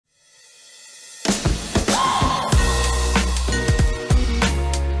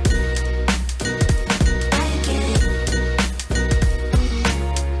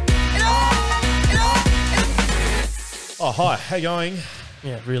Oh, hi. How you going?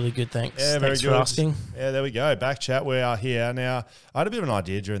 Yeah, really good, thanks. Yeah, very thanks good. for asking. Yeah, there we go. BackChat, we are here. Now, I had a bit of an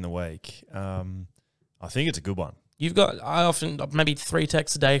idea during the week. I think it's a good one. I often, maybe 3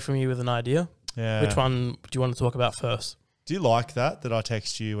 texts a day from you with an idea. Yeah. Which one do you want to talk about first? Do you like that I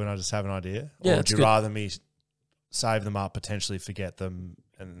text you when I just have an idea? Yeah, or would you rather me save them up, potentially forget them,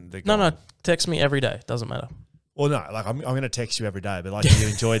 and they're gone? No, text me every day. Doesn't matter. Well, no, like I'm going to text you every day, but like you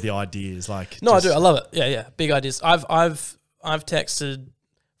enjoy the ideas, like no, I do. I love it. Yeah, big ideas. I've texted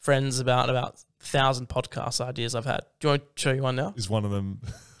friends about 1,000 podcast ideas I've had. Do you want to show you one now? Is one of them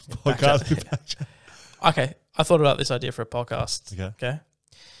podcast? BackChat. Okay, I thought about this idea for a podcast. Okay.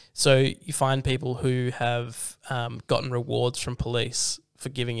 So you find people who have gotten rewards from police for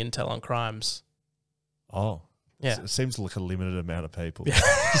giving intel on crimes. Oh. Yeah. It seems like a limited amount of people. Yeah.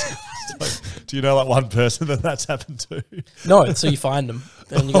 Do you know like one person that's happened to? No, so you find them.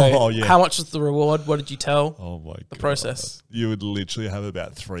 Then you go, yeah. How much was the reward? What did you tell? Oh, my God. The process. You would literally have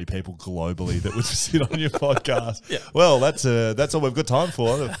about 3 people globally that would sit on your podcast. Yeah. Well, that's all we've got time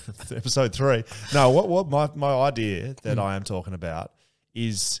for, episode 3. No, what my idea that I am talking about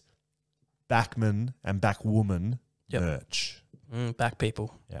is backman and backwoman merch. Back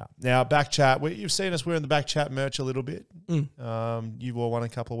people. Yeah. Now, BackChat, you've seen us wearing the BackChat merch a little bit. You wore one a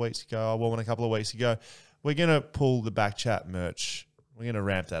couple of weeks ago. I wore one a couple of weeks ago. We're going to pull the BackChat merch. We're going to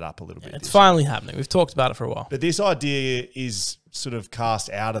ramp that up a little bit. It's finally happening. We've talked about it for a while. But this idea is sort of cast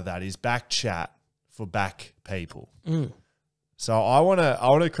out of that, is BackChat for back people. So I want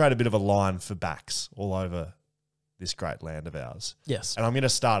to create a bit of a line for backs all over this great land of ours. Yes. And I'm going to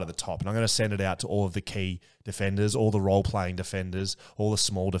start at the top, and I'm going to send it out to all of the key defenders, all the role-playing defenders, all the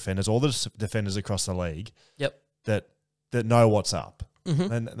small defenders, all the defenders across the league. Yep. That know what's up.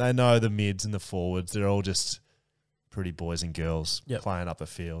 And they know the mids and the forwards. They're all just pretty boys and girls playing up the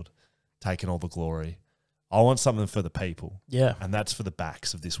field, taking all the glory. I want something for the people. Yeah. And that's for the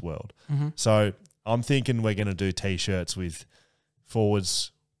backs of this world. So I'm thinking we're going to do T-shirts with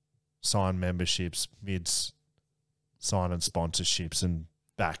forwards, sign memberships, mids, signing sponsorships, and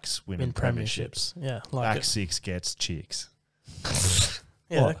backs winning premierships. Yeah, like Back 6 gets chicks.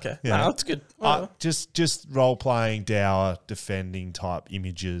 Yeah, okay. Yeah. No, that's good. Just role-playing, dour, defending type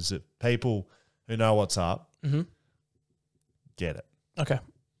images that people who know what's up get it. Okay. What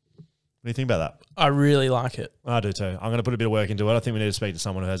do you think about that? I really like it. I do too. I'm going to put a bit of work into it. I think we need to speak to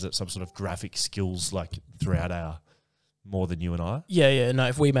someone who has some sort of graphic skills like throughout our more than you and I. Yeah. No,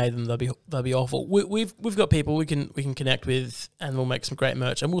 if we made them, they'll be awful. We've got people we can connect with, and we'll make some great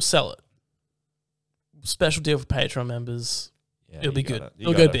merch, and we'll sell it. Special deal for Patreon members. Yeah, it'll be good. It.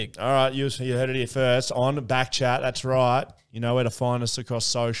 It'll go big. All right, you heard it here first on BackChat. That's right. You know where to find us across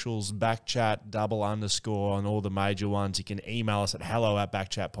socials, BackChat __ on all the major ones. You can email us at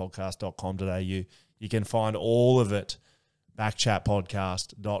hello@backchatpodcast.com.au. You can find all of it,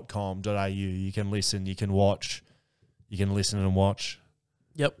 backchatpodcast.com.au. You can listen, you can watch. You can listen and watch.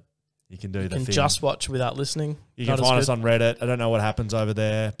 Yep. You can do the thing. just watch without listening. You can find us on Reddit. I don't know what happens over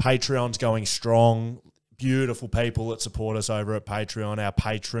there. Patreon's going strong. Beautiful people that support us over at Patreon. Our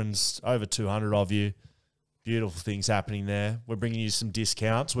patrons, over 200 of you. Beautiful things happening there. We're bringing you some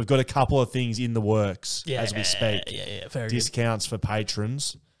discounts. We've got a couple of things in the works as we speak. Yeah, very discounts for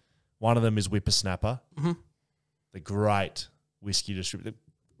patrons. One of them is Whippersnapper, the great whiskey distributor,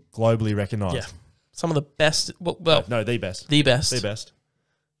 globally recognised. Yeah. Some of the best. Well, no, the best. The best. The best.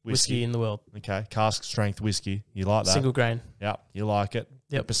 Whiskey in the world. Okay. Cask strength whiskey. You like that? Single grain. Yeah, you like it.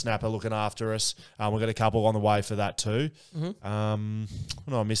 Yep. Whippersnapper looking after us. We've got a couple on the way for that too. What am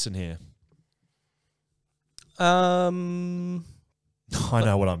I missing here? I know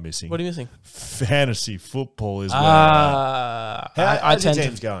what I'm missing. What are you missing? Fantasy football is where how's your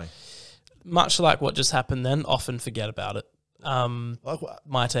team's going? Much like what just happened then, often forget about it.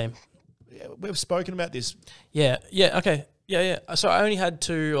 My team. Yeah, we've spoken about this. Yeah, okay. Yeah. So I only had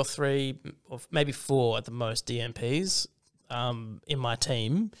 2 or 3 or maybe 4 at the most DMPs in my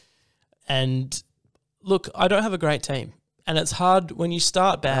team. And look, I don't have a great team. And it's hard when you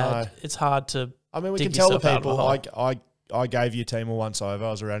start bad, it's hard to we can tell the people I gave you a team once over.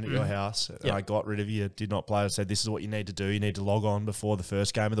 I was around at your house and I got rid of you, did not play. I said, this is what you need to do. You need to log on before the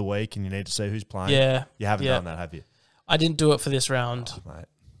first game of the week and you need to see who's playing. Yeah. You haven't done that, have you? I didn't do it for this round. Oh, mate.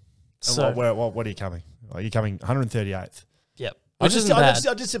 So what are you coming? Are you coming 138th? Yep. I'm just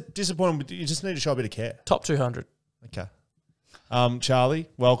disappointed. You just need to show a bit of care. Top 200. Okay. Charlie,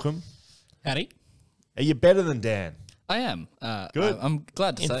 welcome. Howdy. Are you better than Dan? I am. Good. I'm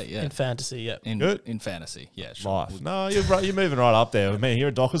glad to say, yeah. In fantasy, yeah. In fantasy, yeah, sure. Life. No, you're moving right up there. I mean, you're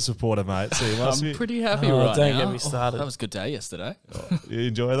a Dockers supporter, mate. So you must I'm be. pretty happy Oh, right don't now. get me started. That was a good day yesterday. You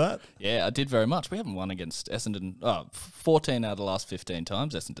enjoy that? Yeah, I did very much. We haven't won against Essendon. 14 out of the last 15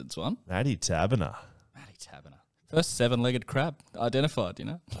 times Essendon's won. Matty Taberner. Matty Taberner. First seven-legged crab identified, you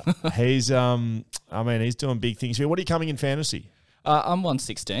know. He's he's doing big things here. What are you coming in fantasy? I'm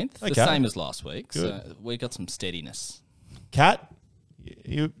 116th, Okay. the same as last week. Good. So we got some steadiness. Cat,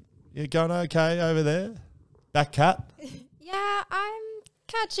 you going okay over there? BackChat? Yeah, I'm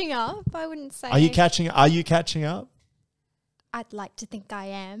catching up. I wouldn't say. Are you catching up? I'd like to think I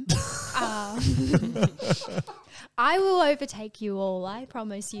am. I will overtake you all. I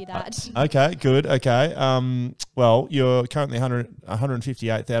promise you that. Okay, good. Okay. Well, you're currently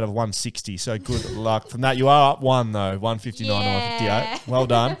 158th out of 160, so good luck from that. You are up one, though, 159 to 158. Well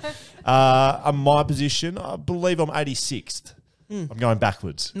done. My position, I believe I'm 86th. I'm going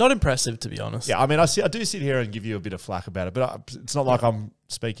backwards. Not impressive, to be honest. Yeah, I mean, I do sit here and give you a bit of flack about it, but it's not like I'm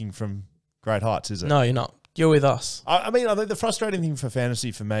speaking from great heights, is it? No, you're not. You're with us. I mean, I think the frustrating thing for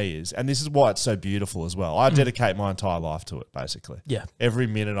fantasy for me is, and this is why it's so beautiful as well, I dedicate my entire life to it, basically. Yeah. Every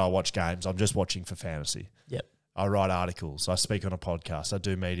minute I watch games, I'm just watching for fantasy. Yep. I write articles. I speak on a podcast. I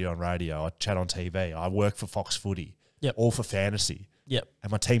do media on radio. I chat on TV. I work for Fox Footy. Yep. All for fantasy. Yep.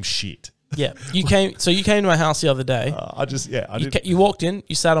 And my team's shit. Yeah. You came to my house the other day. You walked in,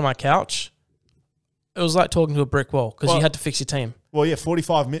 you sat on my couch. It was like talking to a brick wall because you had to fix your team. Well, yeah,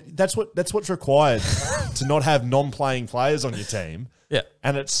 45 minutes. That's what's required to not have non-playing players on your team. Yeah.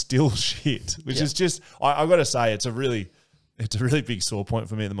 And it's still shit, which is just, I got to say, it's a really big sore point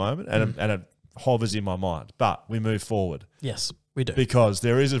for me at the moment, and it hovers in my mind. But we move forward. Yes, we do. Because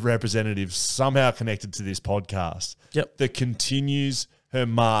there is a representative somehow connected to this podcast that continues her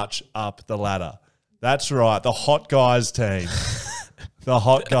march up the ladder. That's right. The Hot Guys team. The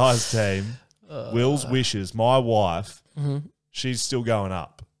Hot Guys team. Will's Wishes, my wife, she's still going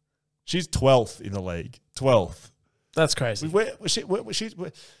up. She's 12th in the league. 12th. That's crazy.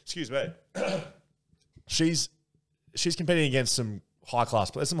 Excuse me. She's competing against some high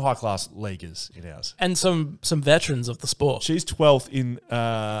class leaguers in ours. And some veterans of the sport. She's 12th in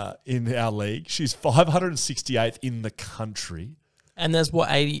our league. She's 568th in the country. And there's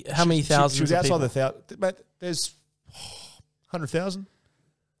what, 80, how many thousands? She was outside of the 1,000. Mate, there's 100,000.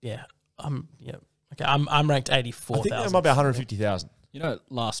 Yeah. Okay. I'm ranked 84,000. I think there might be 150,000. You know,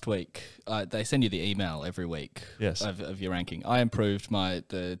 last week, they send you the email every week of your ranking. I improved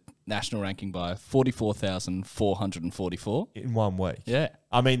the national ranking by 44,444. In 1 week. Yeah.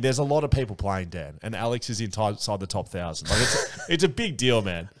 I mean, there's a lot of people playing, Dan, and Alex is inside the top 1,000. Like it's a big deal,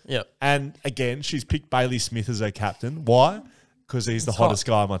 man. Yep. And again, she's picked Bailey Smith as her captain. Why? Because he's the hottest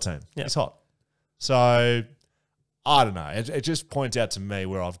guy on my team. Yep. He's hot. So, I don't know. It just points out to me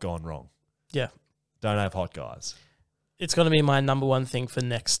where I've gone wrong. Yeah. Don't have hot guys. It's going to be my number one thing for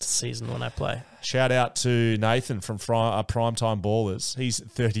next season when I play. Shout out to Nathan from Primetime Ballers. He's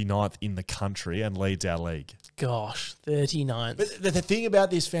 39th in the country and leads our league. Gosh, 39th. But the thing about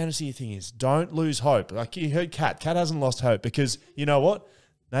this fantasy thing is don't lose hope. Like you heard Kat. Kat hasn't lost hope because you know what?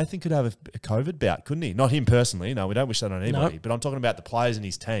 Nathan could have a COVID bout, couldn't he? Not him personally. No, we don't wish that on anybody. But I'm talking about the players in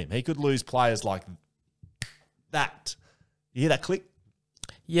his team. He could lose players like that. You hear that click?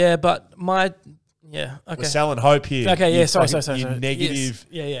 Yeah, but okay. We're selling hope here. Okay, yeah, sorry. You negative.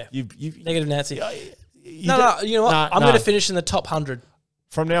 Yes. Yeah. You Negative Nancy. No, You know what? I'm going to finish in the top 100.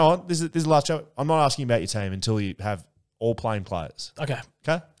 From now on, this is the last show. I'm not asking about your team until you have all playing players. Okay.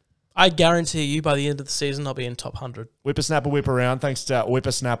 Okay? I guarantee you by the end of the season, I'll be in top 100. Whippersnapper whip around. Thanks to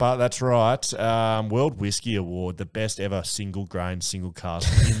Whippersnapper. That's right. World Whiskey Award, the best ever single grain, single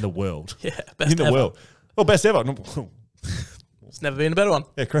cask in the world. Yeah, best in the ever. world. Well, best ever. It's never been a better one.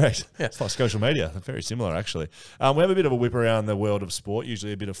 Yeah, correct. Yeah. It's like social media. They're very similar, actually. We have a bit of a whip around the world of sport,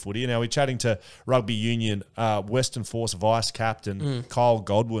 usually a bit of footy. Now, we're chatting to Rugby Union Western Force Vice Captain Kyle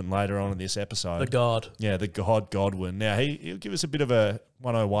Godwin later on in this episode. The God. Yeah, the God Godwin. Now, he'll give us a bit of a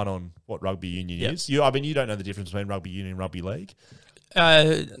 101 on what Rugby Union is. You don't know the difference between Rugby Union and Rugby League.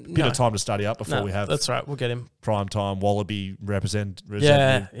 Bit of time to study up before we have. That's right. We'll get him. Prime time Wallaby representative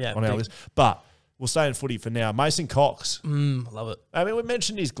on our list. But we'll stay in footy for now. Mason Cox. Love it. I mean, we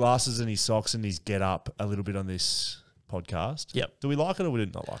mentioned his glasses and his socks and his get up a little bit on this podcast. Yep. Do we like it or we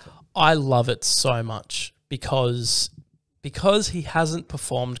did not like it? I love it so much because he hasn't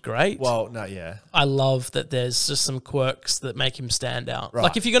performed great. Well, no, yeah. I love that there's just some quirks that make him stand out. Right.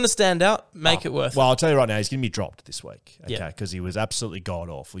 Like if you're going to stand out, make it worth it. Well, I'll tell you right now, he's going to be dropped this week. Okay, Yeah. because he was absolutely god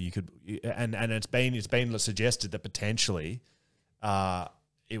awful. You could, and it's been suggested that potentially,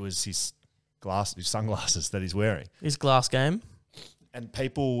 it was his sunglasses that he's wearing. His glass game. And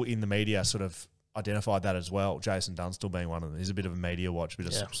people in the media sort of identified that as well. Jason Dunstall being one of them. He's a bit of a media watch, a bit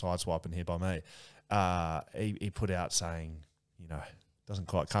of sideswiping here by me. He put out saying,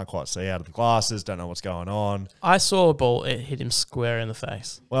 can't quite see out of the glasses, don't know what's going on. I saw a ball, it hit him square in the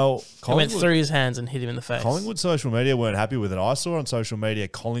face. Well, it went through his hands and hit him in the face. Collingwood social media weren't happy with it. I saw on social media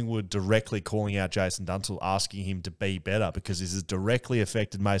Collingwood directly calling out Jason Dunstall, asking him to be better because this has directly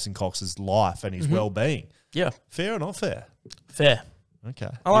affected Mason Cox's life and his well-being. Yeah. Fair or not fair? Fair. Okay.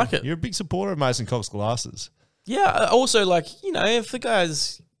 I like it. You're a big supporter of Mason Cox glasses. Yeah. Also, if the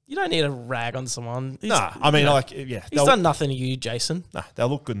guys... You don't need to rag on someone. He's done nothing to you, Jason. They'll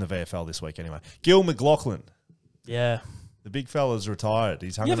look good in the VFL this week anyway. Gil McLaughlin. Yeah. The big fella's retired.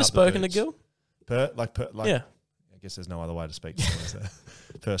 He's hung You ever spoken to Gil? Yeah. I guess there's no other way to speak to him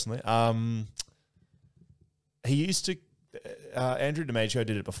personally. He used to... Andrew Demetrio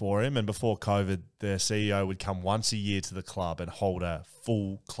did it before him, and before COVID, the CEO would come once a year to the club and hold a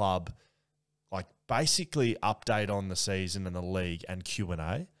full club, basically update on the season and the league and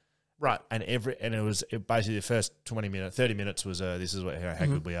Q&A. Right. And it was basically the first 30 minutes was this is how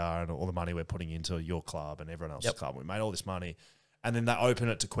good we are and all the money we're putting into your club and everyone else's club. We made all this money. And then they open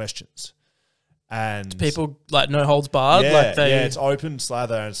it to questions. And people no holds barred. It's open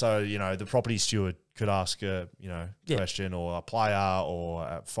slather. And so, the property steward could ask a, question, or a player or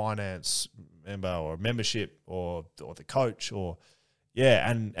a finance member or a membership or the coach or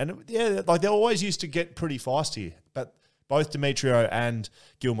they always used to get pretty feisty. But both Demetrio and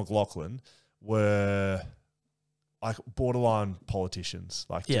Gil McLaughlin were borderline politicians.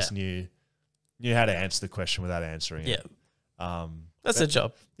 Just knew how to answer the question without answering it. That's their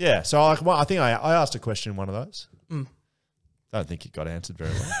job. Yeah. So I think I asked a question in one of those. I don't think it got answered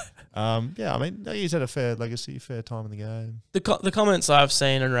very well. He's had a fair legacy, fair time in the game. The comments I've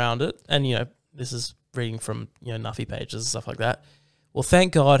seen around it, and this is reading from Nuffy pages and stuff like that. Well,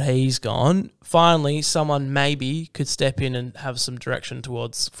 thank God he's gone. Finally, someone maybe could step in and have some direction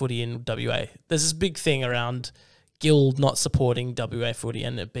towards footy in WA. There's this big thing around Guild not supporting WA footy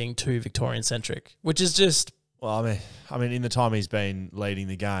and it being too Victorian-centric, which is just... Well, in the time he's been leading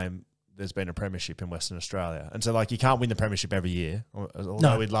the game, there's been a premiership in Western Australia. And so, you can't win the premiership every year.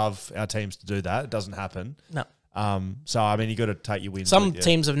 Although we'd love our teams to do that, it doesn't happen. No. You got to take your wins. Some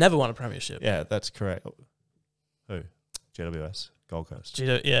teams have never won a premiership. Yeah, that's correct. Who? GWS. Gold Coast.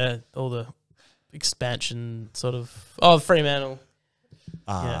 All the expansion sort of... Oh, Fremantle.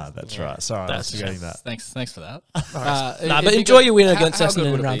 That's right. Sorry, I was forgetting that. Thanks for that. But enjoy your win against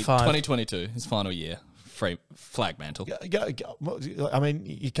Essendon in round 5. 2022, his final year. Flag mantle.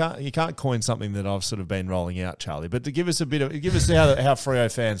 You can't coin something that I've sort of been rolling out, Charlie. But to give us how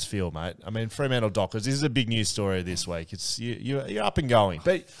Freo fans feel, mate. Fremantle Dockers. This is a big news story this week. It's you're up and going.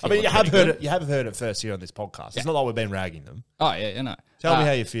 But you have heard it. You have heard it first here on this podcast. It's not like we've been ragging them. Oh yeah, no. Tell me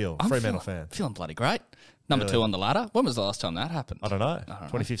how you feel, Fremantle fan. Feeling bloody great. Number 2 on the ladder. When was the last time that happened? I don't know.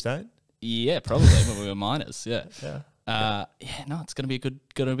 2015. Yeah, probably when we were minors. Yeah. It's gonna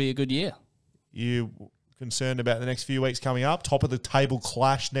be a good year. You concerned about the next few weeks coming up? Top of the table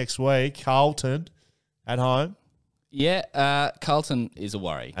clash next week. Carlton at home. Yeah, Carlton is a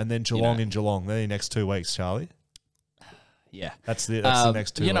worry. And then Geelong in Geelong. They're the next 2 weeks, Charlie. Yeah. That's the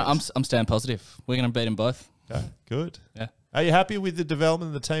next 2 weeks. I'm staying positive. We're going to beat them both. Okay, good. Yeah. Are you happy with the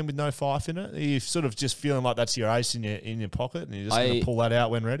development of the team with no Fife in it? Are you sort of just feeling like that's your ace in your pocket and you're just going to pull that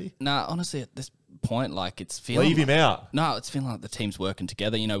out when ready? No, honestly, at this point, it's feeling... Leave him out. No, it's feeling like the team's working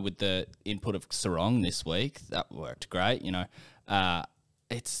together, with the input of Sarong this week. That worked great,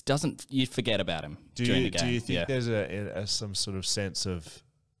 It doesn't... You forget about him during the game. Do you think there's some sort of sense of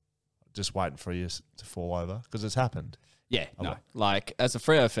just waiting for you to fall over? Because it's happened. Yeah, no. As a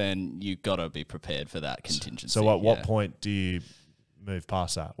Freo fan, you've got to be prepared for that contingency. So at what point do you move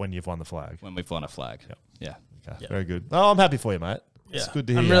past that? When you've won the flag? When we've won a flag. Yep. Yeah. Okay, very good. Oh, I'm happy for you, mate. It's good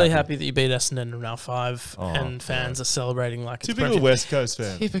to hear. I'm really happy that you beat Essendon in round 5 and fans are celebrating like typical West Coast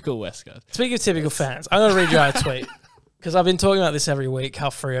fan. Typical West Coast. Speaking of typical fans, I'm going to read you out a tweet because I've been talking about this every week, how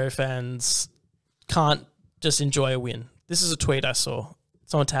Freo fans can't just enjoy a win. This is a tweet I saw.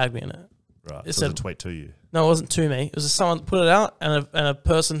 Someone tagged me in it. Right. It said a tweet to you. No, it wasn't to me. It was someone put it out, and a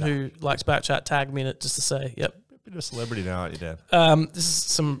person who likes BackChat tagged me in it just to say, "Yep." A bit of a celebrity now, aren't you, Dan? This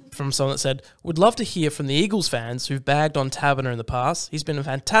is from someone that said, "Would love to hear from the Eagles fans who've bagged on Taberner in the past. He's been a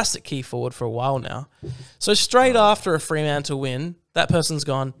fantastic key forward for a while now." So straight after a Fremantle win, that person's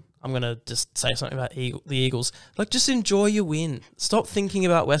gone, I'm going to just say something about the Eagles. Just enjoy your win. Stop thinking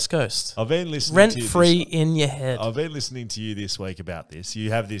about West Coast. I've been listening rent-free in your head. I've been listening to you this week about this.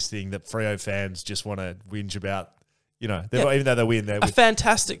 You have this thing that Freo fans just want to whinge about. Even though they win, a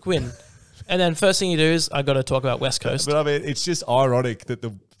fantastic win. And then first thing you do is I got to talk about West Coast. But I mean, it's just ironic that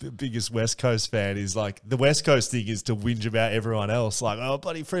the biggest West Coast fan is like, the West Coast thing is to whinge about everyone else. Like, oh,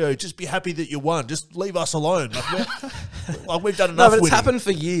 bloody Freo, just be happy that you won. Just leave us alone. Like we've done enough. No, but it's winning. happened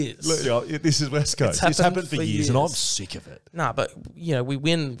for years. Look, you know, this is West Coast. It's happened for years, and I'm sick of it. Nah, but we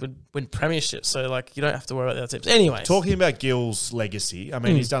win premierships, so like you don't have to worry about the other teams. Anyway, Talking about Gill's legacy, I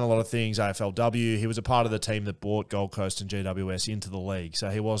mean, he's done a lot of things. AFLW, he was a part of the team that brought Gold Coast and GWS into the league. So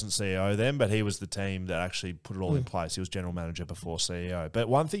he wasn't CEO then, but he was the team that actually put it all in place. He was general manager before CEO. But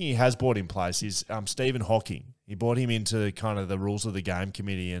one thing he has brought in place is Stephen Hawking. He brought him into kind of the rules of the game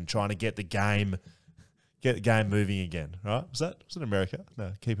committee and trying to get the game moving again. Right? Was it America?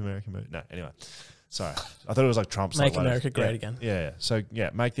 No, keep America moving. No, anyway. Sorry. I thought it was like Trump's. Make America great again. Yeah. So,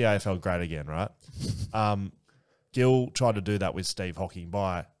 make the AFL great again, right? Gill tried to do that with Steve Hawking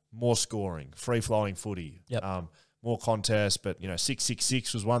by more scoring, free-flowing footy, more contests, but,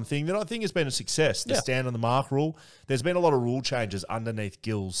 666 was one thing that I think has been a success, the stand on the mark rule. There's been a lot of rule changes underneath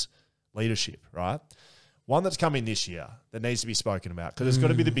Gill's leadership, right? One that's come in this year that needs to be spoken about, because it's got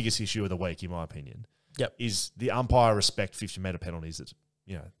to be the biggest issue of the week, in my opinion, is the umpire respect 50-metre penalties that's,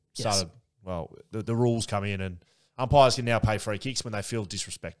 started... Well, the rules come in and umpires can now pay free kicks when they feel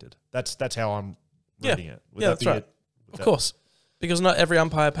disrespected. That's how I'm reading it. That's right. Of course. Because not every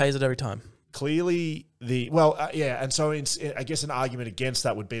umpire pays it every time. Clearly, and so I guess an argument against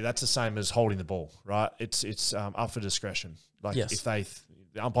that would be that's the same as holding the ball, right? It's up for discretion. Like if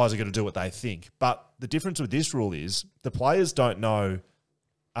the umpires are going to do what they think. But the difference with this rule is the players don't know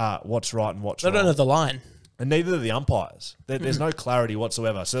what's right and what's wrong. They don't know the line. And neither do the umpires. There's no clarity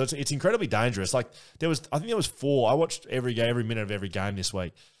whatsoever. So it's incredibly dangerous. Like I think there was 4. I watched every minute of every game this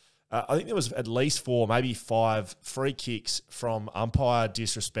week. I think there was at least 4, maybe 5 free kicks from umpire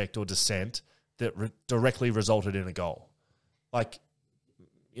disrespect or dissent that directly resulted in a goal. Like,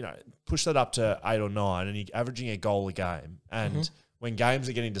 push that up to 8 or 9 and you're averaging a goal a game. And when games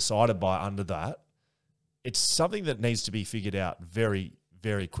are getting decided by under that, it's something that needs to be figured out very,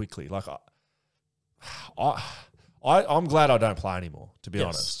 very quickly. Like, I'm glad I don't play anymore, to be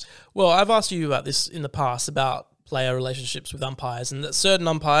honest. Well, I've asked you about this in the past, about player relationships with umpires, and that certain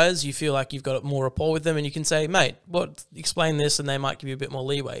umpires, you feel like you've got more rapport with them and you can say, mate, explain this, and they might give you a bit more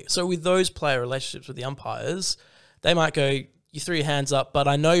leeway. So with those player relationships with the umpires, they might go, you threw your hands up, but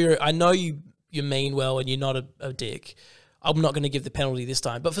I know you mean well and you're not a dick. I'm not going to give the penalty this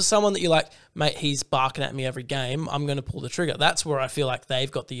time. But for someone that you're like, mate, he's barking at me every game, I'm going to pull the trigger. That's where I feel like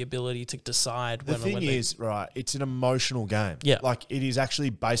they've got the ability to decide. The thing is, right, it's an emotional game. Yeah. Like, it is actually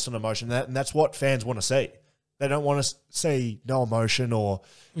based on emotion. And that's what fans want to see. They don't want to see no emotion or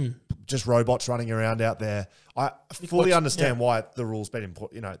just robots running around out there. I fully understand why the rule's been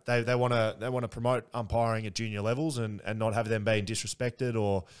important. They want to promote umpiring at junior levels and not have them being disrespected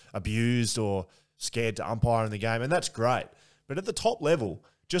or abused or scared to umpire in the game, and that's great. But at the top level,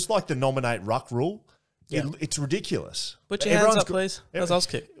 just like the nominate ruck rule, it's ridiculous. Put your hands up, please. That's us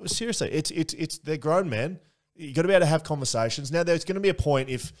kick. Seriously, it's they're grown men. You got to be able to have conversations. Now, there's going to be a point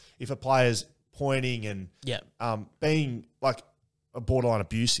if a player's pointing and being like a borderline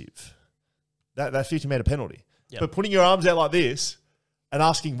abusive, that 50-metre penalty. Yep. But putting your arms out like this and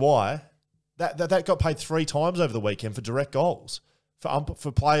asking why, that got paid 3 times over the weekend for direct goals.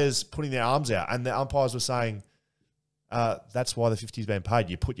 For players putting their arms out, and the umpires were saying, that's why the 50's been paid.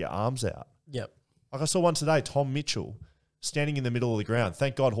 You put your arms out. Yep. Like I saw one today, Tom Mitchell, standing in the middle of the ground.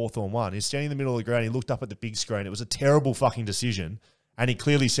 Thank God Hawthorn won. He's standing in the middle of the ground. He looked up at the big screen. It was a terrible fucking decision. And he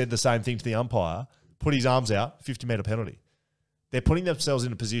clearly said the same thing to the umpire, put his arms out, 50-metre penalty. They're putting themselves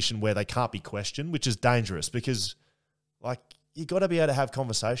in a position where they can't be questioned, which is dangerous because, like, you got to be able to have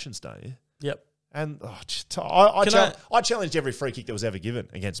conversations, don't you? Yep. And I challenged every free kick that was ever given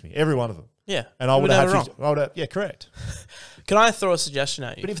against me, every one of them. Yeah. And I would have had correct. Can I throw a suggestion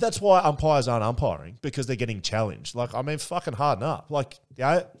at you? But if that's why umpires aren't umpiring, because they're getting challenged, like, I mean, fucking harden up. Like,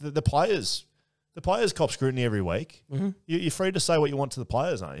 the players cop scrutiny every week. Mm-hmm. You're free to say what you want to the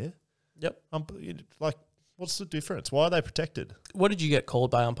players, aren't you? Yep. Like, what's the difference? Why are they protected? What did you get called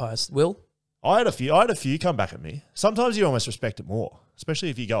by umpires? Will? I had a few come back at me. Sometimes you almost respect it more, especially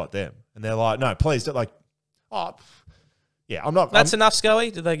if you go at them and they're like, "No, please don't." Like, I'm not. That's enough,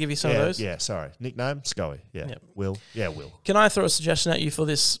 Scully. Did they give you some of those? Yeah, sorry. Nickname Scully. Yeah, yep. Will. Yeah, Will. Can I throw a suggestion at you for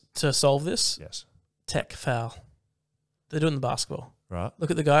this to solve this? Yes. Tech foul. They're doing the basketball. Right.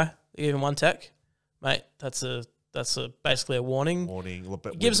 Look at the guy. They give him one tech, mate. That's basically a warning.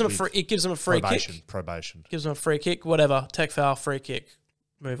 It gives them a free kick. Probation. Gives them a free kick. Whatever. Tech foul. Free kick.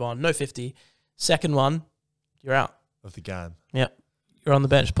 Move on. No 50. Second one, you're out of the game. Yep. You're on the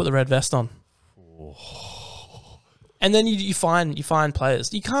bench. Put the red vest on. Oh. And then you find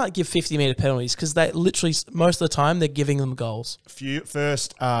players. You can't give 50-metre penalties because they literally, most of the time, they're giving them goals.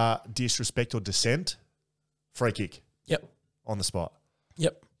 First, disrespect or dissent, free kick. Yep. On the spot.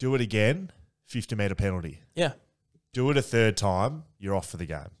 Yep. Do it again, 50-metre penalty. Yeah. Do it a third time, you're off for the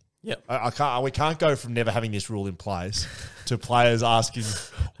game. Yep. We can't go from never having this rule in place to players asking,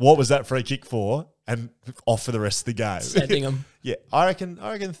 what was that free kick for, and off for the rest of the game. Sending them. Yeah, I reckon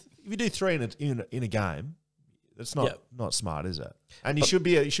if you do 3 in a game, that's not smart, is it? And you should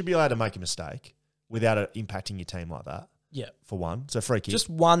be allowed to make a mistake without it impacting your team like that. Yeah. For one, so free kick. Just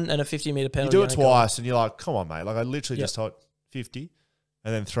one and a 50-metre penalty. You do it twice, and you're like, come on, mate. Like I literally just told 50,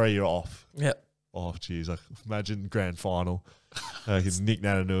 and then 3 you're off. Yep. Oh, jeez. Like, imagine grand final. Nick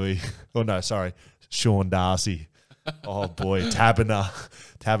Nananui. Oh, no, sorry. Sean Darcy. Oh, boy.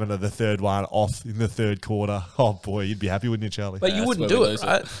 Tabiner, the third one, off in the third quarter. Oh, boy. You'd be happy, wouldn't you, Charlie? But you wouldn't do it,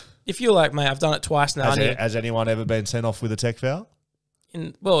 right? If you're like, mate, I've done it twice now. Has anyone ever been sent off with a tech foul?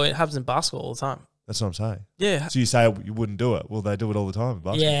 It happens in basketball all the time. That's what I'm saying. Yeah. So you say you wouldn't do it. Well, they do it all the time in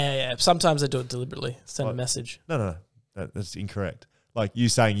basketball. Yeah. Sometimes they do it deliberately. Send a message. No. That's incorrect. Like you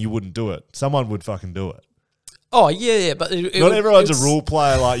saying you wouldn't do it. Someone would fucking do it. Oh, yeah, but not everyone's a rule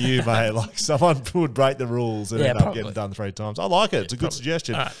player like you, mate. Like someone would break the rules and end up probably. getting done 3 times. I like it. It's a good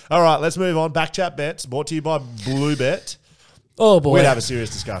suggestion. All right, let's move on. BackChat bets brought to you by Bluebet. Oh, boy. We'd have a serious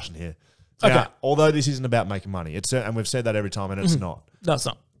discussion here. Okay. Now, although this isn't about making money, and we've said that every time, and it's not. No, it's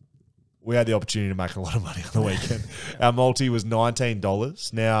not. We had the opportunity to make a lot of money on the weekend. Our multi was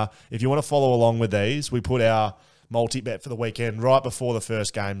 $19. Now, if you want to follow along with these, we put our multi-bet for the weekend right before the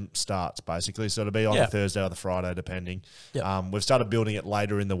first game starts, basically. So it'll be on the Thursday or the Friday, depending. Yep. We've started building it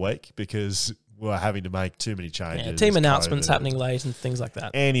later in the week because we're having to make too many changes. Yeah, team announcements happening late and things like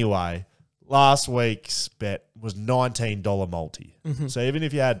that. Anyway, last week's bet was $19 multi. Mm-hmm. So even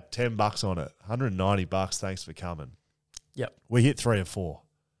if you had $10 on it, $190, thanks for coming. Yep. We hit 3 or 4.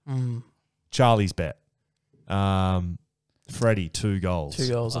 Charlie's bet. Freddie, 2 goals. 2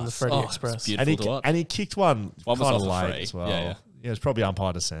 goals on the Freddie Express. And he kicked one kind of late as well. Yeah, it was probably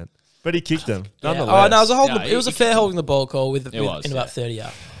umpire dissent. But he kicked them. Nonetheless. Oh, no, it was a fair holding the ball call in about 30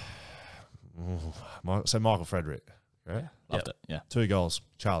 yards. So Michael Frederick, right? Loved it, yeah. 2 goals.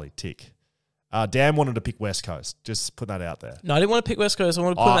 Charlie, tick. Dan wanted to pick West Coast. Just put that out there. No, I didn't want to pick West Coast. I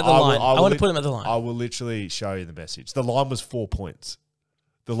want to put him at the line. I want to put him at the line. I will literally show you the message. The line was 4 points.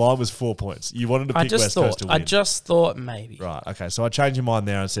 The line was 4 points. You wanted to pick West Coast to win. I just thought maybe. Right, okay. So I changed your mind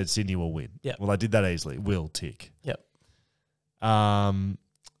there and said Sydney will win. Yeah. Well, I did that easily. Will, tick. Yep.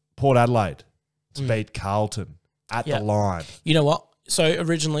 Port Adelaide to beat Carlton at the line. You know what? So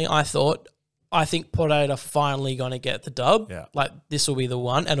originally I think Port Adelaide are finally going to get the dub. Yeah. Like, this will be the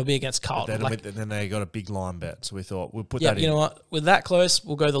one, and it'll be against Carlton. Then they got a big line bet, so we thought we'll put that in. You know what? With that close,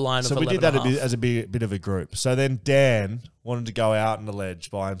 we'll go the line of 11.5. So we did that as a bit of a group. So then Dan wanted to go out on the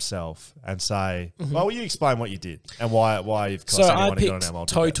ledge by himself and say, well, will you explain what you did and why you've cost anyone to go on our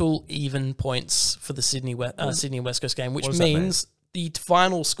multi-bet? Total even points for the Sydney and West Coast game, which means the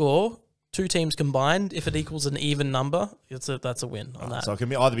final score, 2 teams combined, if it equals an even number, that's a win on that. So it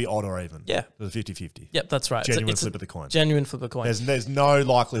can either be odd or even. Yeah. It's 50-50. Yep, that's right. Genuine flip of the coin. Genuine flip of the coin. There's no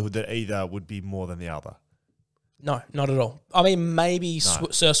likelihood that either would be more than the other. No, not at all. I mean, maybe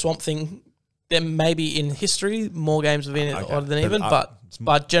Sir Swamp Thing, there maybe in history more games have been odder than even,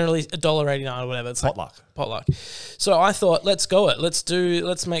 but generally $1.89 or whatever. It's potluck. So I thought, let's go it.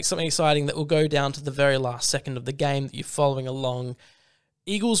 Let's make something exciting that will go down to the very last second of the game that you're following along.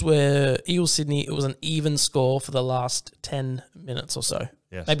 Eagles Sydney. It was an even score for the last 10 minutes or so.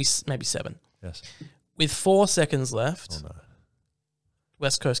 Yes. Maybe 7. Yes. With 4 seconds left, Oh no.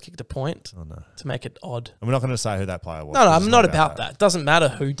 West Coast kicked a point to make it odd. And we're not going to say who that player was. No, I'm not about that. It doesn't matter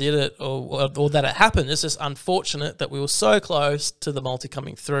who did it or that it happened. It's just unfortunate that we were so close to the multi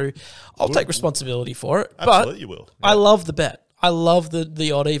coming through. I'll take responsibility for it. Absolutely, but you will. Yeah. I love the bet. I love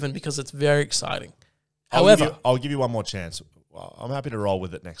the odd even because it's very exciting. However, I'll give you one more chance. Well, I'm happy to roll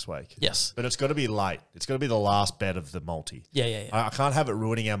with it next week. Yes. But it's got to be late. It's got to be the last bet of the multi. Yeah. I can't have it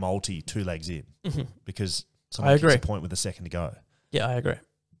ruining our multi 2 legs in because someone kicks a point with a second to go. Yeah, I agree.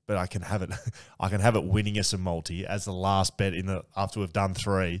 But I can have it winning us a multi as the last bet after we've done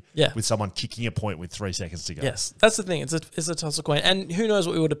 3 with someone kicking a point with 3 seconds to go. Yes, that's the thing. It's a toss of coin. And who knows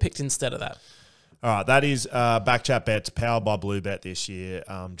what we would have picked instead of that. All right, that is BackChat Bets, powered by Bluebet this year.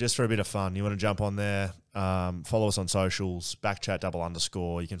 Just for a bit of fun, you want to jump on there, follow us on socials, BackChat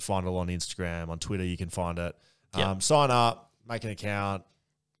 _. You can find it on Instagram, on Twitter. You can find it. Sign up, make an account,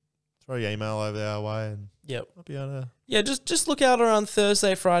 throw your email over our way and Yep. I'll be able to... Yeah, just look out around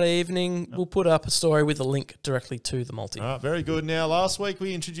Thursday, Friday evening. We'll put up a story with a link directly to the multi. All right, very good. Now, last week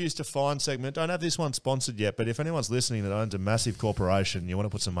we introduced a fine segment. Don't have this one sponsored yet, but if anyone's listening that owns a massive corporation, you want to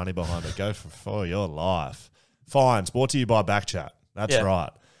put some money behind it, go for your life. Fines, brought to you by BackChat. That's right.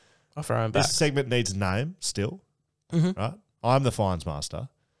 Off our own back. This segment needs a name still, right? I'm the fines master.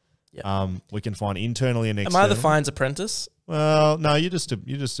 Yep. We can find internally and Am externally. I the fines apprentice? Well, no, you're just a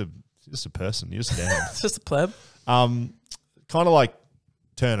person. You're just down. It's just a pleb. Kind of like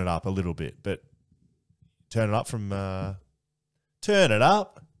turn it up a little bit, but turn it up from turn it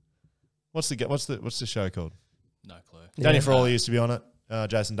up. What's the show called? No clue. Danny Frawley used to be on it.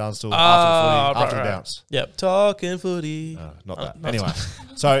 Jason Dunstall after the bounce. Yep, talking footy. Not that. Anyway,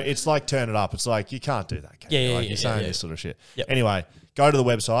 so it's like turn it up. It's like you can't do that. Can you? You're saying this sort of shit. Yep. Anyway, go to the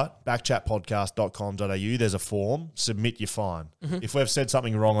website, backchatpodcast.com.au. There's a form. Submit your fine. If we've said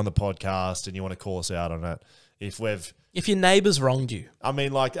something wrong on the podcast and you want to call us out on it, if your neighbours wronged you. I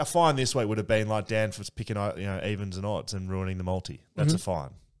mean, like a fine this week would have been like Dan for picking evens and odds and ruining the multi. That's a fine,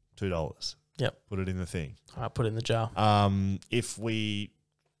 $2. Yep. Put it in the thing. All right, put it in the jar. If we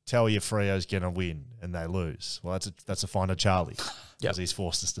tell you Freo's going to win and they lose, well, that's a fine to Charlie. Because he's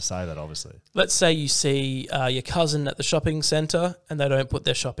forced us to say that, obviously. Let's say you see your cousin at the shopping centre and they don't put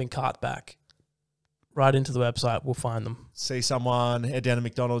their shopping cart back. Right into the website, we'll find them. See someone head down to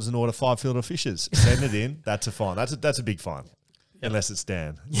McDonald's and order 5 fillet fishes. Send it in. That's a fine. That's a big fine. Yep. Unless it's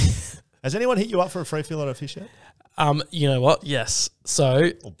Dan. Has anyone hit you up for a free fillet of fish yet? You know what? Yes. So,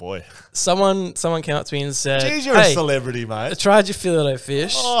 oh boy, someone came up to me and said, "Geez, you're a celebrity, mate. I tried your fillet of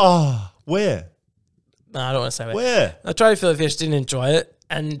fish." Oh, where? No, I don't want to say that. Where? I tried your fillet of fish, didn't enjoy it,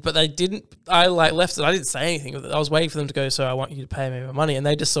 but they didn't. I left it. I didn't say anything with it. I was waiting for them to go. So I want you to pay me my money, and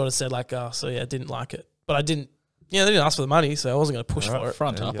they just sort of said like, "Oh, so yeah, I didn't like it," but I didn't. They didn't ask for the money, so I wasn't going to push for it.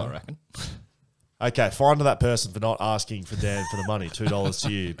 Front up, I reckon. Okay, fine to that person for not asking for Dan for the money. $2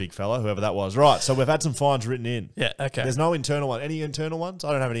 to you, big fella, whoever that was. Right, so we've had some fines written in. Yeah, okay. There's no internal one. Any internal ones?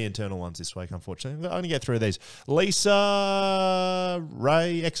 I don't have any internal ones this week, unfortunately. I'm going to get through these. Lisa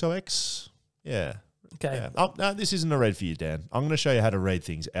Ray XOX. Yeah. Okay. Yeah. No, this isn't a read for you, Dan. I'm going to show you how to read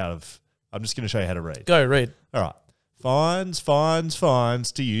things I'm just going to show you how to read. Go, read. All right. Fines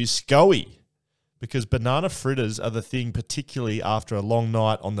to you, SCOE. Because banana fritters are the thing, particularly after a long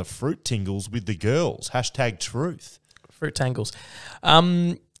night on the fruit tingles with the girls. #truth. Fruit tangles.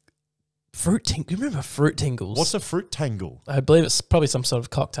 Remember fruit tingles? What's a fruit tangle? I believe it's probably some sort of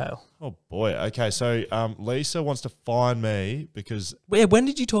cocktail. Oh, boy. Okay, so Lisa wants to fine me because... When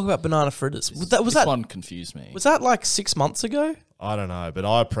did you talk about banana fritters? This one confused me. Was that like 6 months ago? I don't know, but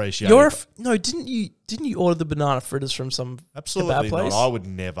I appreciate didn't you order the banana fritters from some absolutely kebab place? not. I would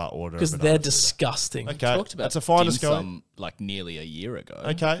never order because they're disgusting. Okay, talked about that's a fine dim like nearly a year ago.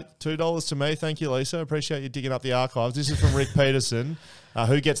 Okay, $2 to me. Thank you, Lisa. Appreciate you digging up the archives. This is from Rick Peterson.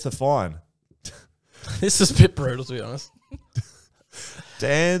 Who gets the fine? This is a bit brutal, to be honest.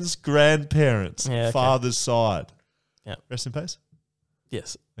 Dan's grandparents, okay. father's side. Yeah. Rest in peace?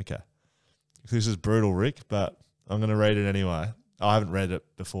 Yes. Okay. This is brutal, Rick, but I'm going to read it anyway. I haven't read it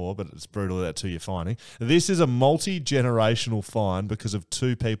before, but it's brutal that too you're finding. This is a multi-generational fine because of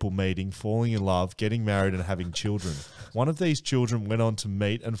 2 people meeting, falling in love, getting married and having children. One of these children went on to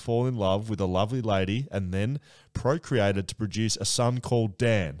meet and fall in love with a lovely lady and then procreated to produce a son called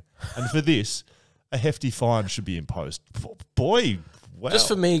Dan. And for this, a hefty fine should be imposed. Boy, wow. Just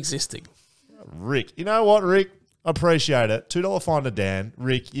for me existing. Rick. You know what, Rick? I appreciate it. $2 fine to Dan.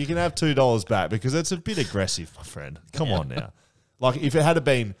 Rick, you can have $2 back because it's a bit aggressive, my friend. Come on now. Like, if it had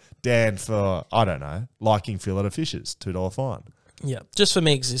been Dan for, I don't know, liking fillet of fishes, $2 fine. Yeah, just for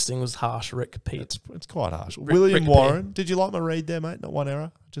me existing was harsh, Rick Pete. It's quite harsh. William Warren, did you like my read there, mate? Not one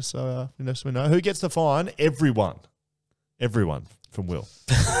error. Just so we know. Who gets the fine? Everyone. Everyone from Will.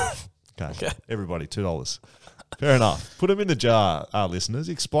 Okay. Everybody, $2. Fair enough. Put them in the jar, listeners.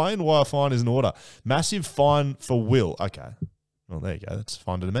 Explain why a fine is in order. Massive fine for Will. Okay. Well, there you go. That's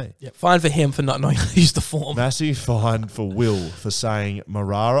fine to me. Yeah, fine for him for not knowing how to use the form. Massive fine for Will for saying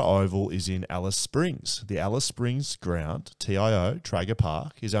Marara Oval is in Alice Springs. The Alice Springs ground, TIO, Traeger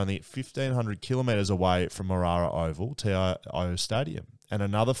Park, is only 1,500 kilometres away from Marara Oval, TIO Stadium. And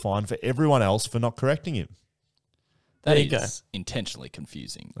another fine for everyone else for not correcting him. There you go. Intentionally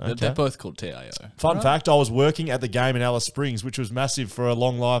confusing. Okay. They're both called TIO. Fun fact, I was working at the game in Alice Springs, which was massive for a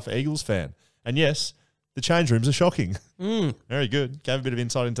long life Eagles fan. And yes, the change rooms are shocking. Very good. Gave a bit of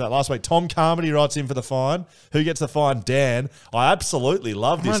insight into that last week. Tom Carmody writes in for the fine. Who gets the fine? Dan. I absolutely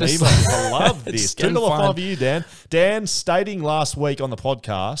love this email. I love this. $2 fine for you, Dan. Dan stating last week on the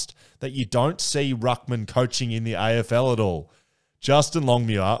podcast that you don't see Ruckman coaching in the AFL at all. Justin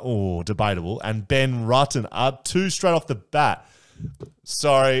Longmuir, debatable, and Ben Rutten are 2 straight off the bat.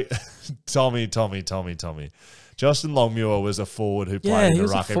 Sorry, Tommy. Justin Longmuir was a forward who played in the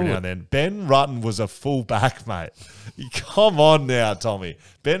ruck every now and then. Ben Rutten was a full-back, mate. Come on now, Tommy.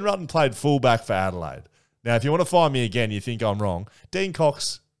 Ben Rutten played full-back for Adelaide. Now, if you want to find me again, you think I'm wrong. Dean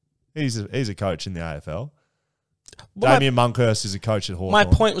Cox, he's a coach in the AFL. Well, Damien Monkhurst is a coach at Hawthorn. My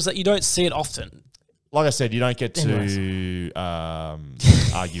point was that you don't see it often. Like I said, you don't get to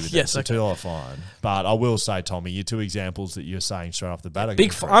argue with Yes, it. So okay. $2 fine. But I will say, Tommy, your 2 examples that you're saying straight off the bat.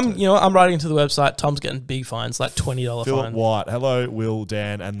 I'm writing to the website. Tom's getting big fines, like $20 Philip fine. White, hello, Will,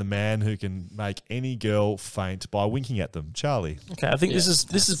 Dan, and the man who can make any girl faint by winking at them, Charlie. Okay, I think this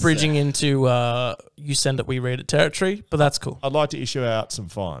is bridging into you send it, we read it territory, but that's cool. I'd like to issue out some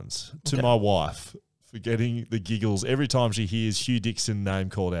fines to my wife for getting the giggles every time she hears Hugh Dixon name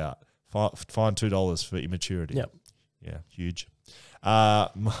called out. Fine $2 for immaturity. Yep. Yeah, huge.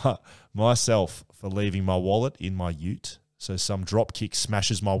 Myself for leaving my wallet in my ute. So some dropkick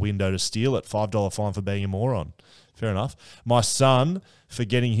smashes my window to steal it. $5 fine for being a moron. Fair enough. My son for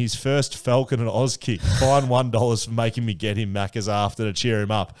getting his first Falcon and Oz kick. Fine $1 for making me get him Macca's after to cheer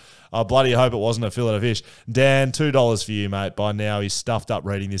him up. I bloody hope it wasn't a fillet of fish. Dan, $2 for you, mate. By now he's stuffed up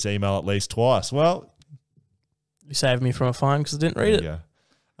reading this email at least twice. Well, You saved me from a fine because I didn't read it.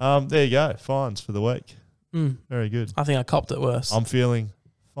 There you go. Fines for the week. Very good. I think I copped it worse. I'm feeling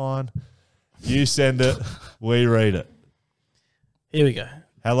fine. You send it. We read it. Here we go.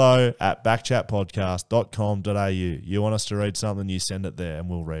 Hello at backchatpodcast.com.au. You want us to read something, you send it there and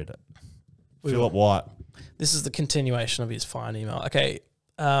we'll read it. Philip White. This is the continuation of his fine email. Okay,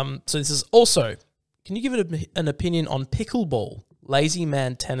 so this is also, can you give it an opinion on pickleball, lazy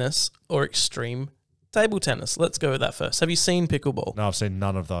man tennis, or extreme table tennis? Let's go with that first. Have you seen pickleball? No, I've seen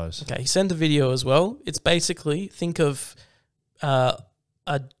none of those. Okay, he sent a video as well. It's basically, think of a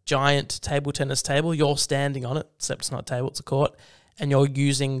giant table tennis table. You're standing on it, except it's not a table, it's a court, and you're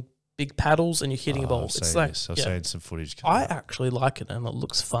using big paddles and you're hitting a ball. I've seen some footage. I actually like it and it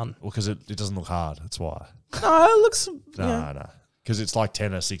looks fun. Well, because it doesn't look hard. That's why. No, it looks... No. Because it's like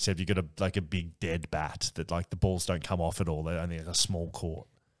tennis, except you've got a big dead bat that like the balls don't come off at all. They're only a small court.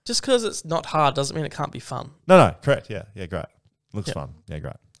 Just because it's not hard doesn't mean it can't be fun. No, correct. Yeah, great. Looks fun. Yeah,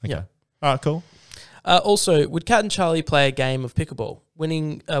 great. Okay. Yeah. All right, cool. Also, would Kat and Charlie play a game of pickleball?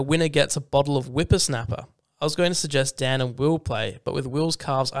 Winner gets a bottle of whippersnapper. I was going to suggest Dan and Will play, but with Will's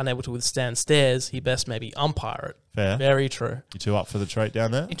calves unable to withstand stairs, he best maybe umpire it. Fair. Very true. You 2 up for the treat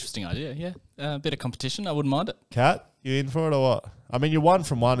down there? Interesting idea, yeah. A bit of competition, I wouldn't mind it. Kat, you in for it or what? I mean, you're 1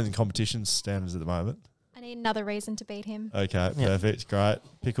 from 1 in competition standards at the moment. I need another reason to beat him. Okay, perfect, great.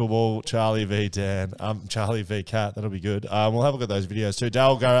 Pickleball, Charlie v Dan, Charlie v Kat, that'll be good. We'll have a look at those videos too.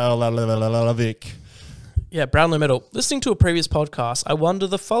 Dale Garalovic. Yeah, Brownlow medal. Listening to a previous podcast, I wonder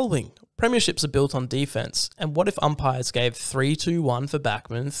the following. Premierships are built on defense, and what if umpires gave 3-2-1 for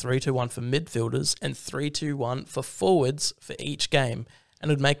backmen, 3-2-1 for midfielders, and 3-2-1 for forwards for each game?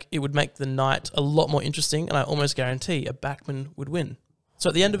 And it would make the night a lot more interesting, and I almost guarantee a backman would win. So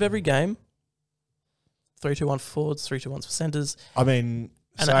at the end of every game, 3-2-1 for forwards, 3-2-1 for centres. I mean,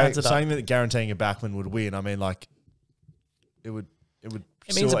 saying that guaranteeing a backman would win, I mean, like, it would. It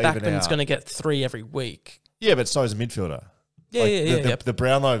means a backman's going to get 3 every week. Yeah, but so is a midfielder. Yeah. The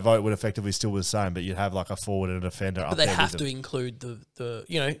Brownlow vote would effectively still be the same, but you'd have like a forward and a defender. But they have to include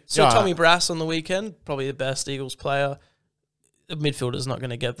the Tommy Brass on the weekend, probably the best Eagles player. The midfielder's not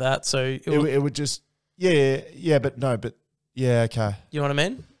going to get that, so it would just okay. You know what I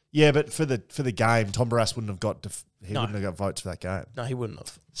mean? Yeah, but for the game, Tom Barrass wouldn't have got wouldn't have got votes for that game. No, he wouldn't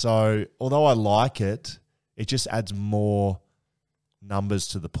have. So although I like it, it just adds more numbers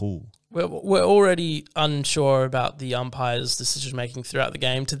to the pool. We're already unsure about the umpire's decision-making throughout the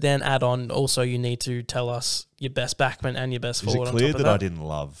game. To then add on, also, you need to tell us your best backman and your best forward. Is it clear that I didn't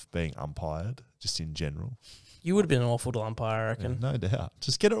love being umpired, just in general? You would have been an awful umpire, I reckon. Yeah, no doubt.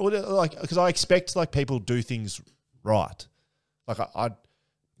 Just get it, because I expect people do things right. Like I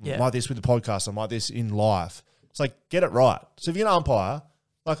like this with the podcast, I'm like this in life. It's like, get it right. So if you're going to umpire,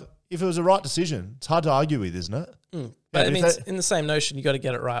 like if it was a right decision, it's hard to argue with, isn't it? But it means in the same notion, you got to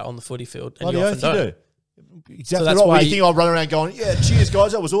get it right on the footy field, and you often don't. You do. Exactly so right. Why you think I'll run around going, yeah, cheers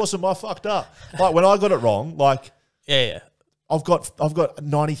guys, that was awesome. I fucked up. Like when I got it wrong, like I've got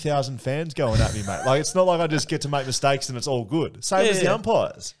 90,000 fans going at me, mate. Like it's not like I just get to make mistakes and it's all good. Same as the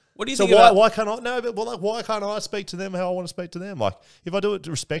umpires. What do you think? So why can't I? No, but why can't I speak to them how I want to speak to them? Like if I do it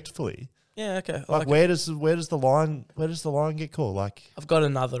respectfully. Yeah, okay. Like where does the line get called? Like I've got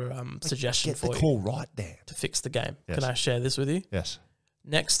another suggestion for you. Get the call right there to fix the game. Yes. Can I share this with you? Yes.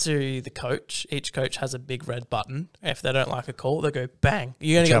 next to the coach, each coach has a big red button. If they don't like a call, they go bang.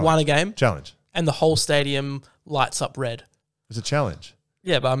 You're going to get one a game, Challenge. and the whole stadium lights up red. It's a challenge.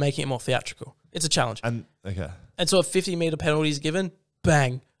 Yeah, but I'm making it more theatrical. It's a challenge. And okay. And so if 50-meter penalty is given,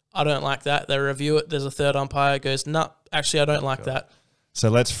 bang. I don't like that. They review it. There's a third umpire goes, nah, actually, I don't like that. So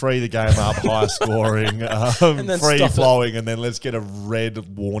let's free the game up, high scoring, free flowing, and then let's get a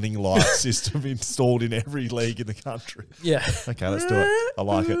red warning light system installed in every league in the country. Yeah. Okay, let's do it. I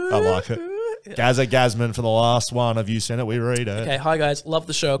like it. Gazza Gasman for the last one. Have you sent it? We read it. Okay, hi guys. Love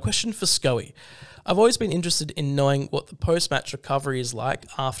the show. A question for Scoey. I've always been interested in knowing what the post-match recovery is like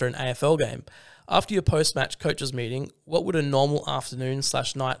after an AFL game. After your post-match coaches meeting, what would a normal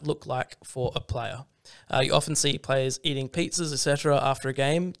afternoon/night look like for a player? You often see players eating pizzas, etc., after a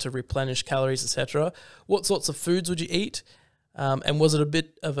game to replenish calories, etc. What sorts of foods would you eat? And was it a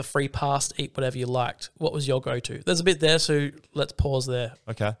bit of a free pass to eat whatever you liked? What was your go-to? There's a bit there, so let's pause there.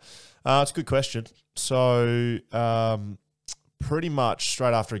 Okay. It's a good question. So pretty much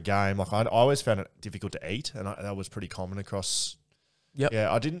straight after a game, like I always found it difficult to eat, and that was pretty common across. Yep.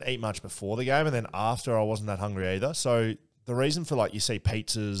 Yeah, I didn't eat much before the game, and then after I wasn't that hungry either. So the reason for like you see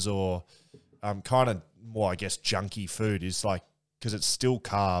pizzas or kind of more, I guess, junky food is like because it's still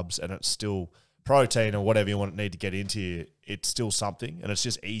carbs and it's still protein or whatever you need to get into you. It's still something, and it's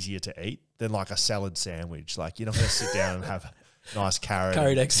just easier to eat than like a salad sandwich. Like you're not going to sit down and have a nice carrot,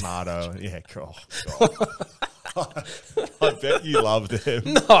 and tomato. Yeah, God. I bet you love them.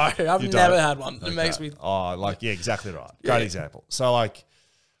 No, I've never had one. It makes me... Oh, like, yeah, exactly right. Great example. So, like,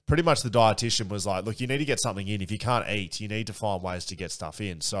 pretty much the dietitian was like, look, you need to get something in. If you can't eat, you need to find ways to get stuff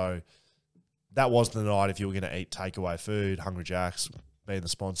in. So, that was the night if you were going to eat takeaway food, Hungry Jack's being the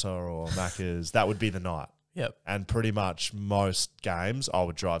sponsor or Macca's, that would be the night. Yep. And pretty much most games, I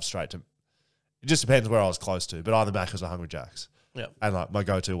would drive straight to... It just depends where I was close to, but either Macca's or Hungry Jack's. Yep. And, like, my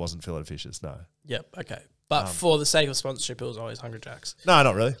go-to wasn't fillet fishes, no. Yep, okay. But for the sake of sponsorship, it was always Hungry Jack's. No,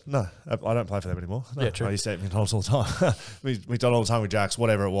 not really. No, I don't play for them anymore. No, yeah, true. I used to eat McDonald's all the time. McDonald's, Hungry Jack's,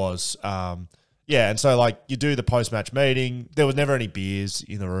 whatever it was. Yeah, and so like you do the post-match meeting. There was never any beers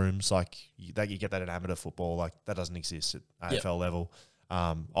in the rooms. Like you get that in amateur football. Like that doesn't exist at AFL level.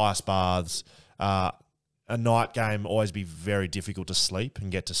 Ice baths. A night game always be very difficult to sleep and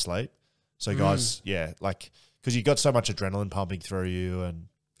get to sleep. So guys, yeah, like because you got so much adrenaline pumping through you and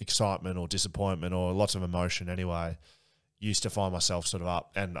excitement or disappointment or lots of emotion anyway, used to find myself sort of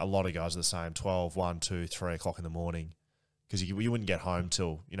up, and a lot of guys are the same, 12, 1, 2, 3 o'clock in the morning, because you wouldn't get home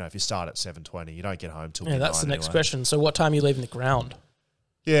till, if you start at 7:20, you don't get home till midnight. Yeah, that's the next question. So what time are you leaving the ground?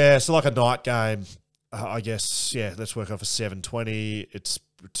 Yeah, so like a night game, I guess, yeah, let's work off a 7:20. It's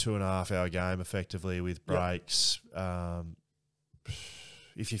a 2.5 hour game effectively with breaks. Yep.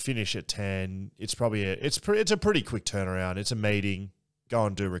 If you finish at 10, it's probably it's a pretty quick turnaround. It's a meeting. Go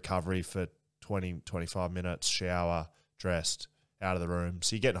and do recovery for 20, 25 minutes, shower, dressed, out of the room.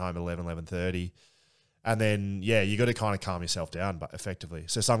 So you're getting home at 11:30. And then, yeah, you got to kind of calm yourself down, but effectively.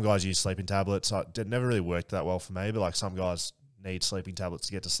 So some guys use sleeping tablets. It never really worked that well for me, but like some guys need sleeping tablets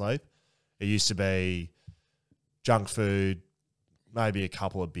to get to sleep. It used to be junk food, maybe a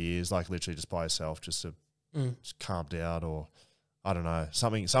couple of beers, like literally just by yourself, just to just calm down, or I don't know,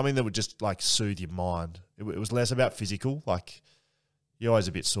 something that would just like soothe your mind. It was less about physical, like you're always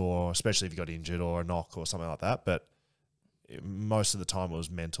a bit sore, especially if you got injured or a knock or something like that. But most of the time it was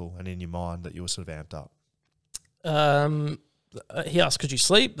mental and in your mind that you were sort of amped up. He asked, could you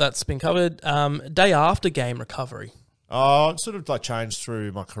sleep? That's been covered. Day after game recovery. Oh, it sort of like changed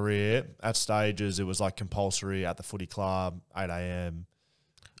through my career. At stages, it was like compulsory at the footy club, 8 a.m.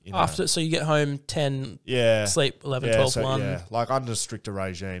 After, so you get home 10, sleep 11, 12, 1. Yeah, like under stricter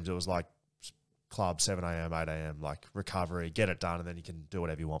regimes, it was like club 7 a.m, 8 a.m, like recovery, get it done, and then you can do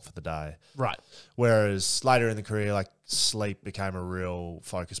whatever you want for the day. Right. Whereas later in the career, like sleep became a real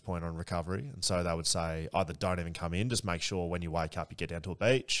focus point on recovery. And so they would say either don't even come in, just make sure when you wake up you get down to a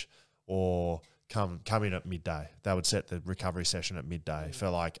beach, or come in at midday. They would set the recovery session at midday for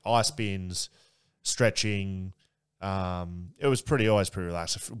like ice bins, stretching. It was always pretty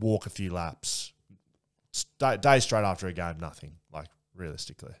relaxed. Walk a few laps. Days straight after a game, nothing, like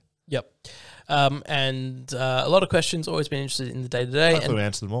realistically. Yep. And a lot of questions, always been interested in the day-to-day. Hopefully we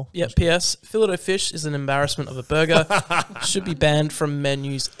answered them all. Yeah, P.S. Filet fish is an embarrassment of a burger. Should be banned from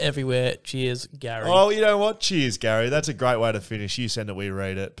menus everywhere. Cheers, Gary. Oh, you know what? Cheers, Gary. That's a great way to finish. You send it, we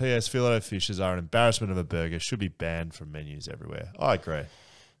read it. P.S. Filet fishes are an embarrassment of a burger. Should be banned from menus everywhere. I agree.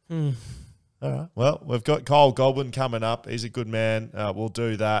 All right. Well, we've got Kyle Godwin coming up. He's a good man. We'll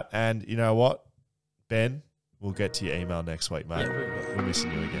do that. And you know what, Ben? We'll get to your email next week, mate. Yeah, we will. We're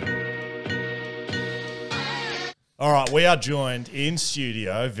missing you again. All right, we are joined in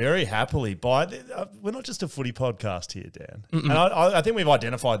studio very happily by. We're not just a footy podcast here, Dan. And I think we've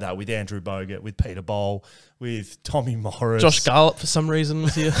identified that with Andrew Bogut, with Peter Bowl, with Tommy Morris. Josh Garlett, for some reason,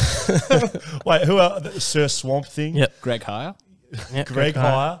 was here. Wait, who are Sir Swamp Thing? Yep. Greg Hire. Yep, Greg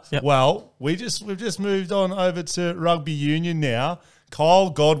Hire. Yep. Well, we've just moved on over to rugby union now.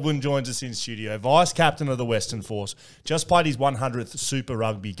 Kyle Godwin joins us in studio, vice captain of the Western Force. Just played his 100th Super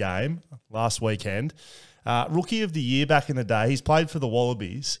Rugby game last weekend. Rookie of the year back in the day. He's played for the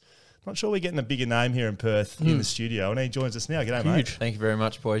Wallabies. Not sure we're getting a bigger name here in Perth in the studio, and he joins us now. G'day, mate. Thank you very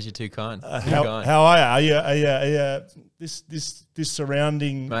much, boys. You're too kind. How are you? Are you this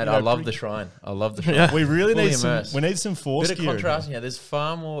surrounding? Mate, you know, I love the shrine. I love the shrine. Yeah. We really Fully need some. immersed. We need some force Bit of gear. contrast here. There's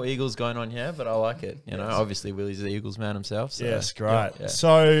far more Eagles going on here, but I like it. You know, obviously Willie's the Eagles man himself. So, Yes, great. yeah.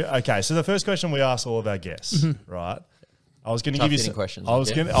 So, okay. So the first question we ask all of our guests, right? I was going to Tough give you hitting some questions, I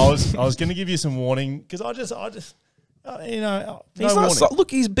was okay. going. I was going to give you some warning because I just, you know, He's no not warning.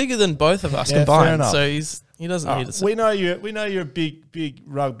 look, he's bigger than both of us Yeah, fair combined, enough. so he doesn't need to. We know you're a big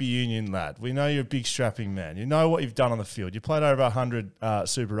rugby union lad. We know you're a big strapping man. You know what you've done on the field. You played over 100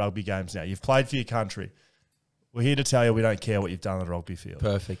 Super Rugby games now. You've played for your country. We're here to tell you we don't care what you've done on the rugby field.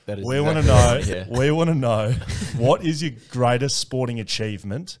 Perfect. That is. We want to exactly know. right, yeah. We want to know what is your greatest sporting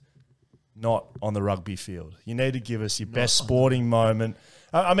achievement, not on the rugby field. You need to give us your best sporting moment.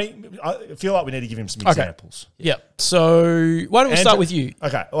 I mean, I feel like we need to give him some examples. Yeah. So why don't we start with you?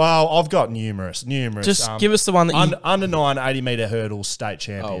 Okay. Well, I've got numerous. Just give us the one that you. Under 9 80-metre hurdles state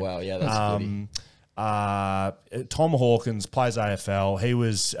champion. Oh wow, yeah, that's goody. Tom Hawkins plays AFL. He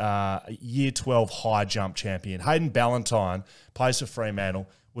was year 12 high jump champion. Hayden Ballantyne plays for Fremantle,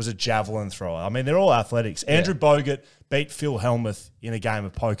 was a javelin thrower. I mean, they're all athletics. Andrew Bogut beat Phil Helmuth in a game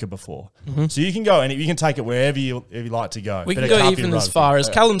of poker before. So you can go and you can take it wherever you like to go. We But can it go can't be even as rugby. far as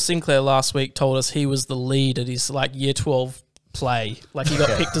Callum Sinclair last week told us he was the lead at his like year 12 play. Like he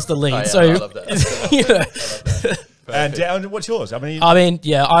got picked as the lead. Oh, yeah, So I love that. you know. I love that. And Dan, what's yours? I mean,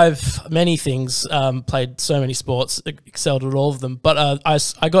 I've many things, played so many sports, excelled at all of them. But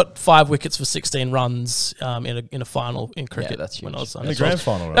I got 5 wickets for 16 runs in a final in cricket. that's when I huge. was in the grand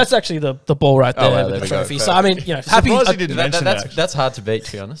final, right? That's actually the ball right there wow, with there the we go. trophy. So I mean, you know, happy. Surprised he didn't mention that. That's hard to beat,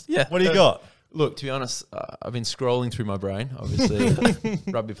 to be honest. Yeah. What do you got? Look, to be honest, I've been scrolling through my brain. Obviously,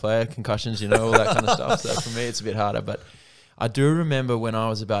 rugby player, concussions, all that kind of stuff. So for me, it's a bit harder. But I do remember when I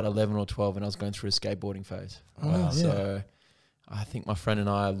was about 11 or 12 and I was going through a skateboarding phase. So I think my friend and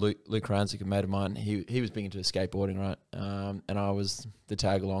I, Luke Ranzik, a mate of mine, he was big into skateboarding, right? And I was the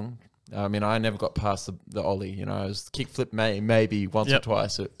tag along. I mean, I never got past the ollie. I was kickflip maybe once or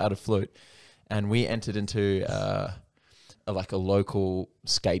twice out of flute. And we entered into a local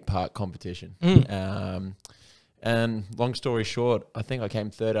skate park competition. And long story short, I think I came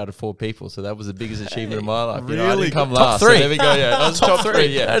 3rd out of 4 people, so that was the biggest achievement of my life. I Really? didn't come Top last. 3. So there we go. Yeah, I was top 3.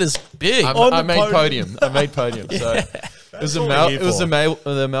 Yeah, That is big. I made podium. I made podium. So it was what we're here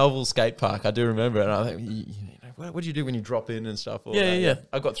the Melville skate park. I do remember it. And I think, what do you do when you drop in and stuff? Yeah.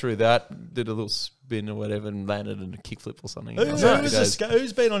 I got through that, did a little spin or whatever, and landed in a kickflip or something.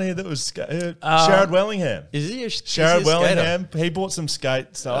 Who's been on here that was Sharad Wellingham? Is he Sharad Wellingham, he bought some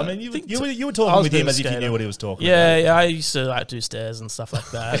skate stuff. I mean, you were talking with him as if you knew what he was talking about. Yeah, I used to do stairs and stuff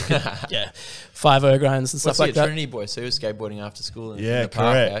like that. 5 grinds and stuff like that. Trinity boy, so he was skateboarding after school. In Yeah, the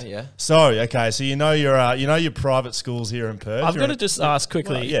park, correct. yeah. So, okay, so you know your private schools here in Perth. I've got to just ask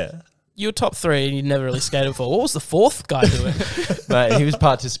quickly. Yeah. You were top 3 and you never really skated before. What was the 4th guy doing? Mate, he was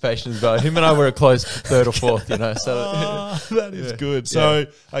participation as well. Him and I were a close 3rd or 4th, So That is good. So,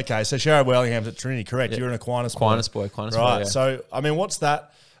 okay, so Sharad Wellingham's at Trinity, correct? You're an Aquinas boy. Aquinas boy, Right, yeah. so, I mean, what's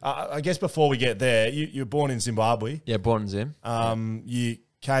that? I guess before we get there, you were born in Zimbabwe. Yeah, born in Zim. You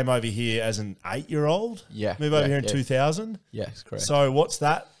came over here as an 8-year-old. Yeah. Moved over here in yeah. 2000. Yes, correct. So what's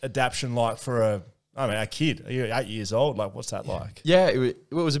that adaptation like for a kid? You're 8 years old. Like, what's that like? Yeah,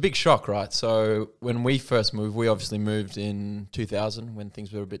 it was a big shock, right? So when we first moved, we obviously moved in 2000 when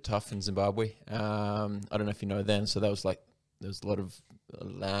things were a bit tough in Zimbabwe. I don't know if you know then. So that was there was a lot of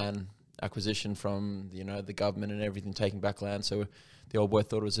land acquisition from the government and everything, taking back land. So the old boy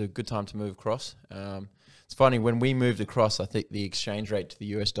thought it was a good time to move across. It's funny, when we moved across, I think the exchange rate to the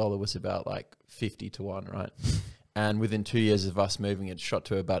US dollar was about 50 to 1, right? And within 2 years of us moving, it shot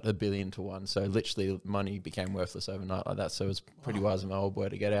to about $1 billion to 1. So literally money became worthless overnight like that. So it was pretty wise of my old boy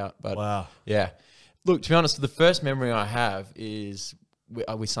to get out. But Wow. yeah. Look, to be honest, the first memory I have is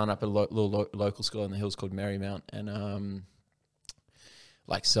we signed up at a little local school in the hills called Marymount. And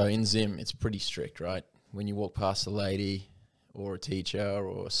so in Zim, it's pretty strict, right? When you walk past a lady or a teacher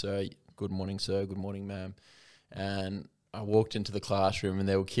or sir, good morning, sir, good morning, ma'am. And I walked into the classroom and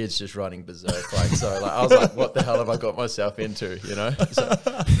there were kids just running berserk. I was like, what the hell have I got myself into, you know? So,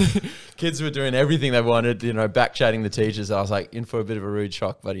 kids were doing everything they wanted, you know, back-chatting the teachers. I was like in for a bit of a rude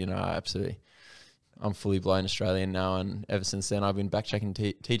shock, but, you know, I'm fully blown Australian now, and ever since then I've been back-checking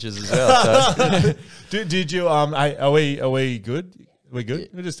teachers as well. So. Did you, are we good? We good?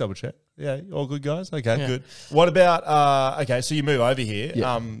 We'll just double check. Yeah, all good, guys? Okay, good. What about, okay, so you move over here.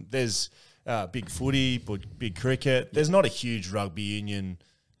 Yeah. There's big footy, big cricket. There's not a huge rugby union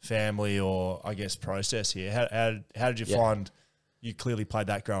family or, I guess, process here. How did you find, you clearly played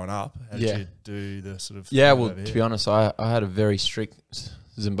that growing up. How did you do the sort of... Yeah, well, to be honest, I had a very strict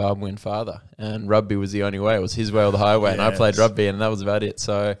Zimbabwean father, and rugby was the only way. It was his way or the highway, and I played rugby, and that was about it.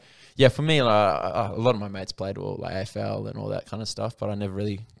 So... yeah, for me, a lot of my mates played all like AFL and all that kind of stuff, but I never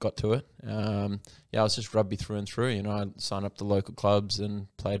really got to it. I was just rugby through and through. You know, I signed up to local clubs and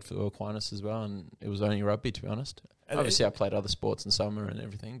played for Aquinas as well, and it was only rugby, to be honest. And obviously, I played other sports in summer and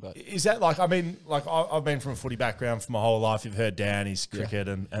everything. But is that like, I mean, like I've been from a footy background for my whole life. You've heard Danny's cricket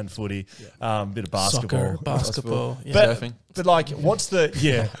and footy, a bit of basketball, Soccer, basketball, surfing. But like, what's the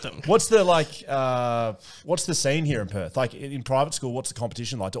scene here in Perth? Like in private school, what's the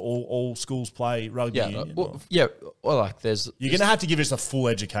competition like? Do all schools play rugby union? Well, like there's... You're going to have to give us a full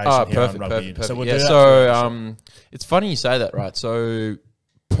education here on rugby union. Perfect. So we'll do that. So it's funny you say that, right? So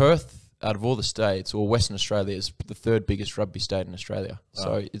Perth, out of all the states, or Western Australia, is the third biggest rugby state in Australia.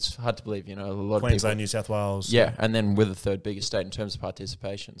 So it's hard to believe, you know, a lot of Queensland, people... New South Wales. Yeah, and then we're the third biggest state in terms of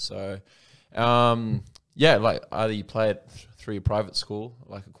participation. So... like either you play it through your private school,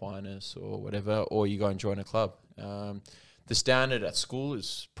 like Aquinas or whatever, or you go and join a club. The standard at school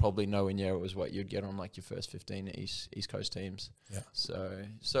is probably nowhere near it was what you'd get on like your first 15 East Coast teams. Yeah.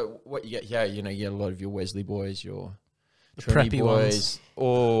 So what you get, you know, you get a lot of your Wesley boys, your Trinity boys, ones.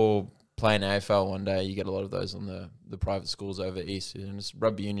 Or playing AFL one day. You get a lot of those on the private schools over east. And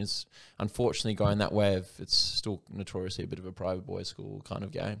rugby union's unfortunately going that way. It's still notoriously a bit of a private boys' school kind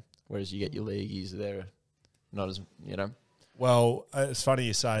of game. Whereas you get your leagueies there, not as, you know. Well, it's funny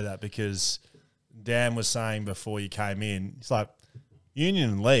you say that because Dan was saying before you came in, it's like,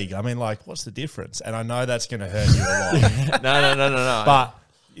 union and league, I mean, like, what's the difference? And I know that's going to hurt you a lot. No.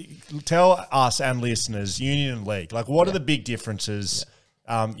 But tell us and listeners, union and league, like, what are the big differences?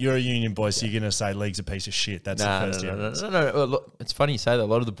 You're a union boy, so you're going to say league's a piece of shit. That's the first difference. No. Look, it's funny you say that. A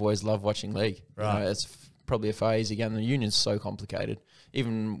lot of the boys love watching league. Right. You know, it's probably a far easier game. The union's so complicated.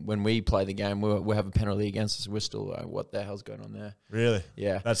 Even when we play the game, we have a penalty against us. We're still like, what the hell's going on there? Really?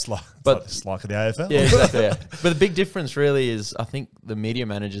 Yeah. That's like, it's like the AFL. Yeah, exactly. Yeah. But the big difference really is, I think the media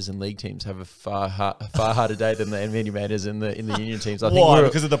managers in league teams have a far harder day than the media managers in the union teams. Why?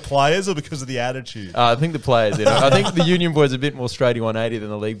 Because of the players or because of the attitude? I think the players. You know, I think the union boys are a bit more straighty 180 than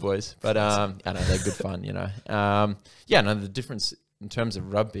the league boys. But I know they're good fun. You know. The difference in terms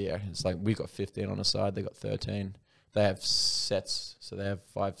of rugby, it's like we got 15 on a side, they got 13. They have sets, so they have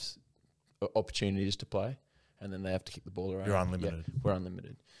 5 opportunities to play, and then they have to kick the ball around. You're unlimited. Yeah, we're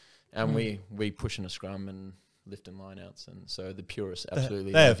unlimited. And we push in a scrum and lift in line-outs, and so the purists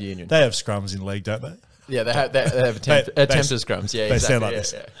absolutely love union. They have scrums in league, don't they? Yeah, they have attempted scrums. Yeah, they exactly. sound like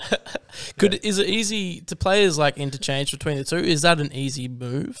this. Is it easy to players like interchange between the two? Is that an easy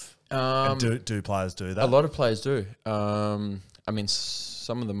move? Do players do that? A lot of players do. I mean,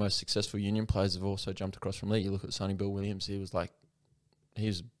 some of the most successful union players have also jumped across from league. You look at Sonny Bill Williams; he was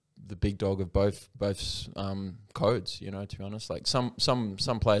the big dog of both codes. You know, to be honest, like some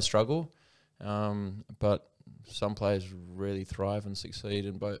players struggle, but some players really thrive and succeed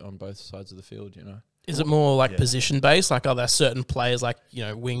on both sides of the field. You know. Is it more like position based? Like, are there certain players like, you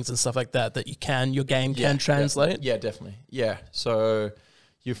know, wings and stuff like that your game can translate? Yeah, definitely. Yeah, so.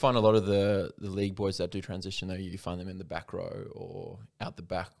 You find a lot of the league boys that do transition, though, you find them in the back row or out the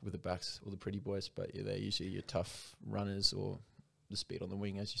back with the backs, or the pretty boys, but they're usually your tough runners or the speed on the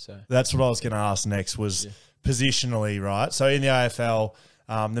wing, as you say. That's what I was going to ask next was positionally, right? So in the AFL,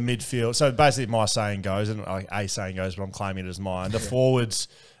 the midfield, so basically my saying goes, and a saying goes, but I'm claiming it as mine, the forwards,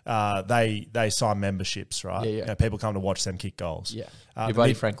 they sign memberships, right? Yeah. You know, people come to watch them kick goals. Yeah. Your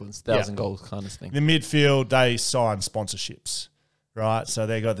buddy Franklin's 1,000 goals kind of thing. The midfield, they sign sponsorships. Right, so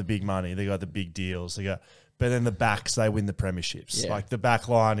they got the big money, they got the big deals, but then the backs, they win the premierships. Yeah. Like the back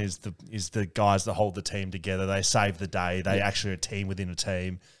line is the guys that hold the team together. They save the day. They actually are a team within a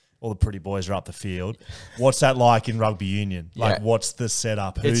team. All the pretty boys are up the field. What's that like in rugby union? Like, what's the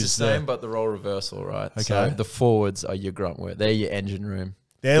setup? It's the same, but the role reversal, right? Okay. So the forwards are your grunt work. They're your engine room.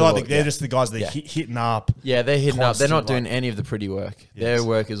 They're just the guys that are hitting up. Yeah, they're hitting up. They're not doing any of the pretty work. Yes. Their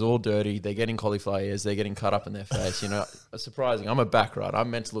work is all dirty. They're getting cauliflower ears. They're getting cut up in their face. You know, surprising. I'm a back, right?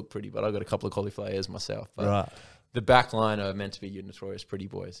 I'm meant to look pretty, but I've got a couple of cauliflower ears myself. But the back line are meant to be your notorious pretty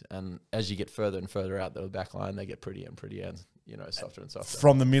boys, and as you get further and further out the back line, they get prettier and prettier, and softer and softer.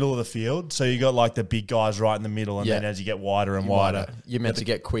 From the middle of the field, so you got like the big guys right in the middle, and then as you get wider and wider, you're meant to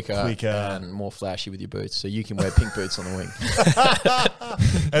get quicker and more flashy with your boots, so you can wear pink boots on the wing.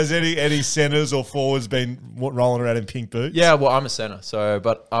 Has any centres or forwards been rolling around in pink boots? Yeah, well, I'm a centre,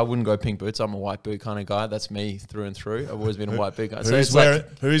 but I wouldn't go pink boots. I'm a white boot kind of guy. That's me through and through. I've always been a white boot guy.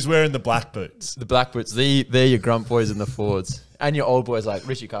 Who's wearing the black boots? The black boots. They're your grunt boys and the forwards, and your old boys like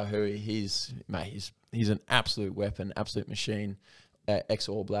Richie Kahui. He's an absolute weapon, absolute machine. Ex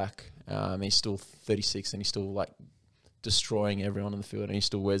All Black. He's still 36 and he's still like destroying everyone on the field, and he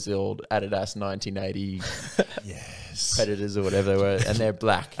still wears the old Adidas 1980 Predators or whatever they were, and they're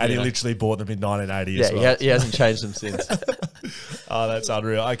black. And he literally bought them in 1980 as well. He hasn't changed them since. Oh, that's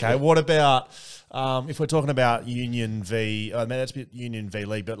unreal. Okay, what about if we're talking about Union v, that's a bit Union v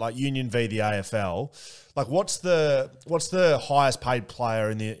League, but like Union v the AFL, like what's the highest paid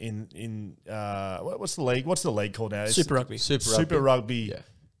player in what's the league? What's the league called now? Super Rugby. Super Rugby. Yeah.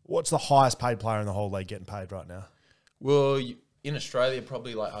 What's the highest paid player in the whole league getting paid right now? Well, in Australia,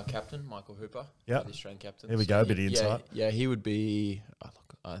 probably like our captain, Michael Hooper. Yeah, the Australian captain. Here we go, a bit of insight. Yeah, he would be.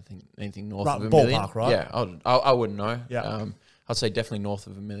 I think anything north of $1 million. Ballpark, right? Yeah, I wouldn't know. Yeah, I'd say definitely north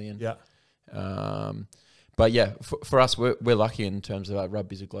of $1 million. Yeah. But yeah, for us, we're lucky in terms of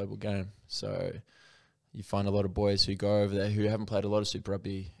rugby's a global game. So you find a lot of boys who go over there who haven't played a lot of Super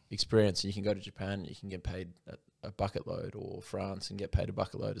Rugby experience, and you can go to Japan and you can get paid a bucket load, or France and get paid a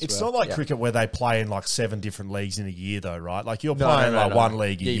bucket load as well. It's not like cricket where they play in like 7 different leagues in a year though, right? Like you're No, playing one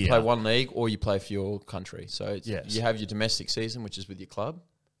league a year. You play one league or you play for your country. So Yes. you have your domestic season, which is with your club.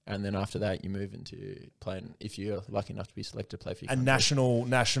 And then after that, you move into playing, if you're lucky enough to be selected to play for your And country.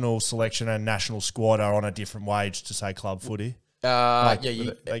 national selection and national squad are on a different wage to say club footy. All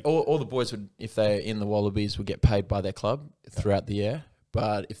the boys would, if they're in the Wallabies, would get paid by their club throughout the year.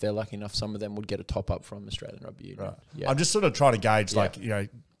 But if they're lucky enough, some of them would get a top up from Australian Rugby Union. Right. Yeah. I'm just sort of trying to gauge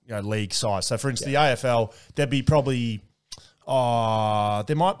league size. So for instance, the AFL, there'd be probably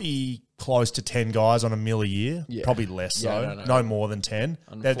there might be close to 10 guys on $1 million a year. Yeah. Probably less so. No more than 10.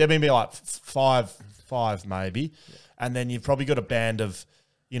 There'd be like five maybe. Yeah. And then you've probably got a band of,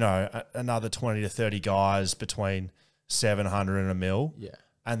 another 20 to 30 guys between 700 and $1 million. Yeah.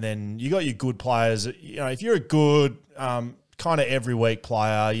 And then you got your good players. If you're a good kind of every week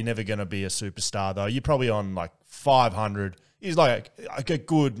player, you're never going to be a superstar though. You're probably on like 500. He's like a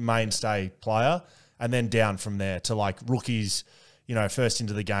good mainstay player, and then down from there to like rookies. First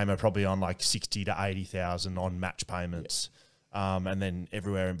into the game are probably on like 60 to 80,000 on match payments, and then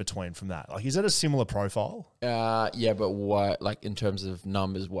everywhere in between from that. Like, is that a similar profile? Yeah, but why? Like in terms of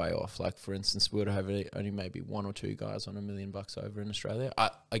numbers, way off. Like for instance, we would have only maybe 1 or 2 guys on $1 million over in Australia.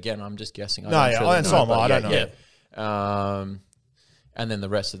 I'm just guessing. I don't know. Yeah. And then the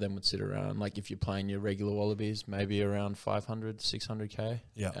rest of them would sit around, like if you're playing your regular Wallabies, maybe around 500, 600K.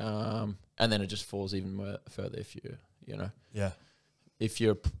 Yeah. And then it just falls even more further if Yeah. If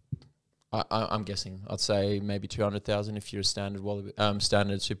you're, I'm guessing, I'd say maybe 200,000 if you're a standard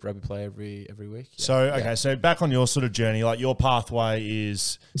standard Super Rugby player every week. Yeah. So back on your sort of journey, like your pathway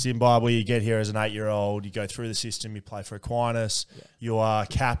is Zimbabwe. You get here as an 8-year-old, you go through the system, you play for Aquinas. Yeah. You are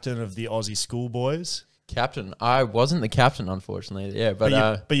captain of the Aussie schoolboys. Captain. I wasn't the captain, unfortunately. Yeah,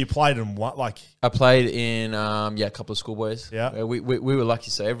 but you played in what? Like I played in a couple of schoolboys. Yeah, we were lucky.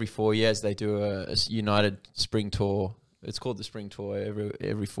 So every 4 years they do a United Spring Tour. It's called the Spring Tour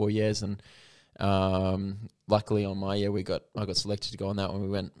every 4 years, and luckily on my year I got selected to go on that one. We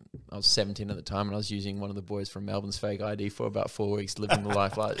went. I was 17 at the time, and I was using one of the boys from Melbourne's fake ID for about 4 weeks, living the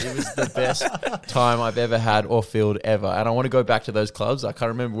life. Like it was the best time I've ever had off field ever, and I want to go back to those clubs. I can't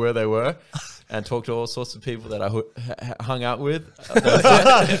remember where they were. And talk to all sorts of people that I hung out with.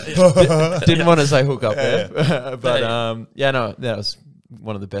 Didn't want to say hook up there. But that was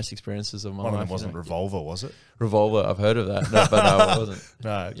one of the best experiences of my life. One of them wasn't Revolver, was it? Revolver, I've heard of that. No, but no, it wasn't.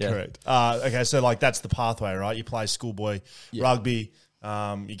 No, correct. Okay, so like that's the pathway, right? You play schoolboy rugby,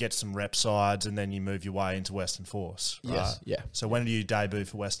 you get some rep sides, and then you move your way into Western Force. Right? Yes, yeah. So when did you debut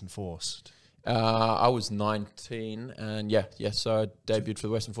for Western Force? I was 19, and so I debuted for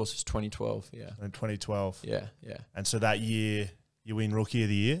the Western Forces 2012. Yeah, in 2012. Yeah. And so that year, you win Rookie of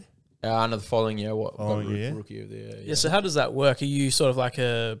the Year. And the following year, Rookie of the Year. Yeah. So how does that work? Are you sort of like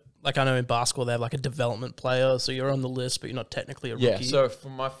I know in basketball they have like a development player, so you're on the list, but you're not technically a rookie. Yeah. So for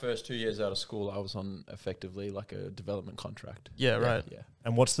my first 2 years out of school, I was on effectively like a development contract. Yeah. Right. Yeah.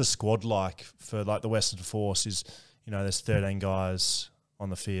 And what's the squad like for like the Western Force? Is there's 13 guys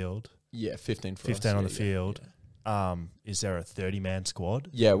on the field. Yeah, 15 for 15 us, on the field. is there a 30-man squad?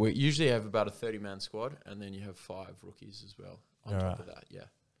 Yeah, we usually have about a 30-man squad, and then you have 5 rookies as well on top of that. Yeah,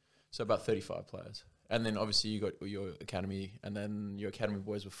 so about 35 players, and then obviously you got your academy, and then your academy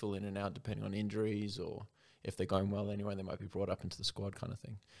boys will fill in and out depending on injuries or if they're going well anyway. They might be brought up into the squad kind of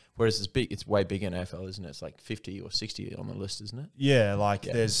thing. Whereas it's way bigger in AFL, isn't it? It's like 50 or 60 on the list, isn't it? Yeah,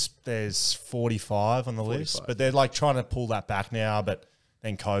 there's 45 on the list, but they're like trying to pull that back now, but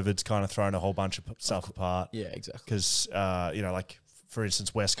then COVID's kind of thrown a whole bunch of stuff apart. Yeah, exactly. Because, like, for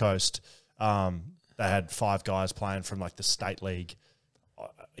instance, West Coast, they had 5 guys playing from, like, the state league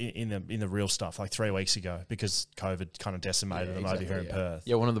in the real stuff, like 3 weeks ago, because COVID kind of decimated them over here in Perth.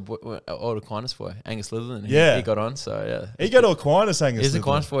 Yeah, one of the old Aquinas boy, Angus Litherland, he got on, so yeah. He got to Aquinas, Angus He's Litherland.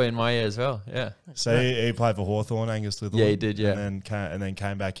 Aquinas boy in my year as well, yeah. So he played for Hawthorn, Angus Litherland. Yeah, he did, yeah. And then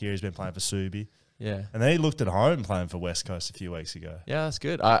came back here. He's been playing for Subi. Yeah. And then he looked at home playing for West Coast a few weeks ago. Yeah, that's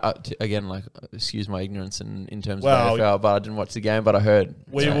good. Again, like, excuse my ignorance in terms of AFL, but I didn't watch the game, but I heard.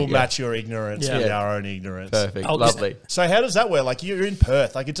 We will match your ignorance with our own ignorance. Perfect. Lovely. So how does that work? Like, you're in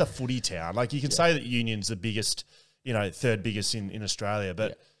Perth, like, it's a footy town. Like, you can say that Union's the biggest, third biggest in Australia,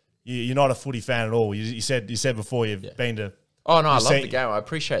 but you're not a footy fan at all. You said before you've been to... Oh, no, I love the game. I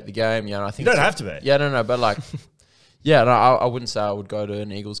appreciate the game. I think you don't have to be. Yeah, no, but like... Yeah, no, I wouldn't say I would go to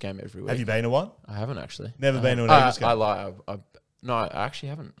an Eagles game every week. Have you been to one? I haven't actually. Never been to an Eagles game? I lie. No, I actually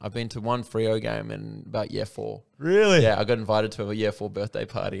haven't. I've been to one Freo game in about year 4. Really? Yeah, I got invited to a year 4 birthday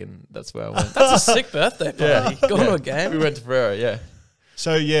party, and that's where I went. That's a sick birthday party. Going to a game. We went to Freo, yeah.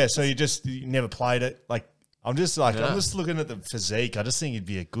 So you never played it. Like, I'm just looking at the physique. I just think you'd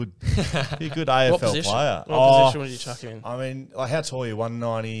be a good AFL player. What position would you chuck him in? I mean, like, how tall are you?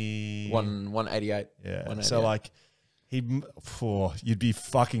 190? 188. Yeah. 188. So like, you'd be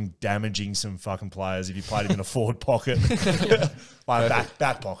fucking damaging some fucking players if you played him in a forward pocket, like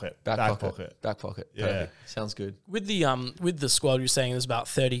back pocket. Back pocket. Yeah, perfect. Sounds good. With the squad, you're saying there's about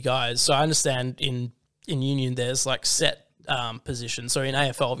 30 guys. So I understand in Union there's like set positions. So in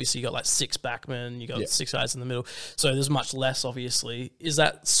AFL, obviously you got like 6 backmen, you got 6 guys in the middle. So there's much less. Obviously, is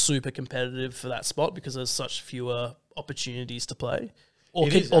that super competitive for that spot because there's such fewer opportunities to play? Or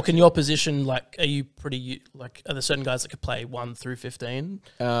can your position, like, are you pretty, like, are there certain guys that could play 1 through 15?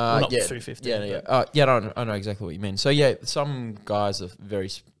 Not through 15. Yeah. I know exactly what you mean. So, yeah, some guys are very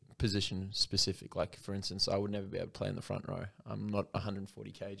position specific. Like, for instance, I would never be able to play in the front row. I'm not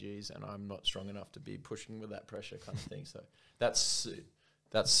 140 kgs and I'm not strong enough to be pushing with that pressure kind of thing. So that's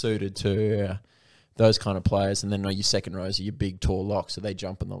suited to those kind of players. And then your second rows are your big, tall locks, so they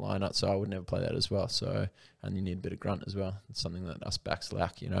jump in the lineup. So I would never play that as well. So, and you need a bit of grunt as well. It's something that us backs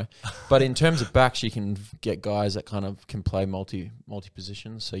lack, But in terms of backs, you can get guys that kind of can play multi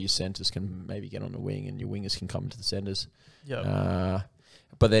positions. So your centres can maybe get on the wing, and your wingers can come to the centres. Yeah.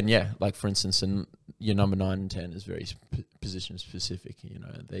 But then, like, for instance, your number 9 and 10 is very position specific.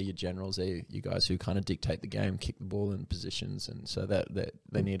 They're your generals. They're you guys who kind of dictate the game, kick the ball in positions, and so that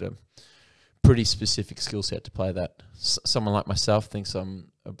they need a pretty specific skill set to play that. Someone like myself thinks I'm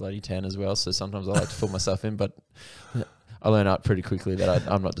a bloody 10 as well, so sometimes I like to fill myself in, but I learn out pretty quickly that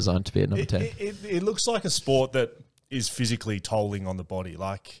I'm not designed to be a number 10. It looks like a sport that is physically tolling on the body.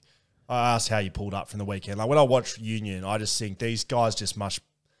 Like, I asked how you pulled up from the weekend. Like, when I watch Union, I just think these guys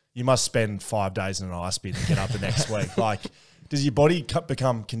you must spend 5 days in an ice bin and get up the next week. Like, does your body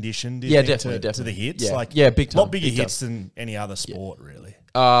become conditioned? Definitely. To the hits. Big time. A lot bigger hits than any other sport, really.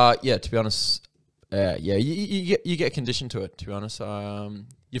 To be honest, you get conditioned to it. To be honest,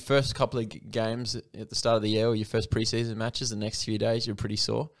 your first couple of games at the start of the year, or your first preseason matches, the next few days you're pretty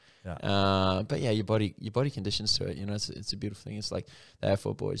sore. Yeah. But your body conditions to it. It's a beautiful thing. It's like the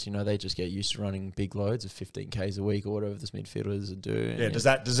AFL boys. They just get used to running big loads of 15 Ks a week or whatever this midfielders do. Yeah. Does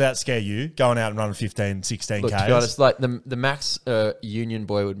that scare you, going out and running 15, 16 Ks? To be honest, like the max Union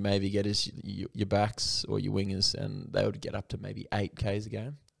boy would maybe get is your backs or your wingers, and they would get up to maybe 8 Ks a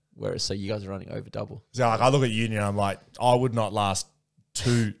game. Whereas, so you guys are running over double. So, like, I look at Union, I'm like, I would not last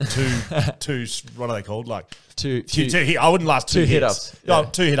two. What are they called? Like two. I wouldn't last 2 hit hits. ups. Yeah. No,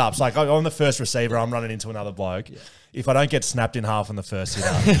 2 hit ups. Like, I'm the first receiver. I'm running into another bloke. Yeah. If I don't get snapped in half on the first hit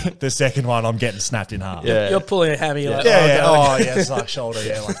up, the second one I'm getting snapped in half. Yeah. You're pulling a hammy. Like, it's like shoulder.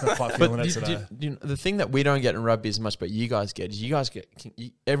 Yeah, like not quite feeling it today. The thing that we don't get in rugby as much, but you guys get,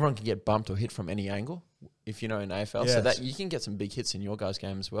 is everyone can get bumped or hit from any angle. If in AFL, so that you can get some big hits in your guys'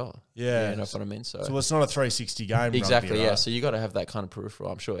 game as well. Yeah, you know what I mean. So it's not a 360 game. Exactly. Rugby, yeah. right? So you got to have that kind of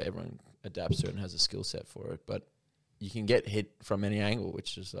peripheral. I'm sure everyone adapts to it and has a skill set for it. But you can get hit from any angle,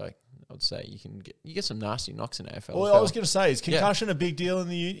 which is like, I would say you get some nasty knocks in AFL. Well, I was going to say, is concussion a big deal in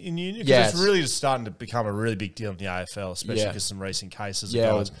union? Because Yeah, it's really just starting to become a really big deal in the AFL, especially because some recent cases of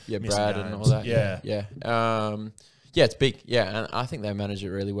guys missing Brad games. and all that. Yeah. Yeah, it's big. Yeah, and I think they manage it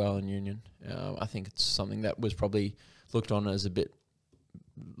really well in union. I think it's something that was probably looked on as a bit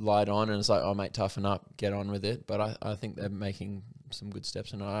light on, and it's like, oh mate, toughen up, get on with it. But I think they're making some good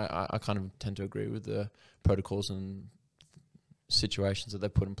steps, and I kind of tend to agree with the protocols and situations that they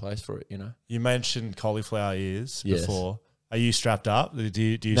put in place for it. You mentioned cauliflower ears Yes. before. Are you strapped up? Do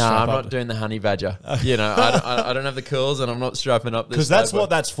you No, strap I'm up? not doing the honey badger. I don't have the curls, and I'm not strapping up. Because that's what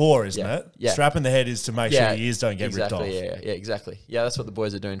that's for, isn't it? Yeah. Strapping the head is to make sure your ears don't get ripped off. Yeah, exactly. Yeah, that's what the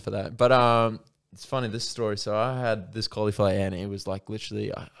boys are doing for that. But it's funny, this story. So I had this cauliflower, and it was like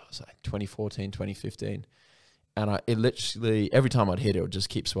literally, I was like 2014, 2015. And it literally, every time I'd hit it, it would just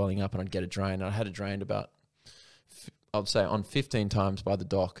keep swelling up, and I'd get it drained. And I had it drained about, I'd say, on 15 times by the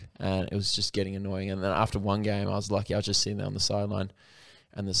doc, and it was just getting annoying. And then after one game, I was lucky. I was just sitting there on the sideline,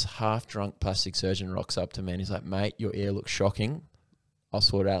 and this half-drunk plastic surgeon rocks up to me, and he's like, mate, your ear looks shocking. I'll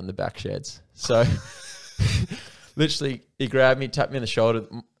sort it out in the back sheds. So literally, he grabbed me, tapped me on the shoulder.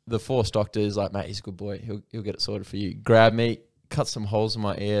 The force doctor is like, mate, he's a good boy. He'll get it sorted for you. Grabbed me, cut some holes in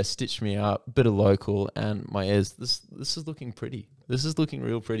my ear, stitched me up, bit of local, and my ears. This is looking pretty. This is looking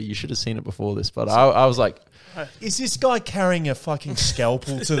real pretty. You should have seen it before this, but I was like, is this guy carrying a fucking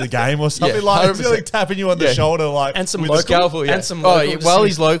scalpel to the game or something? Yeah, like, is he 100%. like tapping you on the shoulder, like, And some with local, a scalpel, yeah. and some Oh, local. while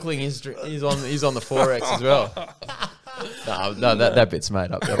he's localing, he's on the 4X as well. No, that bit's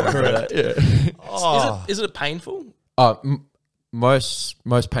made up. Don't worry about that. Yeah. Oh. Is it painful? Most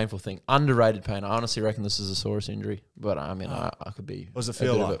painful thing, underrated pain. I honestly reckon this is a psoas injury, but I mean, I could be. What does it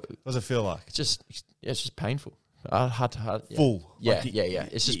feel like? It's just painful. Heart to heart. Yeah. Full. Yeah, Like yeah.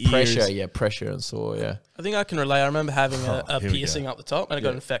 It's just your pressure. ears. Yeah, pressure and sore. Yeah. I think I can relate. I remember having a here we piercing go. up the top, and it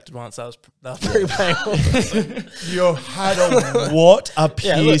got infected once. That was pretty painful. You had a what? A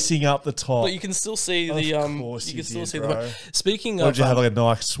Yeah, look. piercing up the top. But you can still see Of the course You you can still did, see bro. the. Speaking Or of, did you have like a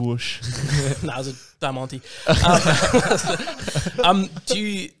Nike swoosh? no, it was a Diamante. Do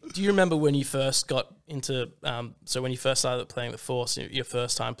you remember when you first got into? So when you first started playing the Force, your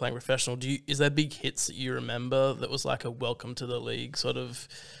first time playing professional, is there big hits that you remember that was like a welcome to the league sort of?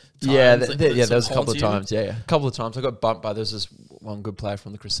 Yeah, times that there sort was a of couple of haunted you? times. Yeah, a couple of times. I got bumped by there's this one good player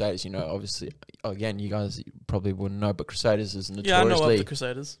from the Crusaders. Obviously, again, you guys probably wouldn't know, but Crusaders is Yeah, I know of the notoriously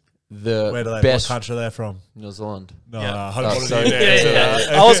Crusaders. the Where do they? What best. country are they from? New Zealand. No, Yeah. no. Oh, I wanted sorry. you to answer Yeah.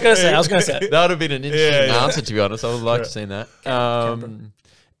 that. I was gonna say. That would have been an interesting Yeah. answer, to be honest. I would like to see that.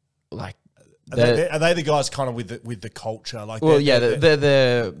 Like, Are they the guys kind of with the culture? Like, well, yeah,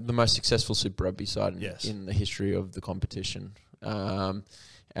 they're the most successful Super Rugby side Yes. in the history of the competition.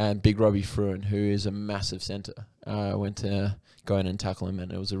 And Big Robbie Fruin, who is a massive centre, went to go in and tackle him,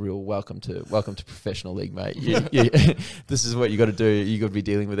 and it was a real welcome to professional league, mate. This is what you got to do. You got to be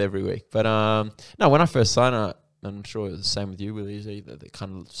dealing with every week. But no, when I first signed up, and I'm sure it was the same with you, Willie, is they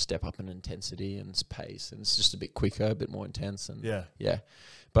kind of step up in intensity and pace, and it's just a bit quicker, a bit more intense, and yeah.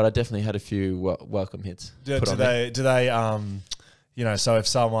 But I definitely had a few welcome hits. Do they so if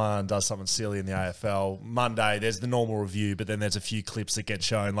someone does something silly in the AFL, Monday there's the normal review, but then there's a few clips that get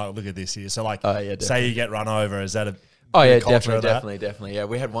shown, like, look at this here. So, like, say you get run over, is that a culture of that? Definitely. Yeah,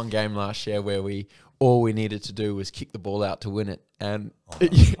 we had one game last year where all we needed to do was kick the ball out to win it, and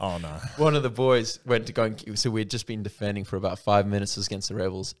Oh, no. one of the boys went to go and so we'd just been defending for about 5 minutes against the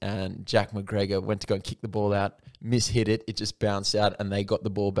Rebels, and Jack McGregor went to go and kick the ball out, mishit it, it just bounced out, and they got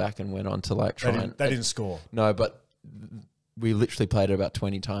the ball back and went on to They didn't score. No, but we literally played it about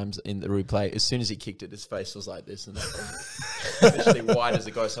 20 times in the replay. As soon as he kicked it, his face was like this, and literally white as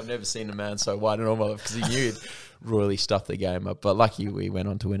a ghost. I've never seen a man so white in all my life, because he knew he'd royally stuffed the game up. But lucky we went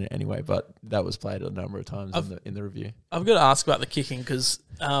on to win it anyway. But that was played a number of times in the review. I've got to ask about the kicking, because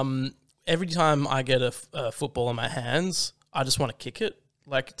every time I get a football in my hands, I just want to kick it.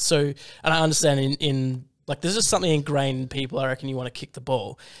 Like, so, and I understand in like, there's just something ingrained in people. I reckon you want to kick the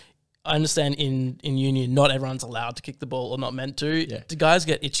ball. I understand in union, not everyone's allowed to kick the ball or not meant to. Yeah. Do guys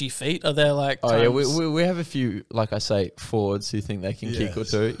get itchy feet? Are there like Oh, yeah, times- we have a few, like I say, forwards who think they can kick or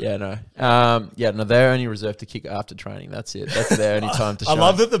two. Yeah, no. They're only reserved to kick after training. That's it. That's their only time to I shine.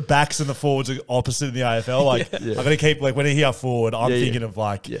 love that the backs and the forwards are opposite in the AFL. Like, I'm going to keep, like, when I hear forward, I'm thinking of,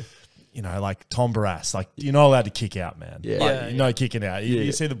 like, like Tom Barras. Like, you're not allowed to kick out, man. Yeah. Like, Yeah, you're not kicking out.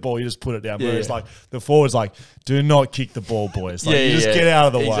 You see the ball, you just put it down. Yeah, Whereas, like, the forward's like, do not kick the ball, boys. Like, you just yeah. get out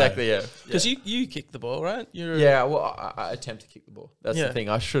of the way. Exactly, yeah. Because you kick the ball, right? Yeah, well, I attempt to kick the ball. That's Yeah. the thing.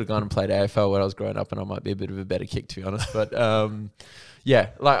 I should have gone and played AFL when I was growing up, and I might be a bit of a better kick, to be honest. But,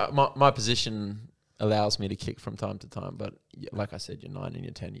 like, my position allows me to kick from time to time. But like I said, your 9 and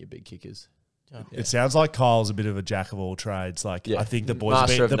your 10 are your big kickers. Yeah. It sounds like Kyle's a bit of a jack of all trades. Like I think the boys,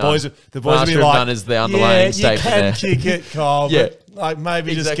 Master will of be, none. the boys will be Master of like, none is the underlying you statement can there. kick it, Kyle. But like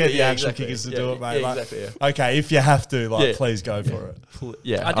maybe just get the actual exactly. kickers to do it, mate. Like, Exactly. okay, if you have to, please go for it.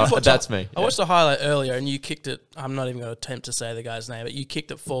 Yeah, I did watch that's me. I watched the highlight earlier, and you kicked it. I'm not even going to attempt to say the guy's name, but you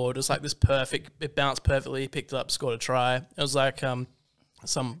kicked it forward. It was like this perfect. It bounced perfectly. Picked it up, scored a try. It was like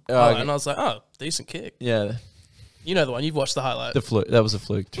some highlight, and I was like, oh, decent kick. Yeah. You know the one. You've watched the highlight. The fluke. That was a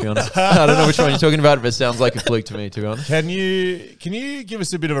fluke, to be honest. I don't know which one you're talking about, but it sounds like a fluke to me, to be honest. Can you give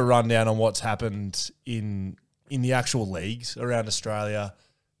us a bit of a rundown on what's happened in the actual leagues around Australia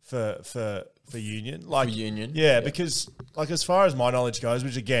for Union? Like For Union? yeah, because like as far as my knowledge goes,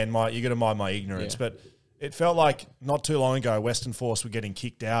 which again, you got to mind my ignorance, but it felt like not too long ago, Western Force were getting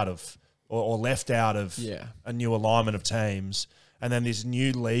kicked out of or left out of a new alignment of teams, and then this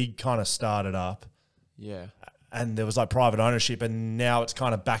new league kind of started up. Yeah. And there was like private ownership, and now it's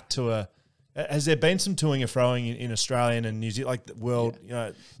kind of back to a. Has there been some toing and froing in Australian and New Zealand, like the world? You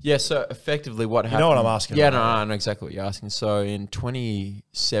know, Yeah, so effectively what happened... know what I'm asking Yeah, about, I know exactly what you're asking. So in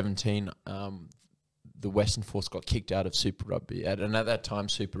 2017, the Western Force got kicked out of Super Rugby. And at that time,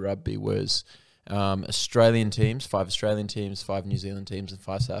 Super Rugby was Australian teams, 5 Australian teams, 5 New Zealand teams, and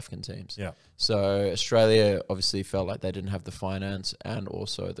 5 South African teams. Yeah. So Australia obviously felt like they didn't have the finance and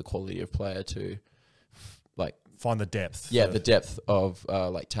also the quality of player to... find the depth. Yeah, the depth of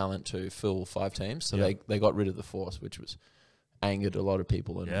talent to fill 5 teams. So they got rid of the Force, which was angered a lot of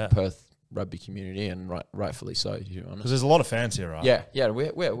people in the Perth rugby community, and rightfully so, to be honest. Because there's a lot of fans here, right? Yeah. We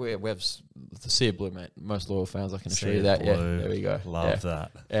have the Sea of Blue, mate. Most loyal fans, I can assure you that. Blue. Yeah, there we go. Love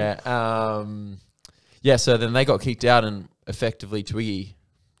that. Yeah. So then they got kicked out, and effectively Twiggy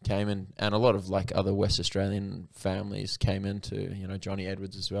came in, and a lot of like other West Australian families came into, Johnny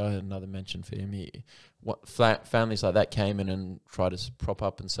Edwards as well, another mention for him. Families like that came in and tried to prop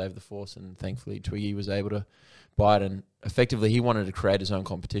up and save the Force, and thankfully Twiggy was able to buy it, and effectively he wanted to create his own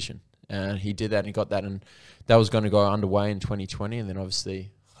competition, and he did that, and he got that, and that was going to go underway in 2020, and then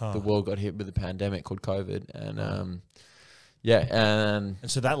obviously the world got hit with a pandemic called COVID, and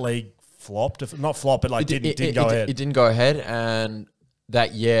and so that league flopped, not flopped, but didn't go ahead. It didn't go ahead, and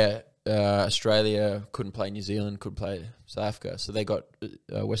that year Australia couldn't play New Zealand, couldn't play South Africa, so they got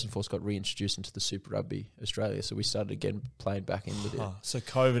Western Force got reintroduced into the Super Rugby Australia, so we started again playing back in with it. So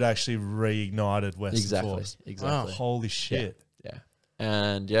COVID actually reignited Western Force. Exactly. Oh, holy shit. Yeah.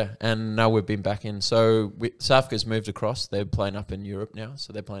 And now we've been back in. So South Africa's moved across. They're playing up in Europe now,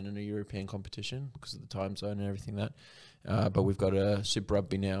 so they're playing in a European competition because of the time zone and everything that. But we've got a Super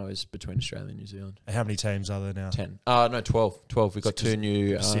Rugby now is between Australia and New Zealand. And how many teams are there now? 10. No, 12. 12. We've got 2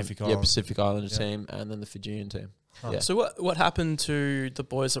 new Pacific Islander team, and then the Fijian team. Huh. Yeah. So what happened to the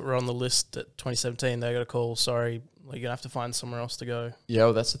boys that were on the list at 2017? They got a call. Sorry, you're gonna have to find somewhere else to go. Yeah,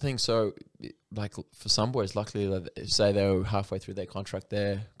 well, that's the thing. So, like for some boys, luckily, say they were halfway through their contract,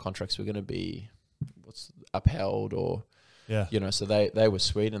 their contracts were going to be upheld, or so they were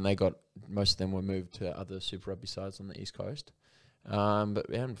sweet, and they got most of them were moved to other Super Rugby sides on the East Coast. But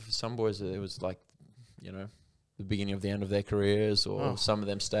for some boys, it was like the beginning of the end of their careers, or some of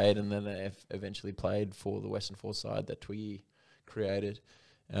them stayed and then they eventually played for the Western Force side that Twiggy created.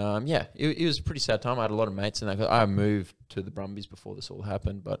 It was a pretty sad time. I had a lot of mates in that. I moved to the Brumbies before this all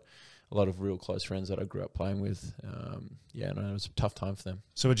happened, but a lot of real close friends that I grew up playing with. It was a tough time for them.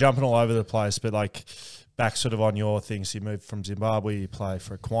 So we're jumping all over the place, but like back sort of on your things, you moved from Zimbabwe, you play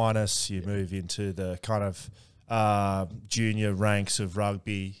for Aquinas, you move into the kind of junior ranks of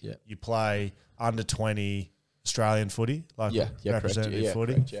rugby. Yeah. You play under 20 Australian footy, representative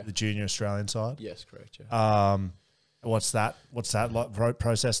footy, correct, the junior Australian side. Yes, correct. Yeah. What's that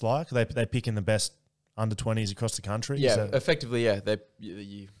process like? They picking the best under 20s across the country? Yeah, effectively, yeah.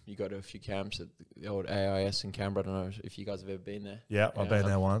 You go to a few camps at the old AIS in Canberra. I don't know if you guys have ever been there. Yeah, I've been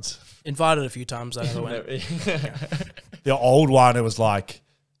there once. Invited a few times. I never went. The old one, it was like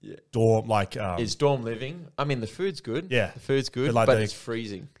dorm, like it's dorm living. I mean, the food's good. Yeah, the food's good, but it's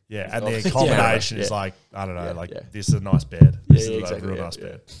freezing. Yeah, and the accommodation is like, I don't know, this is a nice bed. This is a real nice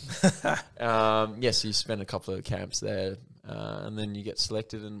bed. Yes, you spend a couple of camps there, and then you get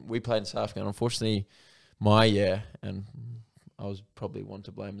selected. And we played in South Africa. And unfortunately, my year, and I was probably one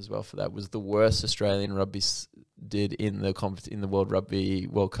to blame as well for that, was the worst Australian rugby did in the World Rugby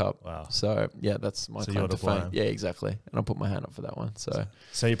World Cup. Wow. So yeah, that's my claim to fame. Yeah, exactly. And I'll put my hand up for that one. So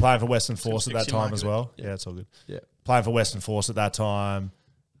you're playing for Western Force at that time as well? Yeah, it's all good. Yeah. Playing for Western Force at that time.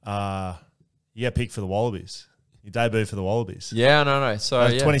 You got picked for the Wallabies. You debuted for the Wallabies. Yeah, no. So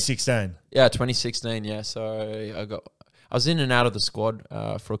 2016. Yeah, 2016. Yeah. So I was in and out of the squad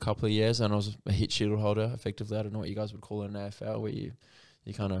for a couple of years, and I was a hit shield holder, effectively. I don't know what you guys would call it in AFL, where you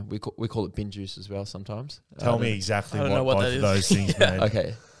kind of, we call it bin juice as well sometimes. Tell me exactly I don't know what both that of is. those things mean.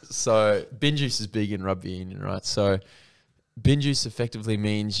 Okay, so bin juice is big in rugby union, right? So bin juice effectively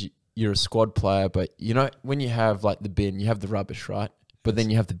means you're a squad player, but you know when you have like the bin, you have the rubbish, right? But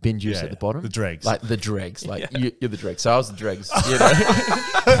then you have the bin juice Yeah, at the bottom. the dregs. Like the dregs. Like Yeah. you're the dregs. So I was the dregs, you know.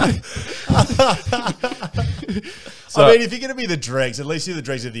 So- I mean, if you're going to be the dregs, at least you're the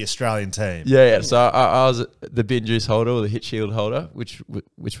dregs of the Australian team. Yeah. So I was the bin juice holder or the hit shield holder, which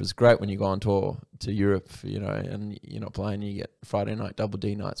was great when you go on tour to Europe, you know, and you're not playing. You get Friday night double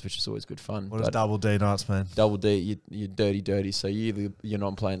D nights, which is always good fun. What is But double D nights, man? double D, you're dirty. So you're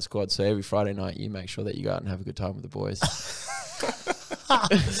non-playing squad. So every Friday night you make sure that you go out and have a good time with the boys,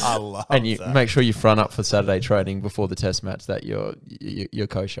 I love and you that. make sure you front up for Saturday training before the test match that your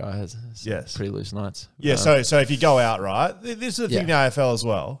kosher has some Yes. pretty loose nights. Yeah, so if you go out, right, this is the thing in the Yeah. AFL as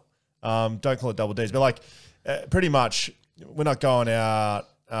well. Don't call it double Ds, but like pretty much we're not going out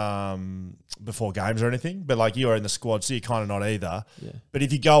before games or anything, but like you are in the squad, so you're kind of not either. Yeah. But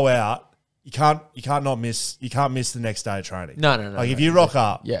if you go out, you can't miss the next day of training. No. Like if you rock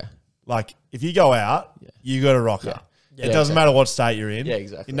up, Yeah. like if you go out, Yeah. you got to rock Yeah. up. Yeah, It doesn't exactly. matter what state you're in. Yeah,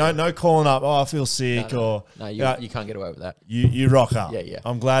 exactly. No calling up. Oh, I feel sick, or No, Yeah. you can't get away with that. you rock up. Yeah.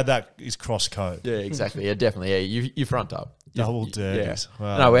 I'm glad that is cross code. Yeah, exactly. Yeah, definitely. Yeah, you front up. Double Yeah. dirties.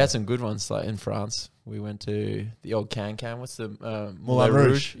 Wow. No, we had some good ones like in France. We went to the old Can. What's the Moulin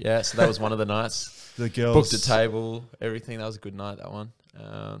Rouge. Yeah, so that was one of the nights. The girls Booked a table, everything. That was a good night. That one.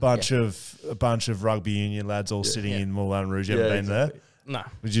 a bunch of rugby union lads all sitting yeah. in Moulin Rouge. You ever been exactly. Nah.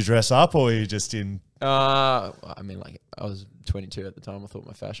 there? Did you dress up or were you just in? I mean, like I was 22 at the time. I thought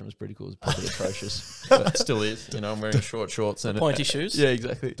my fashion was pretty cool. It was probably atrocious, but it still is. You know, I'm wearing short shorts and Pointy shoes. Yeah,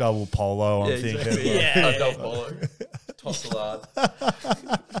 exactly. Double polo, I'm thinking. Exactly. Yeah. A double polo. Tossalade.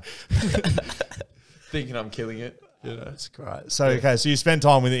 Thinking I'm killing it. You know. That's great. So okay, so you spend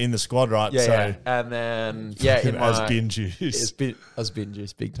time with it in the squad, right? Yeah, so yeah. And then in as my bin juice. as bin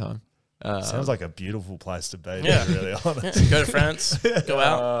juice big time. Sounds like a beautiful place to be. Yeah. To be really honest. Yeah, go to France. Go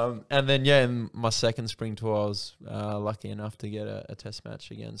out. And then in my second spring tour, I was lucky enough to get a test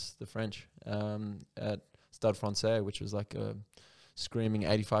match against the French at Stade Francais, which was like a screaming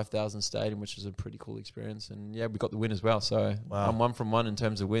 85,000 stadium, which was a pretty cool experience. And yeah, we got the win as well. So Wow. I'm 1 from 1 in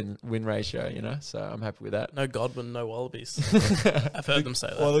terms of win ratio, you know. So I'm happy with that. No Godwin, no Wallabies. I've heard them say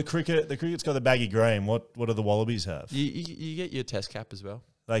that. Well, the cricket's got the baggy green. What do the Wallabies have? You get your test cap as well.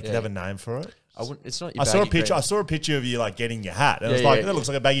 They could yeah. have a name for it. I wouldn't. It's not. Your I saw a baggy picture. green. I saw a picture of you like getting your hat. And I was Yeah, like, yeah, that looks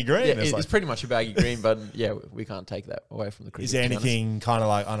like a baggy green. Yeah, It's it's like, pretty much a baggy green, but yeah, we can't take that away from the cricket. is there to be honest. anything kind of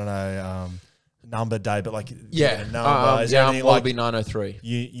like I don't know, number day, but like Yeah, number? Is there I'm anything like Wallaby 903.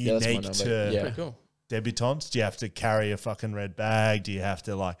 Yeah, that's my unique number. to Yeah. Pretty cool. debutants? Do you have to carry a fucking red bag? Do you have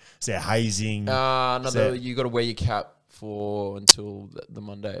to like? Is there hazing? No, Is there- you got to wear your cap for until the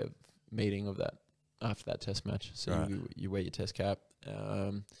Monday of meeting of that after that test match. So Right. you wear your test cap,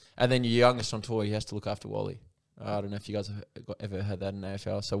 and then your youngest on tour, he has to look after Wally. I don't know if you guys have ever had that in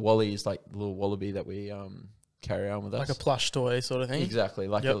AFL. So Wally is like the little wallaby that we carry on with us. Like a plush toy sort of thing. Exactly,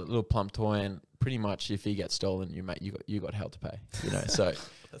 like Yep. a little plump toy, and pretty much if he gets stolen, you got hell to pay. You know, so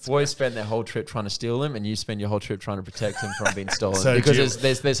boys spend their whole trip trying to steal him, and you spend your whole trip trying to protect him from being stolen. So because do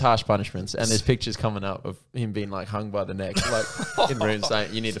you- there's harsh punishments, and there's pictures coming up of him being like hung by the neck, like in rooms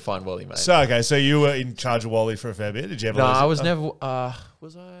saying, "You need to find Wally, mate." So okay, so you were in charge of Wally for a fair bit. Did you ever? no, lose I it? was never.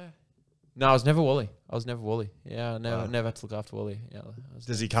 Was I? No, I was never Wally. Yeah, Wow. never had to look after Wally. Yeah.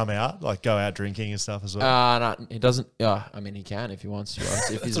 Does he come out like go out drinking and stuff as well? No, he doesn't. I mean, he can if he wants to.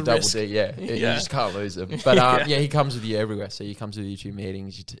 Right? If he's a a double risk. D, yeah, you Yeah. just can't lose him. But yeah, he comes with you everywhere. So he comes with you to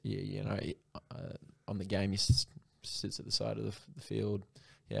meetings. You know, on the game, he sits at the side of the field.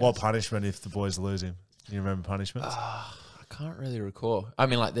 Yeah. What punishment if the boys lose him? Do you remember punishments? I can't really recall. I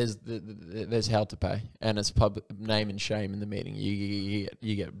mean, like there's hell to pay, and it's public name and shame in the meeting.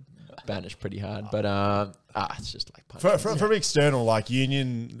 You get banished pretty hard, but it's just like punishment. From external, like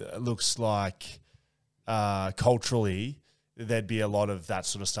Union looks like culturally there'd be a lot of that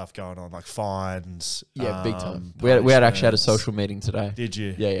sort of stuff going on, like fines. Yeah, big time. We had actually had a social meeting today. Did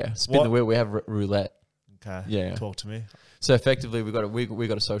you? Yeah. Spin What- the wheel. We have roulette. Okay. Yeah. Talk to me. So effectively, we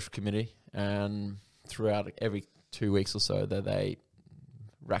got a social committee, and throughout every 2 weeks or so, that they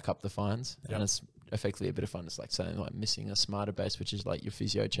rack up the fines, Yep. and it's effectively a bit of fun. It's like saying like missing a smarter base, which is like your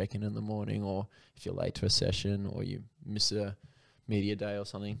physio check-in in the morning, or if you're late to a session, or you miss a media day or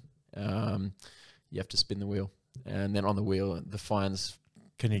something, you have to spin the wheel, and then on the wheel, the fines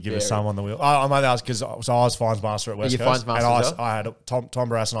Can you give us some on the wheel? I'm only asking because so I was fines master at West Coast. Fines master and I had Tom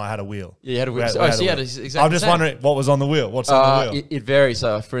Barras and I had a wheel. Yeah, you had a wheel. Exactly. I'm just wondering what was on the wheel. What's on the wheel? It varies.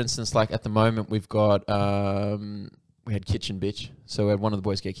 So, for instance, like at the moment, we've got we had kitchen bitch. So we had one of the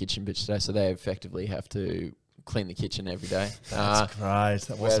boys get kitchen bitch today. So they effectively have to clean the kitchen every day. That's great.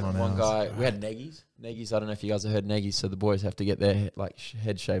 That wasn't on one ours. guy. We had neggies. Neggies. I don't know if you guys have heard neggies. So the boys have to get their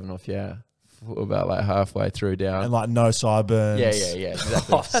head shaven off. Yeah. About like halfway through down. And like no sideburns. Yeah,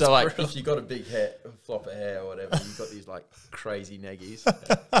 exactly. Oh, so like brutal. if you got a big hair, flop of hair or whatever, you've got these like crazy neggies.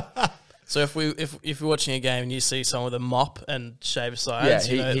 So if you're watching a game and you see someone with a mop and shaved sides,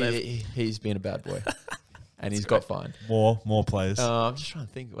 he's been a bad boy, and he's got fined. More players. I'm just trying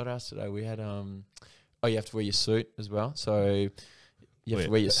to think what else today we had. You have to wear your suit as well. So you have to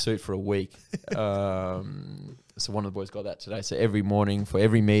wear your suit for a week. So one of the boys got that today. So every morning for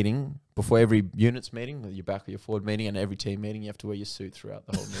every meeting, before every units meeting, whether your back or your forward meeting, and every team meeting, you have to wear your suit throughout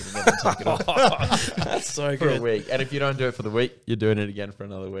the whole meeting. Never take it off. That's so For good. a week. And if you don't do it for the week, you're doing it again for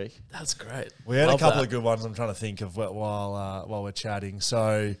another week. That's great. We had Love a couple that. of good ones I'm trying to think of while we're chatting.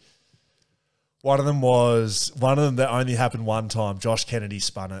 So one of them that only happened one time. Josh Kennedy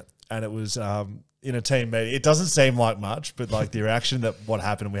spun it, and it was in a team meeting. It doesn't seem like much, but like the reaction that what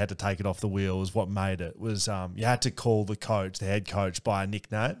happened and we had to take it off the wheel was what made it. Was you had to call the head coach by a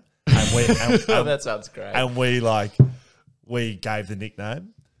nickname, and That sounds great. and we gave the nickname.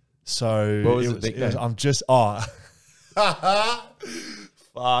 So What was the nickname? I'm just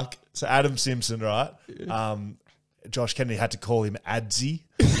fuck. So Adam Simpson, right? Josh Kennedy had to call him Adzi.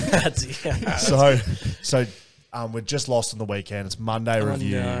 So we're just lost on the weekend. It's Monday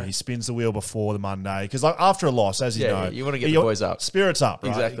review. no. He spins the wheel before the Monday because like after a loss, as you know, you want to get the boys up. spirits up, right?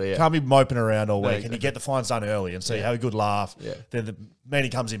 Exactly, yeah. Can't be moping around all No, week, exactly. and you get the fines done early, and so you have a good laugh. Yeah. Then the meeting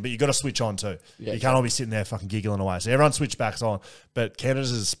comes in, but you got to switch on too. Yeah, you can't all be sitting there fucking giggling away. So everyone switch back on. But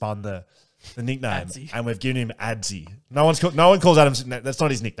Canada's has spun the nickname, Adzi. and we've given him Adzi. No one calls Adam. That's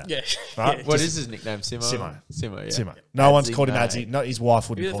not his nickname. Yeah. Right? Yeah. What is his nickname? Simo? Simo. Simo, yeah. Simo. No one's Adzi, called him no. Adzi. No, his wife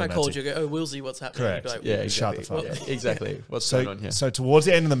wouldn't Even call if I him called Adzi. you, go, Wilsey, what's happening? Correct. You'd be like, Yeah, Shut exactly. the fuck Yeah, exactly. What's going on here? So towards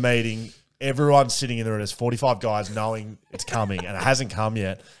the end of the meeting, everyone's sitting in the room. There's 45 guys knowing it's coming, and it hasn't come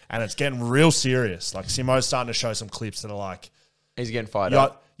yet, and it's getting real serious. Like Simo's starting to show some clips that are like, He's getting fired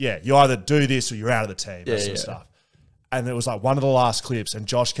up. you either do this or you're out of the team. Yeah, That sort of yeah. stuff. And it was like one of the last clips, and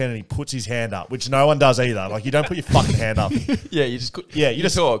Josh Kennedy puts his hand up, which no one does either. Like you don't put your fucking hand up. Yeah, you just You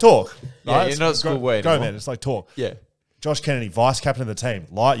just talk. Yeah, right? you're not school way Go, anymore. man. It's like talk. Yeah. Josh Kennedy, vice captain of the team,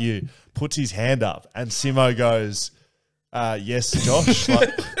 like you, puts his hand up, and Simo goes, "Yes, Josh." Like,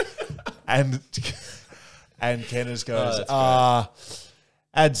 and Kenneth goes,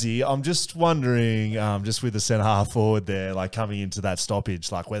 Adzi, I'm just wondering, just with the centre half forward there, like coming into that stoppage,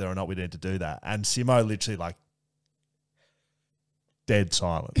 like whether or not we need to do that. And Simo literally like dead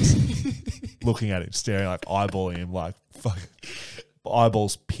silence, looking at him, staring, like eyeballing him, like fucking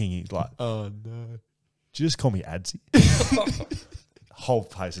eyeballs pinging, like, oh no. Did you just call me Adzi? Whole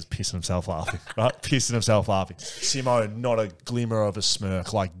place is pissing himself laughing, right? Pissing himself laughing. Simo, not a glimmer of a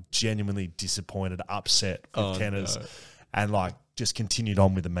smirk, like genuinely disappointed, upset with Kenners, and like just continued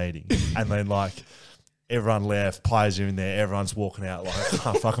on with the meeting. And then like everyone left, players are in there, everyone's walking out like, I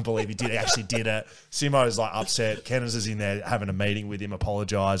can't fucking believe he actually did it. Simo's like upset. Kenners is in there having a meeting with him,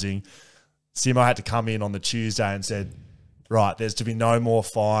 apologising. Simo had to come in on the Tuesday and said, right, there's to be no more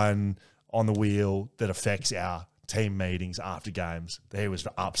fine on the wheel that affects our team meetings after games. He was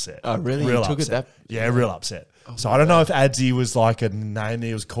upset. Oh, really? Real You took it upset. that- Yeah, real upset. So I don't know if Adzi was like a name that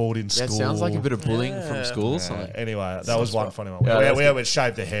he was called in school. That sounds like a bit of bullying from school. Yeah. Anyway, that was one funny one. Yeah, we had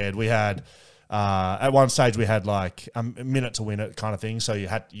shaved the head. We had at one stage we had like a minute to win it kind of thing. So you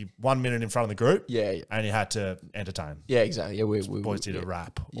had 1 minute in front of the group. Yeah. And you had to entertain. Yeah, exactly. Yeah, we Boys did a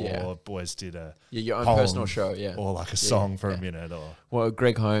rap, Yeah. or boys did a your own poem, personal show, yeah. or like a song for a minute, or Well,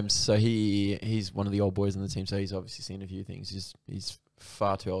 Greg Holmes, so he's one of the old boys in the team, so he's obviously seen a few things. He's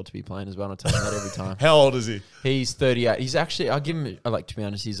far too old to be playing as well. I tell him that every time. How old is he? He's 38. He's actually, I give him, to be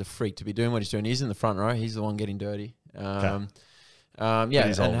honest, he's a freak to be doing what he's doing. He's in the front row. He's the one getting dirty. Yeah,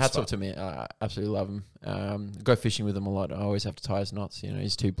 he's and old as hats fuck. off to me. I absolutely love him. Go fishing with him a lot. I always have to tie his knots. You know,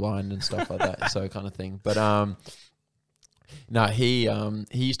 he's too blind and stuff like that. So kind of thing. But no, he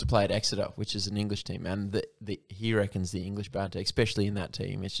used to play at Exeter, which is an English team, and he reckons the English banter, especially in that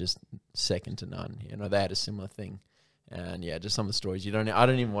team, is just second to none. You know, they had a similar thing. And yeah, just some of the stories I don't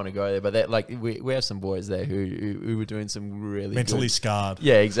even want to go there, but like we have some boys there who were doing some really Mentally good, scarred.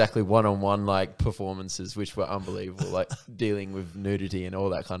 yeah, exactly, one-on-one like performances which were unbelievable, like dealing with nudity and all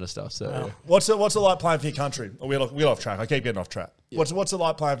that kind of stuff. So What's it like playing for your country? We're off track. I keep getting off track. What's it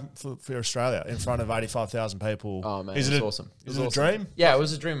like playing for Australia in front of 85,000 people? Oh man, is it was it awesome. Is it a dream? Yeah, it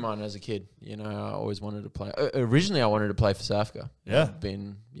was a dream of mine as a kid. You know, I always wanted to play. Originally, I wanted to play for South Africa. Yeah.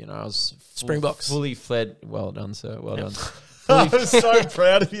 I was Springboks. fully fled. Well done, sir. Well done. I'm so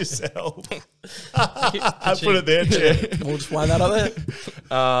proud of yourself. I put it there, Chair. We'll just wind that up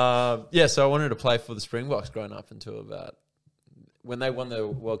there. Yeah, so I wanted to play for the Springboks growing up until about when they won the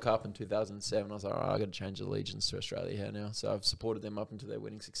World Cup in 2007. I was like, all right, I got to change allegiance to Australia here now. So I've supported them up into their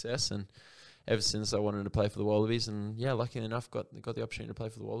winning success, and ever since I wanted to play for the Wallabies, and yeah, luckily enough, got the opportunity to play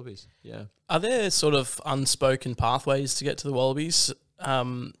for the Wallabies. Yeah. Are there sort of unspoken pathways to get to the Wallabies?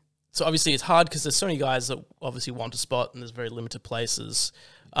 So obviously it's hard because there's so many guys that obviously want a spot, and there's very limited places.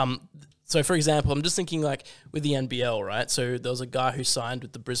 So for example, I'm just thinking like with the NBL, right? So there was a guy who signed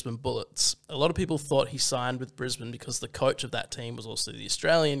with the Brisbane Bullets. A lot of people thought he signed with Brisbane because the coach of that team was also the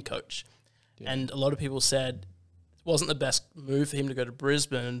Australian coach. Yeah. And a lot of people said it wasn't the best move for him to go to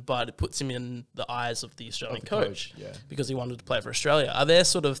Brisbane, but it puts him in the eyes of the Australian coach because he wanted to play for Australia. Are there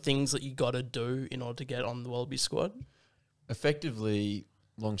sort of things that you got to do in order to get on the Wallaby squad? Effectively,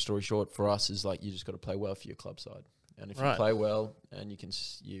 long story short, for us is like you just got to play well for your club side. And if you play well and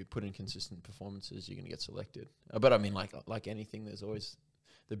you put in consistent performances, you're going to get selected. But I mean, like anything, there's always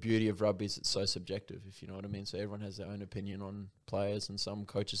the beauty of rugby is it's so subjective, if you know what I mean. So everyone has their own opinion on players, and some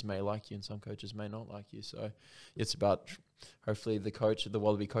coaches may like you and some coaches may not like you. So it's about hopefully the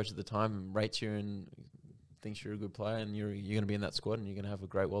Wallaby coach at the time rates you and thinks you're a good player, and you're going to be in that squad, and you're going to have a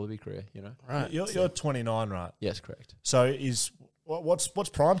great Wallaby career. You know, right? You're 29, right? Yes, correct. So what's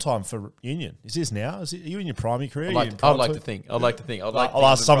prime time for Union? Is this now? Are you in your primary career? I'd like to think. I'll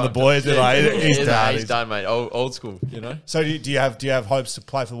ask some of the boys. He's done, mate. Old school, you know. So do you have hopes to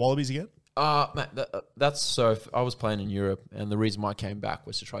play for the Wallabies again? That's so. I was playing in Europe, and the reason why I came back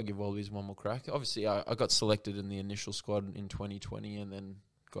was to try to give Wallabies one more crack. Obviously, I got selected in the initial squad in 2020, and then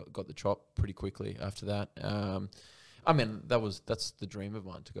got the chop pretty quickly after that. I mean, that's the dream of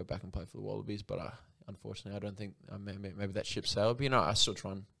mine to go back and play for the Wallabies, but unfortunately, I don't think maybe that ship sailed. But I still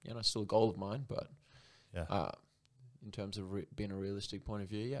try and it's still a goal of mine. But in terms of being a realistic point of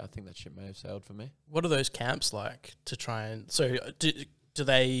view, I think that ship may have sailed for me. What are those camps like to try and do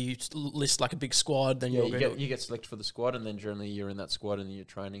they list like a big squad? Then you get selected for the squad, and then generally you're in that squad and you're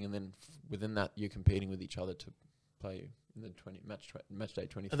training, and then within that you're competing with each other to play in the match day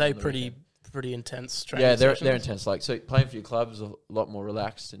 20. Are they pretty intense training? Yeah, they're intense. Like, so playing for your club is a lot more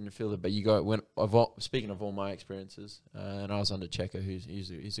relaxed and you feel it. But you go speaking of all my experiences, and I was under Checker,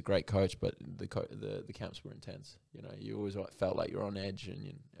 he's a great coach, but the camps were intense. You know, you always felt like you're on edge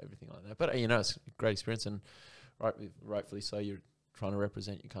and everything like that. But it's a great experience, and rightfully so. You're trying to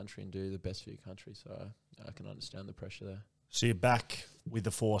represent your country and do the best for your country. So I can understand the pressure there. So you're back with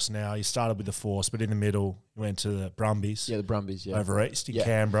the Force now. You started with the Force, but in the middle, you went to the Brumbies. Yeah, the Brumbies, over east in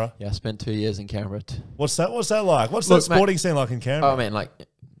Canberra. Yeah, I spent 2 years in Canberra. What's that like? What's the sporting scene like in Canberra? Oh, man, like,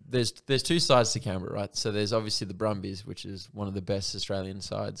 there's two sides to Canberra, right? So there's obviously the Brumbies, which is one of the best Australian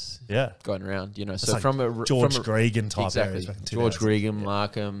sides going around, It's So like from a George Gregan type areas. George Gregan,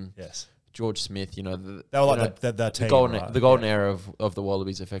 Larkham. Yes. George Smith, they were like that team. The golden era of the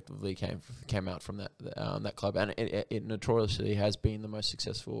Wallabies effectively came out from that club, and it notoriously has been the most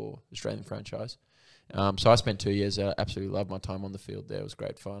successful Australian franchise. So I spent 2 years there. I absolutely loved my time on the field there. It was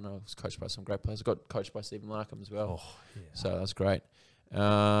great fun. I was coached by some great players. I got coached by Stephen Larkham as well. So that's great.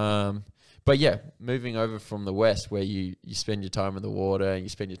 But yeah, moving over from the west, where you spend your time in the water, and you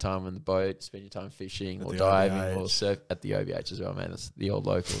spend your time on the boat, spend your time fishing or diving OVH. Or surf at the OVH as well, man. That's the old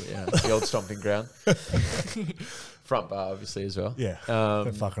local, the old stomping ground. Front bar, obviously, as well. Yeah,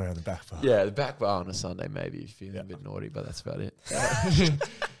 don't fuck around the back bar. Yeah, the back bar on a Sunday maybe if you're feeling a bit naughty, but that's about it.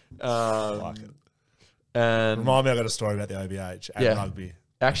 Like it. And remind me, I got a story about the OVH and rugby.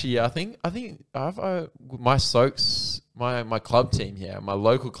 Actually, I think my Soaks, my club team here, my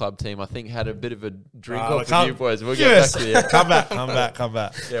local club team, I think had a bit of a drink off with you boys. We'll get back to you. Come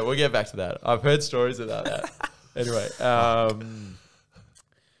back. Yeah, we'll get back to that. I've heard stories about that. Anyway,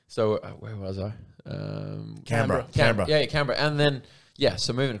 so where was I? Canberra. Yeah, Canberra. And then,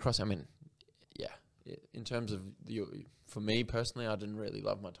 so moving across, I mean, in terms of for me personally, I didn't really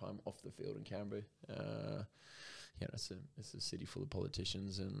love my time off the field in Canberra. It's a city full of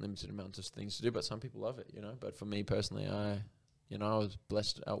politicians and limited amounts of things to do, but some people love it, But for me personally, I was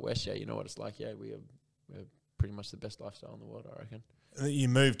blessed out west. Yeah, you know what it's like. Yeah, we're pretty much the best lifestyle in the world, I reckon. You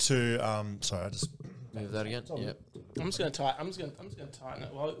moved to sorry, I just move that again. Yeah, I'm just going to tighten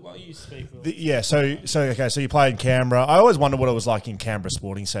it while you speak. So you played in Canberra. I always wondered what it was like in Canberra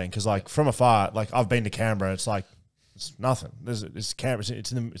sporting scene because, like, from afar, like I've been to Canberra. It's It's nothing. It's Canberra.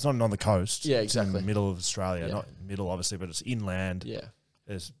 It's not on the coast. Yeah, It's in exactly. the middle of Australia. Yeah. Not middle, obviously, but it's inland. Yeah.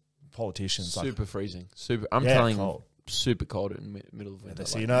 There's politicians. Super freezing. Super. I'm Yeah, telling cold. you, super cold in the middle of winter.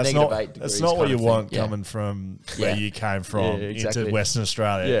 So, like you know, it's -8 not, degrees that's not what kind you of thing. want Yeah. coming from where Yeah. you came from Yeah, exactly. into Western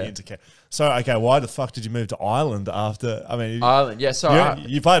Australia. Yeah. Into so, okay, why the fuck did you move to Ireland after? I mean, Ireland. Yeah. So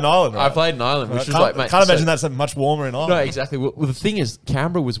you played in Ireland, right? I played in Ireland, which was can't, like, mate, can't so- imagine that's much warmer in Ireland. No, exactly. Well, the thing is,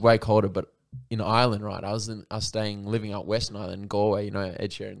 Canberra was way colder, but in Ireland, right? I was living out Western Ireland, Galway. You know,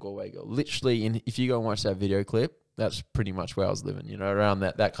 Ed Sheeran, Galway. Literally, if you go and watch that video clip, that's pretty much where I was living. You know, around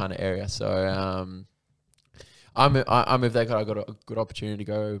that kind of area. So, I moved there. I got a good opportunity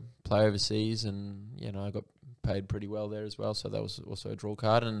to go play overseas, and you know, I got paid pretty well there as well. So that was also a draw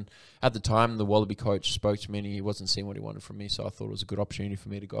card. And at the time, the Wallaby coach spoke to me, and he wasn't seeing what he wanted from me. So I thought it was a good opportunity for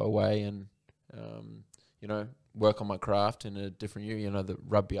me to go away and, you know, work on my craft in a different year. You know, the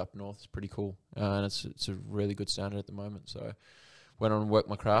rugby up north is pretty cool, and it's a really good standard at the moment. So went on and worked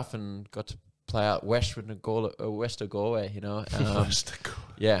my craft and got to play out west of Galway, you know.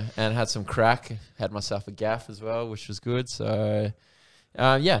 Yeah, and had some crack. Had myself a gaff as well, which was good. So,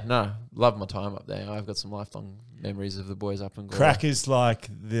 love my time up there. I've got some lifelong memories of the boys up in Galway. Crack is like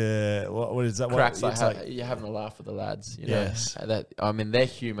what is that? Crack's It's you're having a laugh with the lads. You Yes. know? Their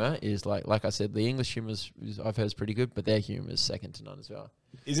humour is like I said, the English humour I've heard is pretty good, but their humour is second to none as well.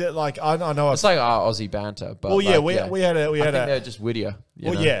 Is it like I know? It's like our Aussie banter, but Well, yeah, like, we had I think a. they're just wittier. you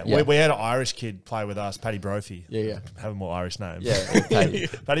Well, know? yeah, we had an Irish kid play with us, Paddy Brophy. Yeah. Have a more Irish name. Yeah, Paddy.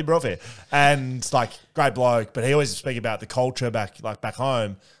 Paddy Brophy. And like great bloke, but he always speak about the culture back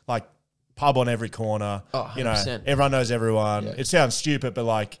home, like pub on every corner. Oh, you know, 100%. everyone knows everyone. Yeah. It sounds stupid, but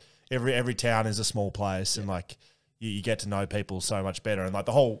like every town is a small place, and like you get to know people so much better. And like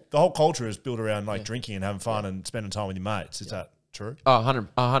the whole culture is built around like drinking and having fun and spending time with your mates. Is that true? Oh,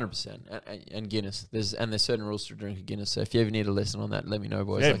 100%. And Guinness. There's certain rules to drink a Guinness. So if you ever need a lesson on that, let me know,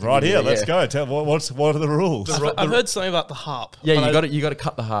 boys. Yeah, I can right give you here. a- Let's yeah. go. Tell what are the rules? I've heard something about the harp. Yeah, but you got to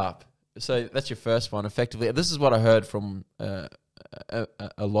cut the harp. So that's your first one. Effectively, this is what I heard from a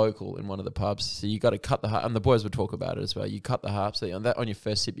local in one of the pubs. So you got to cut the harp, and the boys would talk about it as well. You cut the harp. So on your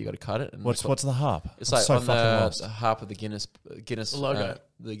first sip, you got to cut it. And What's the harp? It's I'm like so on fucking the lost. harp of the Guinness logo.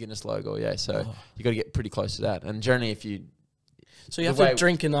 the Guinness logo. Yeah, so you got to get pretty close to that. And generally, if you So you have the to way-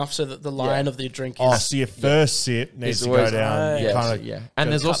 drink enough so that the line of the drink Oh, is. so your first sip needs It's to go always- down. You Yeah, kinda-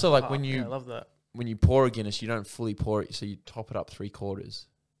 and there's cut also the like harp. when Yeah, I you love that. when you pour a Guinness, you don't fully pour it, so you top it up 3/4,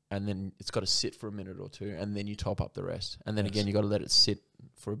 and then it's got to sit for a minute or two, and then you top up the rest, and then again you got to let it sit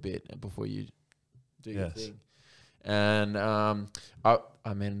for a bit before you do your thing. And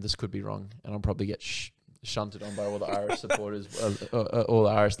I mean, this could be wrong, and I'll probably get shunted on by all the Irish supporters, all the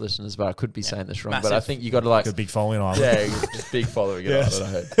Irish listeners, but I could be saying this wrong. But I Massive. think you got to like, Got a big following in Ireland. yeah, just big following. Yes. I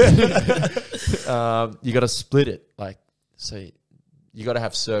heard. You got to split it, like so. You got to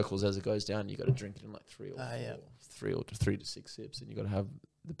have circles as it goes down. You got to drink it in like three or 3 to 6 sips, and you got to have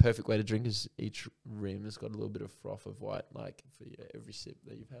the perfect way to drink is each rim has got a little bit of froth of white, like for every sip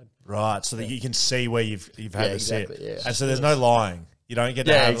that you've had. Right, so that you can see where you've had the exactly, sip. yeah. And so there's no lying. You don't get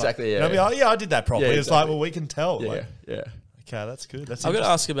to Yeah, have exactly, Like, yeah. you know, be like, yeah, I did that properly. Yeah, It's like, exactly. well, we can tell. Like, Yeah. okay, that's good. That's I've got to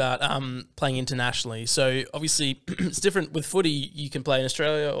interesting. ask about playing internationally. So obviously it's different with footy. You can play in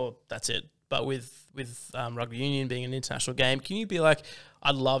Australia, or that's it. But with rugby union being an international game, can you be like,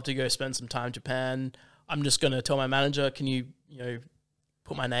 I'd love to go spend some time in Japan. I'm just going to tell my manager, can you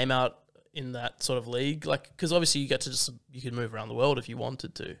put my name out in that sort of league? Like, because obviously you can move around the world if you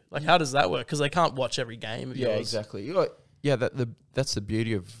wanted to. Like, how does that work? Because they can't watch every game of Yeah, yours. exactly. That's the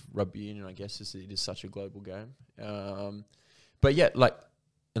beauty of rugby union, I guess, is it is such a global game. But yeah, like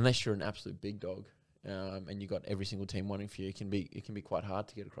unless you're an absolute big dog, and you got every single team wanting for you, it can be quite hard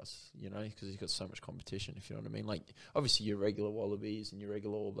to get across, because you've got so much competition. If you know what I mean. Like obviously your regular Wallabies and your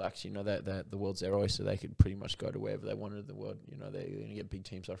regular All Blacks, that the world's their oyster. They could pretty much go to wherever they wanted in the world. They're going to get big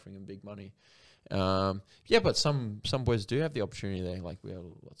teams offering them big money. But some boys do have the opportunity there. Like we have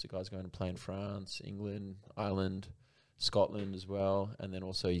lots of guys going to play in France, England, Ireland, Scotland as well, and then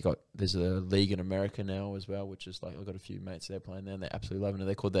also there's a league in America now as well, which is like I've got a few mates there playing there, and they're absolutely loving it.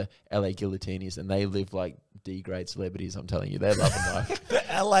 They're called the LA Guillotines, and they live like D-grade celebrities. I'm telling you, they're loving life. The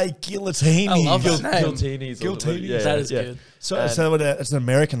LA Guillotine. I love that name. Guillotines. Guillotines. That is good. So And- it's an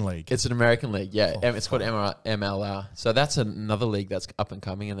American league. It's an American league, yeah. Oh, It's called MLR. So that's another league that's up and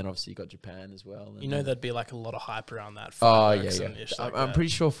coming, and then obviously you got Japan as well. And There'd be like a lot of hype around that. Oh yeah, fireworks yeah. and ish I'm like that. pretty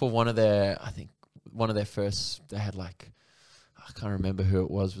sure for one of their first, they had like, I can't remember who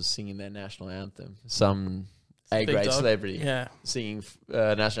it was singing their national anthem. Some Big A-grade dog. celebrity Yeah. singing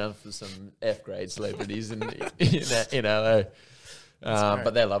national anthem for some F-grade celebrities in LA.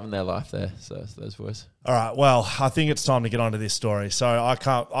 But they're loving their life there. So those boys. All right. Well, I think it's time to get on to this story. So I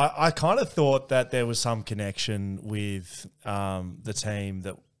kind of thought that there was some connection with the team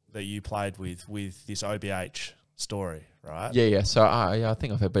that you played with this OBH story, right? Yeah. So I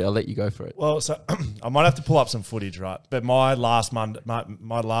think I've heard, but I'll let you go for it. Well, so I might have to pull up some footage, right? But my last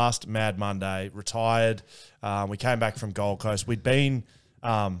Mad Monday, retired. We came back from Gold Coast. We'd been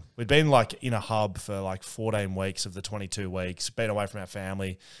like in a hub for like 14 weeks of the 22 weeks, been away from our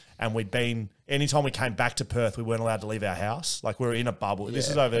family. And anytime we came back to Perth, we weren't allowed to leave our house. Like we were in a bubble. This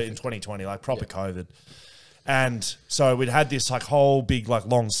is over in 2020, like proper COVID. And so we'd had this like whole big like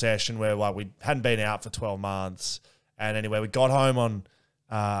long session where like we hadn't been out for 12 months. And anyway, we got home on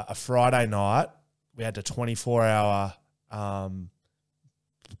a Friday night. We had a 24-hour,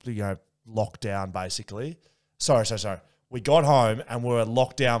 lockdown basically. Sorry. We got home and we were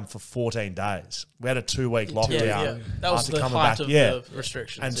locked down for 14 days. We had a 2-week lockdown. Yeah. That was after the coming height back. of the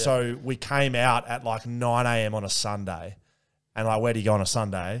restrictions. And so we came out at like 9 a.m. on a Sunday. And like, where do you go on a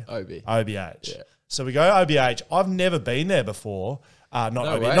Sunday? OBH. Yeah. So we go OBH. I've never been there before. Not No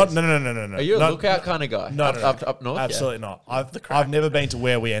OBH. ways. No. Are you a lookout kind of guy? No, Up north? Absolutely not. I've never been to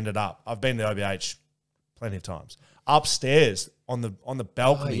where we ended up. I've been to OBH plenty of times. Upstairs on the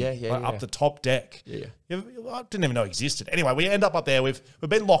balcony, up the top deck. Yeah. I didn't even know it existed. Anyway, we end up there. We've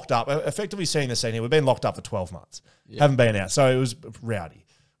been locked up. Effectively seeing the scene here, we've been locked up for 12 months. Yeah. Haven't been out. So it was rowdy.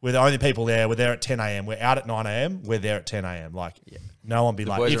 We're the only people there. We're there at 10 a.m. We're out at 9 a.m. We're there at 10 a.m. Like, no one be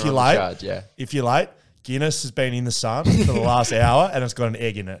late. If you're late, Guinness has been in the sun for the last hour and it's got an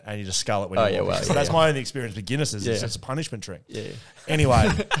egg in it and you just scull it when you walk in. So that's my only experience with Guinnesses. Yeah. It's a punishment drink. Yeah. Anyway,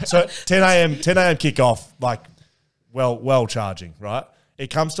 so 10 a.m. kick off, like, well charging, right? It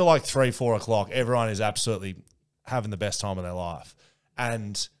comes to like 3, 4 o'clock. Everyone is absolutely having the best time of their life.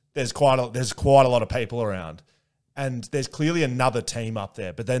 And there's quite a lot of people around. And there's clearly another team up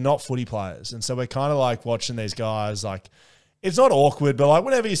there, but they're not footy players. And so we're kind of like watching these guys, like, it's not awkward, but like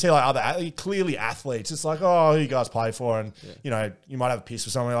whenever you see like other clearly athletes, it's like, oh, who you guys play for? And, you know, you might have a piss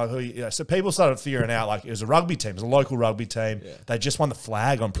with someone like who, so people started figuring out like it was a rugby team. It was a local rugby team. Yeah. They just won the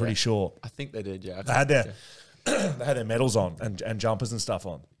flag, I'm pretty sure. I think they did, yeah. They had their medals on and jumpers and stuff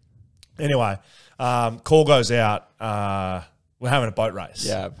on. Anyway, call goes out. We're having a boat race.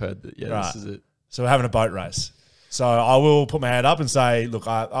 Yeah, I've heard that. Yeah, right. This is it. So we're having a boat race. So I will put my hand up and say, look,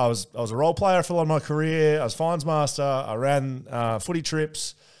 I was a role player for a lot of my career. I was fines master. I ran footy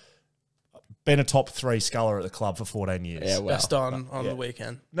trips. Been a top 3 sculler at the club for 14 years. Yeah, wow. Best on the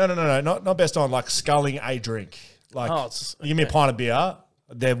weekend. No, not best on, like sculling a drink. Like, give me a pint of beer.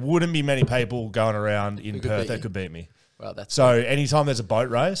 There wouldn't be many people going around in Perth that could beat me. Wow, that's so anytime there's a boat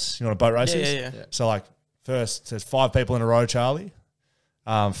race, you know what a boat race is? Yeah. So like first, there's 5 people in a row, Charlie.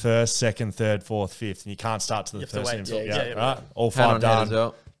 First, second, third, fourth, fifth, and you can't start to the first team. Right? All 5 done.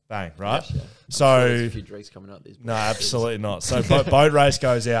 Well. Bang, right? Yeah. So there's a few drinks coming up. No, absolutely not. So boat race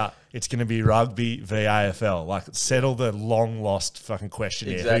goes out. It's going to be rugby v AFL. Like settle the long lost fucking question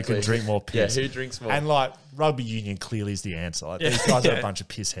here. Who can drink more piss? Yeah, who drinks more? And like rugby union clearly is the answer. Like, these guys are a bunch of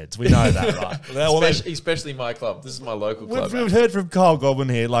piss heads. We know that, right? Especially my club. This is my local club. We've heard from Kyle Godwin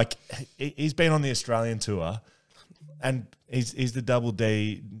here. Like he's been on the Australian tour, and he's the double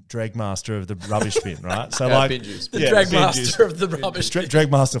D drag master of the rubbish bin, right? So like bin juice. The drag master of the rubbish bin.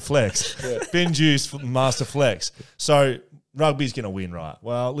 Drag master flex. Bin juice master flex. So rugby's going to win, right?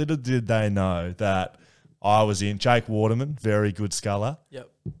 Well, little did they know that I was in Jake Waterman, very good sculler. Yep.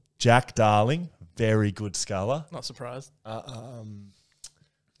 Jack Darling, very good sculler. Not surprised.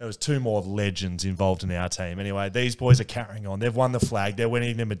 There was 2 more legends involved in our team. Anyway, these boys are carrying on. They've won the flag. They're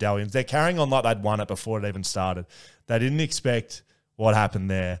winning their medallions. They're carrying on like they'd won it before it even started. They didn't expect what happened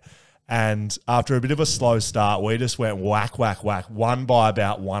there. And after a bit of a slow start, we just went whack, whack, whack, won by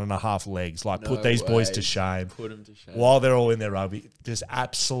about 1.5 legs. Like, put these boys to shame. Put them to shame. While they're all in their rugby, just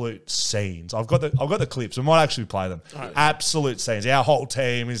absolute scenes. I've got the clips. I might actually play them. Right. Absolute scenes. Our whole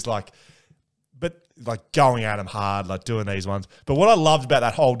team is like going at them hard, like doing these ones. But what I loved about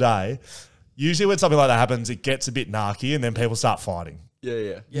that whole day, usually when something like that happens, it gets a bit narky and then people start fighting.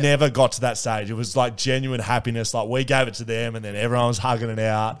 Yeah. Never got to that stage. It was like genuine happiness. Like we gave it to them and then everyone was hugging it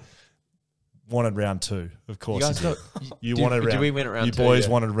out. Wanted round 2, of course. You wanted round. Did we win at round 2? You boys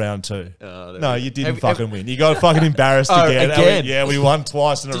wanted round 2. No, you didn't fucking win. You got fucking embarrassed again. Yeah, we won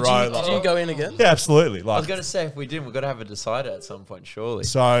twice in a row. Did you go in again? Yeah, absolutely. I was going to say, if we didn't, we've got to have a decider at some point, surely.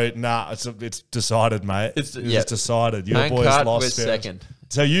 So, it's decided, mate. It's decided. Your boys lost second.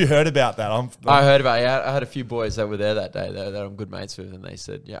 So you heard about that? I heard about it. I had a few boys that were there that day that I'm good mates with, and they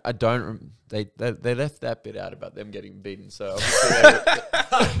said, "Yeah, I don't." They left that bit out about them getting beaten. So well,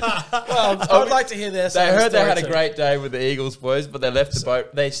 I would like to hear their. They heard they had a great day with the Eagles boys, but they left the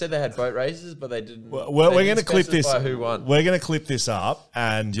boat. They said they had boat races, but they didn't. Well, we're going to clip this. Who won? We're going to clip this up,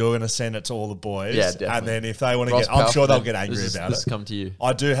 and you're going to send it to all the boys. Yeah, definitely. And then if they want to Ross get, I'm sure Palford, they'll get angry about this it. come to you.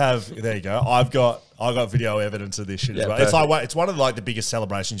 I do have. There you go. I got video evidence of this shit as well. Perfect. It's one of like the biggest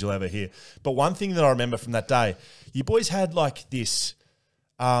celebrations you'll ever hear. But one thing that I remember from that day, you boys had like this,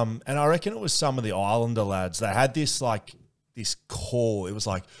 and I reckon it was some of the Islander lads. They had this like this call. It was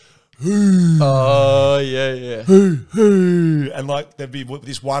like, "Hoo." Oh yeah. Hoo. And like there'd be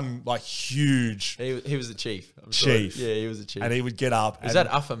this one like huge He was the chief. chief. Yeah, he was the chief. And he would get up. Was that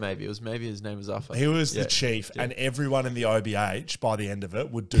Uffa maybe? Maybe his name was Uffa. He was the chief, and everyone in the OBH by the end of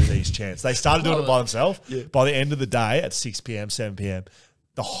it would do these chants. They started doing it by themselves. Yeah. By the end of the day at 6 p.m, 7 p.m,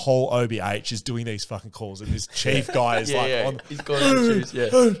 the whole OBH is doing these fucking calls, and this chief guy is on. He's got the shoes. Yeah,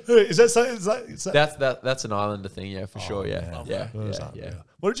 is that so? Is that that's an Islander thing. Yeah, for sure. Yeah, man. yeah.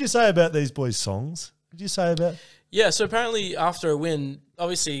 What did you say about these boys' songs? What did you say about? Yeah, so apparently after a win,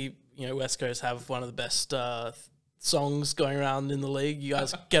 obviously West Coast have one of the best songs going around in the league. You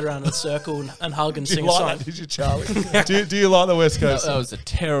guys get around in a circle and hug and sing a song. Did you, Charlie? do you like the West Coast? That was a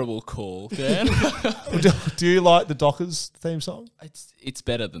terrible call, Dan. do you like the Dockers theme song? It's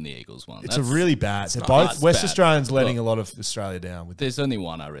better than the Eagles one. It's a really bad. They're not both bad. West It's Australians bad. letting a lot of Australia down. With There's only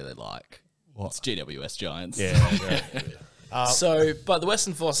one I really like. What? It's GWS Giants. Yeah. But the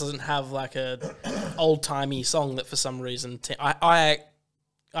Western Force doesn't have like a old timey song that for some reason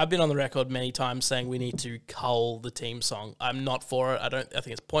I've been on the record many times saying we need to cull the team song. I'm not for it. I think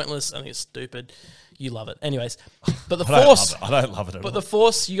it's pointless. I think it's stupid. You love it, anyways. But the Force, I don't love it at all. but the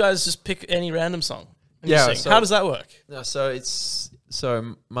Force, you guys just pick any random song. and Yeah, you sing. so- How does that work? No,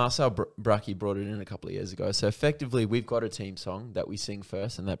 so Marcel Brackie brought it in a couple of years ago. So effectively, we've got a team song that we sing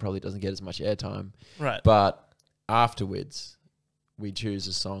first, and that probably doesn't get as much airtime. Right. But afterwards, we choose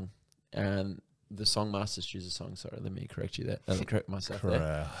a song, and the song masters choose a song. Sorry, let me correct you there. Let me correct myself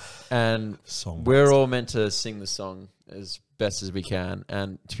there. And Song we're all meant to sing the song as best as we can.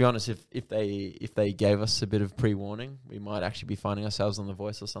 And to be honest, if they gave us a bit of pre-warning, we might actually be finding ourselves on The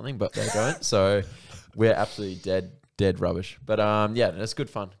Voice or something. But they don't, so we're absolutely dead rubbish. But yeah, it's good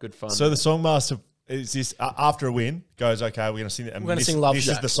fun. Good fun. So the songmaster is this after a win goes, okay, we're going to sing it. We're gonna sing Love This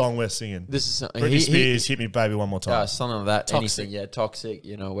Shack. is the song we're singing. this is Britney Spears, Hit Me Baby One More Time. something like that. Toxic. Anything, toxic.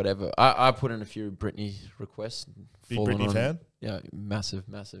 Whatever. I put in a few Britney requests. Big fallen Britney on- fan? Yeah, massive.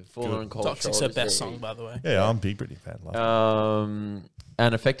 Fallen on cold Toxic's her shoulders. best song, by the way. Yeah, I'm a big Britney fan. Love it.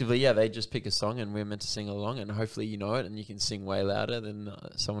 And effectively, yeah, they just pick a song and we're meant to sing along, and hopefully you know it and you can sing way louder than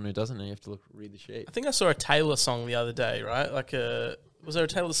someone who doesn't, and you have to read the sheet. I think I saw a Taylor song the other day, right? Was there a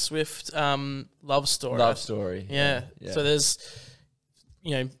Taylor Swift love story? Love story. Yeah. Yeah. So there's,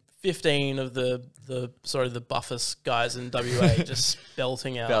 15 of the buffest guys in WA just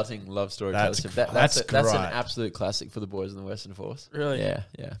belting out. Belting love story. That's Taylor Swift. That's an great. absolute classic for the boys in the Western Force. Really?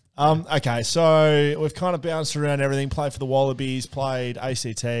 Yeah. Okay, so we've kind of bounced around everything. Played for the Wallabies, played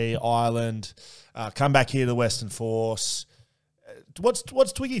ACT, Ireland, come back here to the Western Force.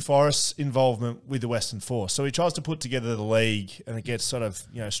 What's Twiggy Forrest's involvement with the Western Force? So he tries to put together the league, and it gets sort of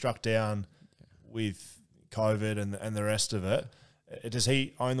struck down with COVID and the rest of it. Does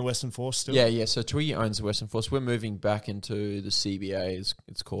he own the Western Force still? Yeah. So Twiggy owns the Western Force. We're moving back into the CBA, as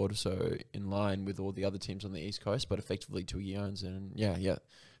it's called, so in line with all the other teams on the East Coast, but effectively Twiggy owns it. And yeah.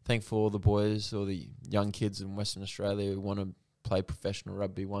 Thankful the boys or the young kids in Western Australia who want to play professional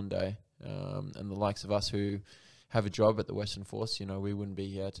rugby one day, and the likes of us who have a job at the Western Force, we wouldn't be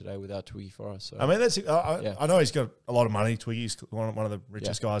here today without Twiggy Forrest. So. I mean, I know he's got a lot of money. Twiggy's one of the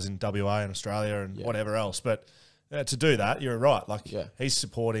richest guys in WA and Australia and whatever else, but to do that, you're right. He's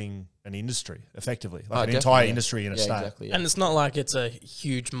supporting an industry effectively, an entire industry in a state. Exactly, yeah. And it's not like it's a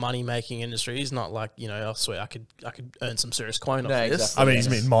huge money making industry. He's not like, I swear I could earn some serious coin off this. Exactly. I mean,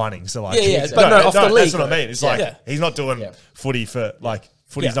 he's in mining, so but no, off the league. That's what I mean. It's he's not doing footy for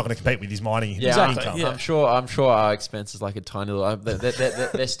footy's not going to compete with his mining income. Yeah. I'm sure our expense is like a tiny little.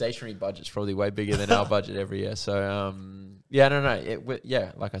 Their stationary budget's probably way bigger than our budget every year. So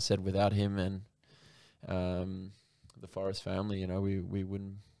like I said, without him and the Forrest family, we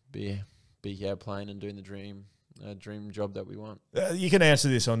wouldn't be here playing and doing the dream job that we want. You can answer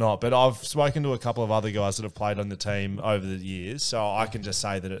this or not, but I've spoken to a couple of other guys that have played on the team over the years, so I can just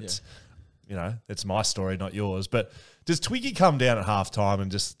say that it's, it's my story, not yours. But does Twiggy come down at halftime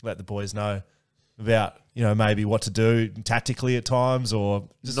and just let the boys know about, you know, maybe what to do tactically at times, or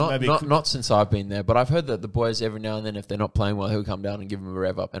just maybe not since I've been there, but I've heard that the boys every now and then, if they're not playing well, he'll come down and give them a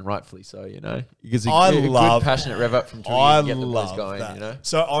rev up, and rightfully so, you know. Because a good passionate rev up from Tui and get the boys going, that. you know.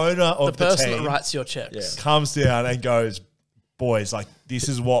 So owner of The person team that writes your checks. comes down and goes, boys, like, this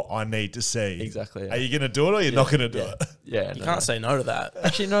is what I need to see. Exactly. Yeah. Are you going to do it or you're not going to do it? Yeah, You can't say no to that.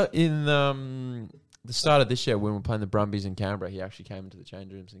 Actually, no. In the start of this year, when we were playing the Brumbies in Canberra, he actually came into the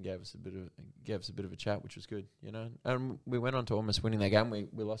change rooms and gave us a bit of a chat, which was good, you know. And we went on to almost winning that game.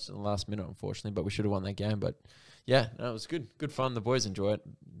 We lost in the last minute, unfortunately, but we should have won that game. But yeah, no, it was good fun. The boys enjoy it.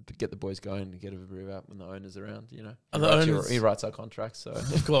 Get the boys going, get a bit out when the owner's around, you know. He writes our contracts, so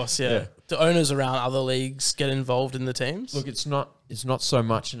Of course, yeah. Do owners around other leagues get involved in the teams? Look, it's not so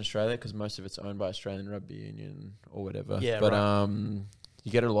much in Australia because most of it's owned by Australian Rugby Union or whatever. Yeah, but right.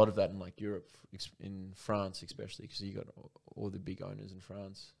 You get a lot of that in like Europe, in France especially, because you got all the big owners in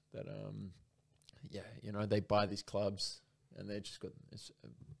France that you know, they buy these clubs and they just got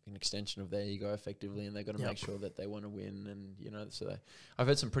an extension of their ego effectively, and they got to make sure that they want to win, and you know, so I've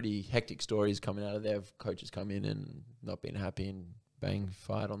heard some pretty hectic stories coming out of there of coaches come in and not being happy and bang,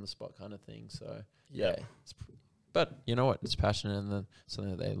 fired on the spot kind of thing. So yeah, but you know what? It's passionate and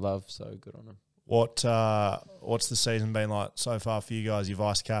something that they love. So good on them. What's the season been like so far for you guys? Your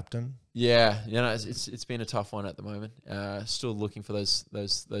vice captain. Yeah, you know, it's been a tough one at the moment. Still looking for those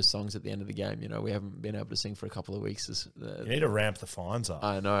songs at the end of the game. You know, we haven't been able to sing for a couple of weeks. You need to ramp the fines up.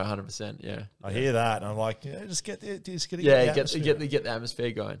 I know, 100%. Yeah, I hear that, and I'm like, just get the get the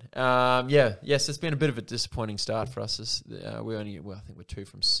atmosphere going. Yes, it's been a bit of a disappointing start for us. I think we're 2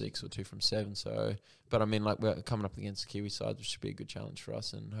 from 6 or 2 from 7. So, but I mean, like, we're coming up against the Kiwi side, which should be a good challenge for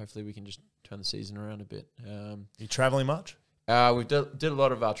us, and hopefully we can just turn the season around a bit. You travelling much? We did a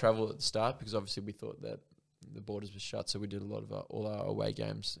lot of our travel at the start because obviously we thought that the borders were shut, so we did a lot of all our away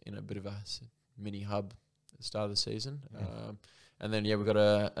games in a bit of a mini hub at the start of the season. And then we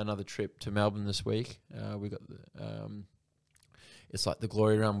got another trip to Melbourne this week. We got it's like the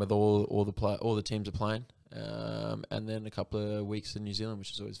glory round with all the teams are playing, and then a couple of weeks in New Zealand,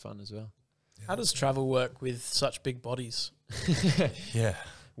 which is always fun as well. How does travel work with such big bodies? Yeah.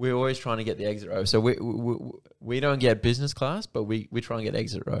 We're always trying to get the exit row. So we don't get business class, but we try and get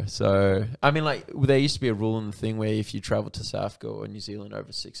exit row. So, I mean, like, there used to be a rule in the thing where if you travel to South Africa or New Zealand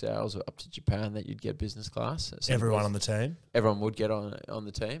over 6 hours or up to Japan, that you'd get business class. So everyone on the team? Everyone would get on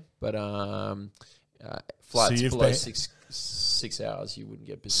the team. But flights below 6 hours, you wouldn't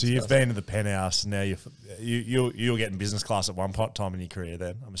get business class. So you've been to the penthouse, and now you're getting business class at one time in your career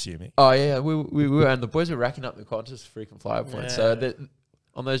then, I'm assuming. Oh, yeah. We were, and the boys were racking up the Qantas freaking flyer points. So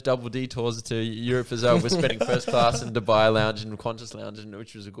on those double D tours to Europe as well, we're spending first class in Dubai Lounge and Qantas Lounge,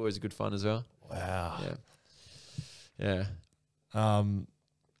 which was always good fun as well. Wow. Yeah. What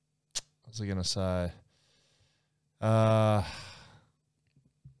was I going to say?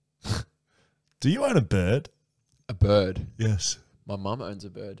 Do you own a bird? A bird? Yes. My mum owns a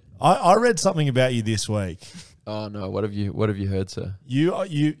bird. I read something about you this week. Oh no! What have you heard, sir? You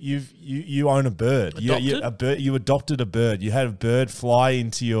own a bird. You adopted a bird. You had a bird fly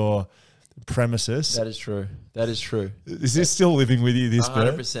into your premises. That is true. Is this still living with you? This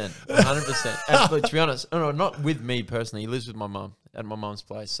 100%, 100%. And look, to be honest, not with me personally. He lives with my mum at my mum's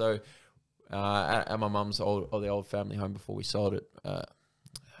place. So at my mum's the old family home before we sold it.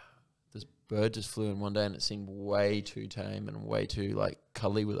 This bird just flew in one day, and it seemed way too tame and way too like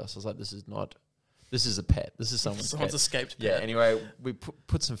cuddly with us. I was like, this is a pet. This is someone's pet. Escaped pet. Yeah, anyway, we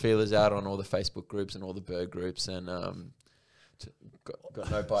put some feelers out on all the Facebook groups and all the bird groups, and got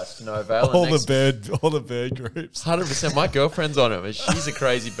no bites to no avail. all the bird groups. 100%. My girlfriend's on it. She's a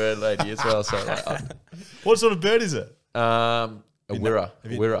crazy bird lady as well. So, what sort of bird is it? A wirra.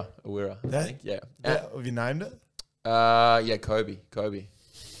 I think. Yeah. Have you named it? Kobe.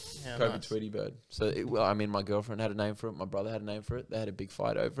 Yeah, Kobe nice. Tweety bird. So, my girlfriend had a name for it. My brother had a name for it. They had a big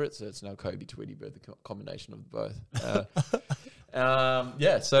fight over it. So, it's now Kobe Tweety bird, the combination of both.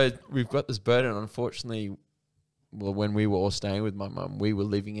 So we've got this bird, and unfortunately, when we were all staying with my mum, we were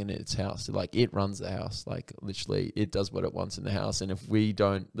living in its house. Like, it runs the house. Like, literally, it does what it wants in the house. And if we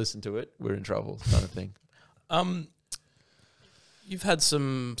don't listen to it, we're in trouble, kind of thing. You've had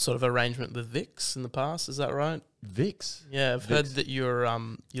some sort of arrangement with Vix in the past, is that right? Vix? Yeah, I've heard that you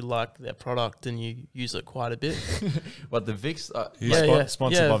like their product and you use it quite a bit. What, the Vix?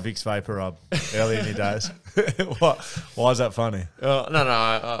 Sponsored by Vicks Vapor Rub early in your days. Why is that funny? No,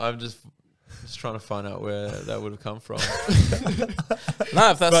 I'm just trying to find out where that would have come from.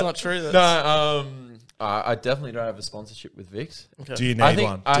 No, if that's not true. No, I definitely don't have a sponsorship with Vix. Okay. Do you I need think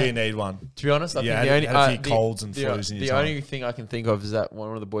one? I- Do you need one? To be honest, I Yeah, think the only had a few colds and flus in your the time. only thing I can think of is that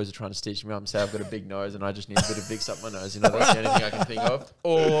one of the boys are trying to stitch me up and say I've got a big nose and I just need a bit of Vicks up my nose. You know, that's the only thing I can think of.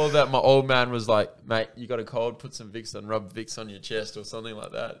 Or that my old man was like, mate, you got a cold, put some Vicks on, rub Vicks on your chest or something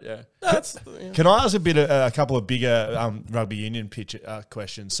like that. Yeah. That's Can I ask a couple of bigger rugby union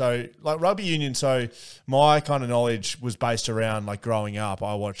questions? So, like rugby union, so my kind of knowledge was based around like growing up.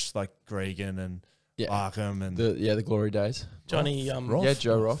 I watched like Gregan and Arkham and The glory days. Johnny. Roth? Yeah,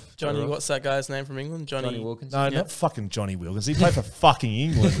 Joe Roth. Johnny, what's that guy's name from England? Johnny Wilkinson. No, not fucking Johnny Wilkins. He played for fucking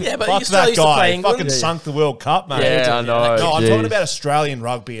England. Yeah, but Fuck you still that used to guy. play He England. fucking Yeah, sunk the World Cup, mate. Yeah, I know. No, I'm Jeez. talking about Australian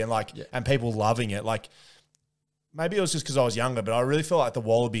rugby and people loving it. Like maybe it was just because I was younger, but I really feel like the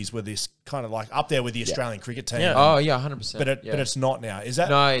Wallabies were this kind of like up there with the Australian cricket team. Yeah. Oh, yeah, 100%. But it's not now. Is that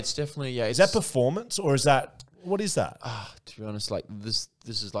No, it's definitely, is that performance or is that what is that? to be honest, like this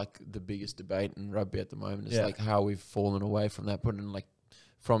is like the biggest debate in rugby at the moment. It's Yeah. like how we've fallen away from that point, and like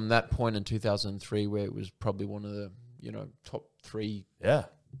from that point in 2003, where it was probably one of the top 3 Yeah.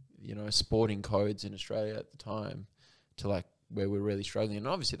 sporting codes in Australia at the time, to like where we're really struggling. And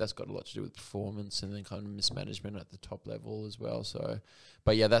obviously that's got a lot to do with performance and then kind of mismanagement at the top level as well. So,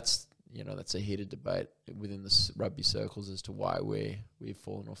 but yeah, that's a heated debate within the rugby circles as to why we've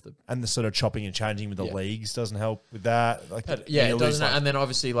fallen off the. And the sort of chopping and changing with the leagues doesn't help with that. Like It doesn't. And then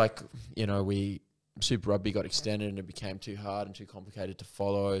obviously, we Super Rugby got extended and it became too hard and too complicated to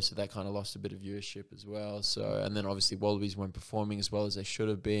follow, so that kind of lost a bit of viewership as well. So, and then obviously Wallabies weren't performing as well as they should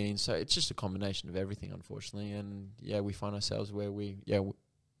have been. So it's just a combination of everything, unfortunately. And yeah, we find ourselves where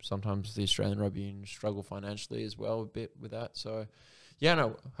sometimes the Australian rugby union struggle financially as well a bit with that. So. Yeah,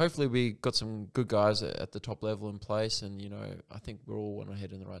 no, hopefully we got some good guys at the top level in place, and, I think we're all want to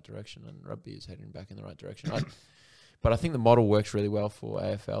head in the right direction, and rugby is heading back in the right direction. But I think the model works really well for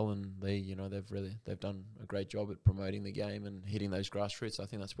AFL, and they've done a great job at promoting the game and hitting those grassroots. I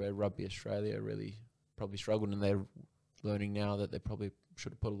think that's where Rugby Australia really probably struggled, and they're learning now that they probably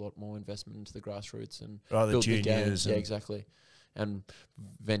should have put a lot more investment into the grassroots and the build the game. juniors. Yeah, exactly. And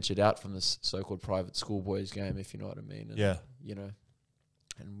ventured out from this so-called private schoolboys game, if you know what I mean. And,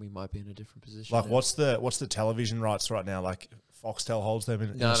 and we might be in a different position. Like, now. what's the television rights right now? Like, Foxtel holds them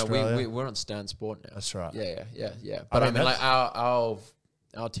in Australia? we're on Stan Sport now. That's right. Yeah. But I mean, like our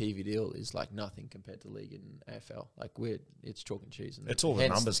TV deal is like nothing compared to league in AFL. Like it's chalk and cheese. And It's all the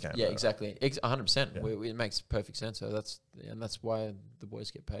numbers game. Yeah, though. exactly. 100%. Yeah. It makes perfect sense. So that's why the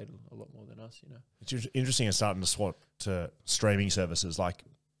boys get paid a lot more than us. It's interesting it's starting to swap to streaming services. Like,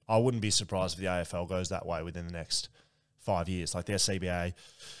 I wouldn't be surprised if the AFL goes that way within the next 5 years. Like, their CBA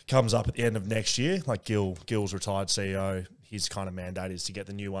comes up at the end of next year. Like, Gill's retired CEO, his kind of mandate is to get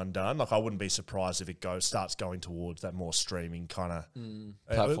the new one done. Like, I wouldn't be surprised if it starts going towards that more streaming kind of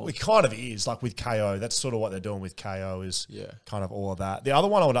platform. It kind of is, like with KO. That's sort of what they're doing with KO is kind of all of that. The other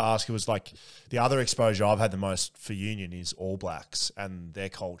one I want to ask you was, like, the other exposure I've had the most for Union is All Blacks and their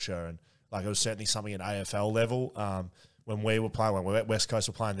culture. And, like, it was certainly something at AFL level. When West Coast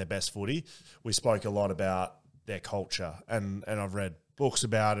were playing their best footy, we spoke a lot about their culture, and I've read books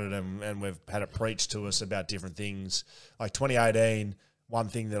about it, and we've had it preached to us about different things. Like 2018, one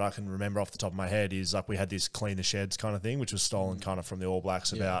thing that I can remember off the top of my head is, like, we had this clean the sheds kind of thing, which was stolen kind of from the All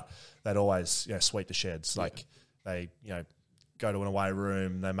Blacks about they'd always sweep the sheds. Like they go to an away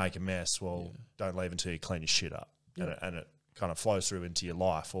room, they make a mess. Well, don't leave until you clean your shit up, and it kind of flows through into your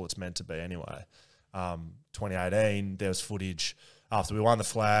life. All it's meant to be anyway. 2018, there was footage after we won the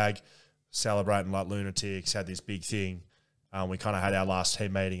flag, celebrating like lunatics, had this big thing. We kind of had our last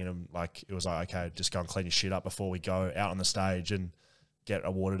team meeting, and it was like, okay, just go and clean your shit up before we go out on the stage and get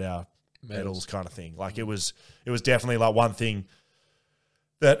awarded our medals kind of thing. Like, it was definitely like one thing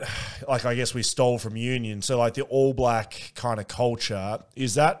that, like, I guess we stole from Union. So, like, the All Black kind of culture,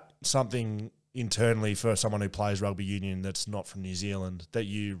 is that something internally for someone who plays rugby union that's not from New Zealand that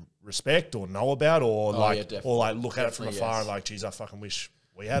you respect or know about, or look at it from afar and like, geez, I fucking wish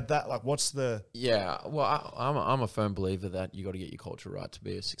we had that? Like, what's the... Yeah, well, I'm a firm believer that you got to get your culture right to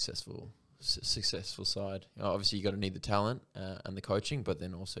be a successful side. Obviously, you got to need the talent and the coaching, but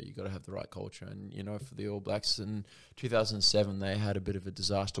then also you got to have the right culture. And, for the All Blacks in 2007, they had a bit of a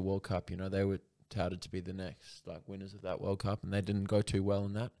disaster World Cup. They were touted to be the next winners of that World Cup, and they didn't go too well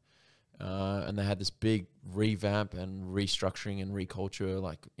in that. And they had this big revamp and restructuring and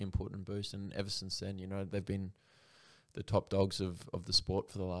reculture, input and boost. And ever since then, they've been the top dogs of the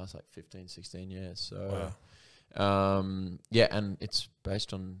sport for the last 15, 16 years. So, and it's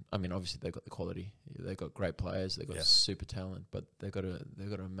based on, obviously they've got the quality. They've got great players. They've got super talent, but they've got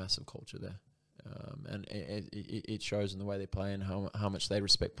a massive culture there. And it shows in the way they play and how much they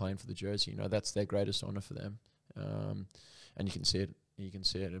respect playing for the jersey. You know, that's their greatest honour for them. And you can see it. You can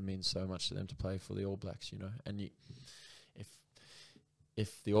see it. It means so much to them to play for the All Blacks. You know, and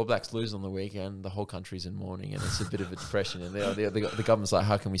if the All Blacks lose on the weekend, the whole country's in mourning and it's a bit of a depression. And the government's like,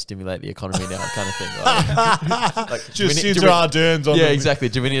 how can we stimulate the economy now? Kind of thing. Like just Caesar Ardern's on. Yeah, exactly.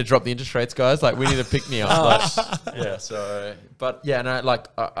 Do we need to drop the interest rates, guys? Like, we need to pick me up. Yeah. So, but yeah, no. Like,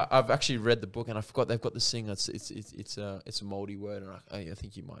 I've actually read the book and I forgot they've got this thing. It's a moldy word, and I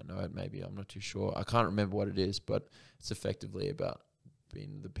think you might know it. Maybe I'm not too sure. I can't remember what it is, but it's effectively about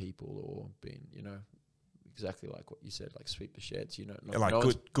being the people or being, you know. Exactly like what you said, like sweep the sheds, you know. Like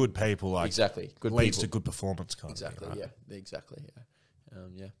good people, like exactly good leads people. to good performance, kind Exactly, of thing, right? yeah, exactly,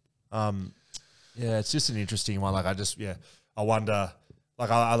 yeah, yeah. It's just an interesting one. Like I wonder. Like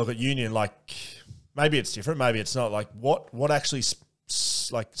I look at Union, like maybe it's different, maybe it's not. Like what actually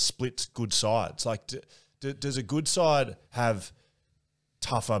splits good sides? Like does a good side have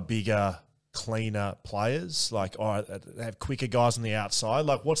tougher, bigger, cleaner players? Like, they have quicker guys on the outside.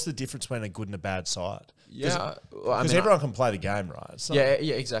 Like, what's the difference between a good and a bad side? Yeah, because everyone can play the game, right? Yeah,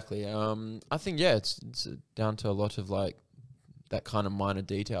 exactly. I think it's down to a lot of like that kind of minor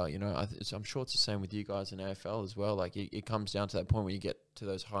detail. You know, I'm sure it's the same with you guys in AFL as well. Like, it comes down to that point where you get to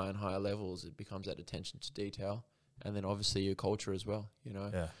those higher and higher levels. It becomes that attention to detail, and then obviously your culture as well. You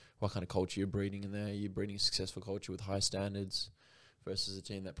know, what kind of culture you're breeding in there? You're breeding a successful culture with high standards versus a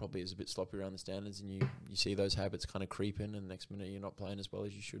team that probably is a bit sloppy around the standards, and you see those habits kind of creep in, and the next minute you're not playing as well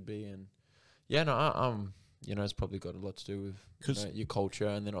as you should be. And yeah, no, you know, it's probably got a lot to do with your culture,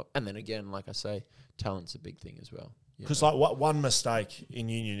 and then again, like I say, talent's a big thing as well. Because like one mistake in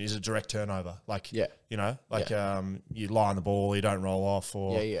Union is a direct turnover. Like, you know, like you lie on the ball, you don't roll off,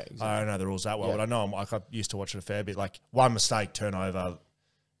 or exactly. I don't know the rules that well, but I know I used to watch it a fair bit. Like, one mistake, turnover,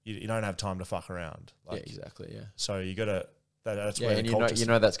 you don't have time to fuck around. Like, yeah, exactly. Yeah. So you got to. That's yeah, where and the you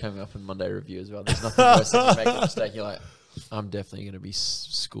know that's coming up in Monday review as well. There's nothing worse than you make a mistake. You're like, I'm definitely going to be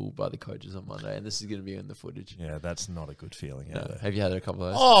schooled by the coaches on Monday, and this is going to be in the footage. Yeah, that's not a good feeling. No. Have you had a couple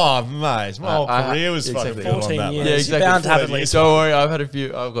of those? Oh, mate, my whole career was exactly. fucking 14 on that. years. Yeah, exactly. Bound to have at least. Don't worry, I've had a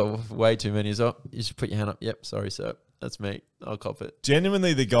few. I've got way too many. So you should put your hand up. Yep, sorry, sir. That's me. I'll cop it.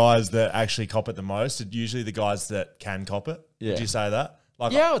 Genuinely, the guys that actually cop it the most are usually the guys that can cop it. Yeah. Would you say that?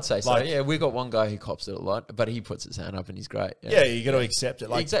 Like, yeah, I would say so. like- Yeah, we got one guy who cops it a lot, but he puts his hand up and he's great. Yeah, you got to accept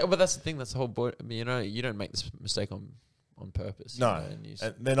it. Like, exactly. But that's the thing. That's the whole point. I mean, you know, you don't make this mistake on purpose. no, you know, and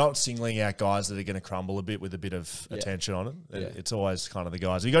and they're not singling out guys that are going to crumble a bit with a bit of Yeah. attention on it. Yeah. It's always kind of the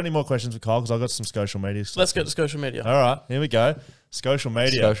guys. Have you got any more questions for Kyle? Because I've got some social media stuff. Let's go to social media. All right, here we go. Social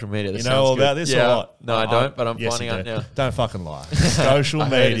media. Social media. You know all about this yeah. or what? No, I don't, but I'm yes, finding you out do. now. Don't fucking lie. Social I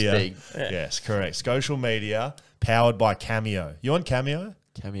heard it's media. big. Yeah. Yes, correct. Social media powered by Cameo. You on Cameo?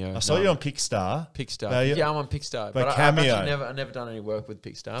 Cameo. I saw you on Pickstar. Pickstar. No, yeah, I'm on Pickstar. but I've Cameo. actually never done any work with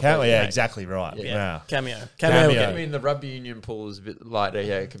Pickstar. Cameo, but, yeah, exactly right. Yeah. Yeah. Cameo. Cameo. I mean, the rugby union pool is a bit lighter,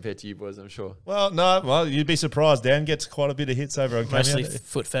 yeah, compared to you boys, I'm sure. Well, you'd be surprised. Dan gets quite a bit of hits over on Cameo. Mostly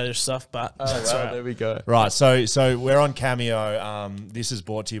foot fetish stuff, but that's all right. There we go. Right, so we're on Cameo. This is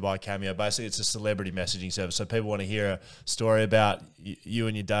brought to you by Cameo. Basically, it's a celebrity messaging service. So people want to hear a story about you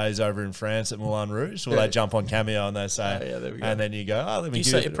and your days over in France at Moulin Rouge. Well, they jump on Cameo and they say, yeah, there we go. and then you go, let me You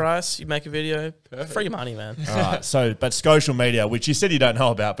give set it. your price, you make a video, free money, man. All right, but social media, which you said you don't know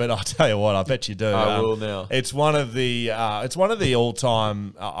about, but I'll tell you what, I bet you do. I will now. It's one of the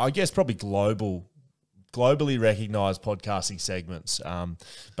all-time, I guess, probably globally recognized podcasting segments.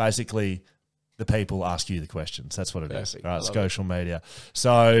 Basically, the people ask you the questions. That's what it is. Perfect. All right, social media.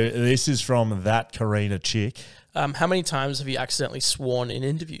 So this is from that Karina chick. How many times have you accidentally sworn in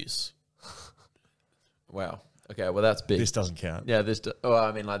interviews? Wow. Okay, well, that's big. This doesn't count. Yeah, this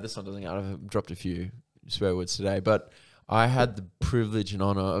one doesn't count. I've dropped a few swear words today, but I had the privilege and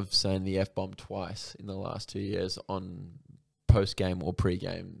honor of saying the F-bomb twice in the last 2 years on post-game or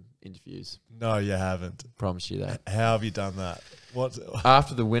pre-game interviews. No, you haven't. Promise you that. How have you done that? What?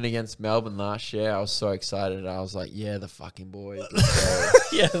 After the win against Melbourne last year, I was so excited. I was like, yeah, the fucking boys. Let's go.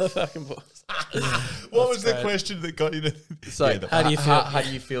 Yeah, the fucking boys. What was the question that got you to? It's like, How do you feel? How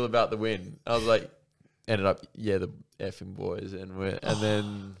do you feel about the win? I was like, ended up, yeah, the effing boys. And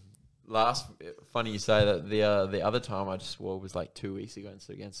then funny you say that, the other time I just swore was like 2 weeks ago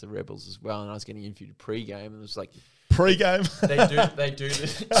against the Rebels as well. And I was getting interviewed pre-game and it was like, Pre-game? they do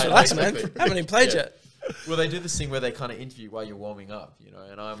this. Relax, man. Haven't even played yet. Well, they do this thing where they kind of interview while you're warming up, you know,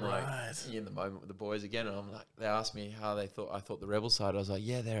 and I'm Right. like in the moment with the boys again, and I'm like, they asked me how I thought the Rebel side. I was like,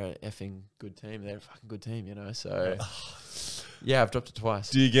 yeah, they're an effing good team. They're a fucking good team, you know. So Yeah, I've dropped it twice.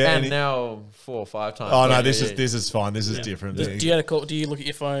 Do you get and any? now 4 or 5 times. Oh no, Yeah, this yeah, is fine. This is different. Do you get a call? Do you look at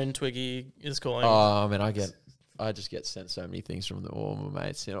your phone? Twiggy is calling. Oh man, I just get sent so many things from all my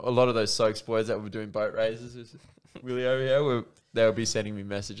mates. You know, a lot of those Soaks boys that were doing boat races, Willie over here, they'll be sending me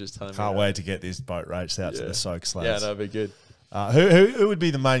messages telling me. Can't wait to get this boat race out to the Soaks Yeah, lads. that'd be good. Who would be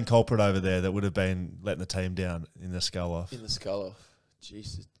the main culprit over there that would have been letting the team down in the skull off? In the skull off.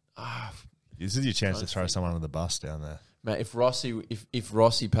 Jesus. This is your chance to throw someone under the bus down there. Mate, if Rossi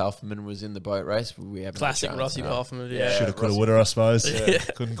Palferman was in the boat race, we have Classic Rossi Palferman. Yeah. Shoulda, coulda, woulda, I suppose.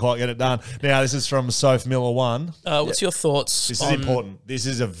 Couldn't quite get it done. Now this is from Soph Miller 1. What's your thoughts? This is important.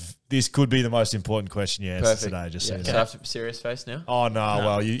 This could be the most important question you answer today. Just so you Can know. I have a serious face now? Oh no,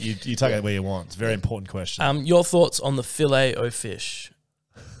 well you take it where you want. It's a very important question. Your thoughts on the filet o fish?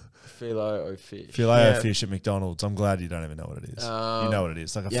 Filet o fish. Filet o fish at McDonald's. I'm glad you don't even know what it is. You know what it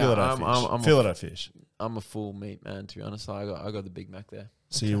is. Like a filet o fish. Filet o fish. I'm a full meat man, to be honest. I got the Big Mac there.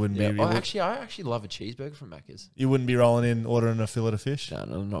 So you wouldn't be. I actually love a cheeseburger from Macca's. You wouldn't be rolling in ordering a fillet of fish. No,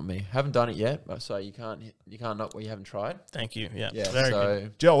 not me. Haven't done it yet, but so you can't knock what you haven't tried. Thank you. Yeah. Very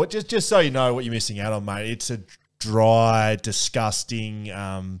good. Joe, just so you know what you're missing out on, mate. It's a dry, disgusting.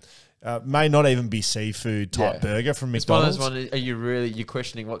 May not even be seafood type burger from McDonald's. It's one of those ones, you're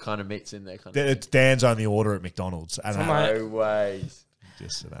questioning what kind of meat's in there? It's Dan's only order at McDonald's. No ways.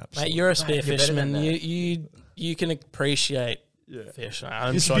 Just an absolute. Mate, you're a spear fisherman. You can appreciate fish.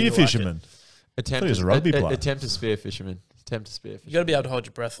 I'm You're a sure spear you fisherman. Attempt as a rugby player. Attempt to spear fisherman. You got to be able to hold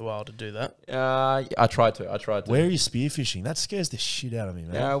your breath a while to do that. I tried to. Where are you spear fishing? That scares the shit out of me,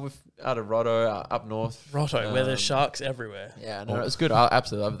 man. Yeah, out of Roto, up north. Roto, where there's sharks everywhere. Yeah, no, it's good. I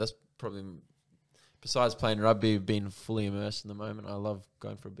absolutely love it. That's probably, besides playing rugby, being fully immersed in the moment, I love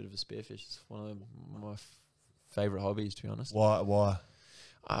going for a bit of a spearfish. It's one of my favourite hobbies, to be honest. Why?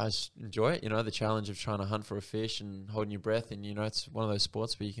 I just enjoy it, the challenge of trying to hunt for a fish and holding your breath. And, it's one of those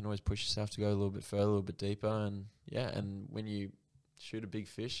sports where you can always push yourself to go a little bit further, a little bit deeper. And, and when you shoot a big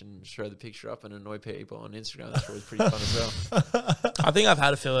fish and show the picture up and annoy people on Instagram, that's always pretty fun as well. I think I've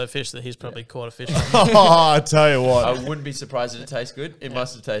had a fillet of fish that he's probably caught a fish from. I tell you what. I wouldn't be surprised if it tastes good. It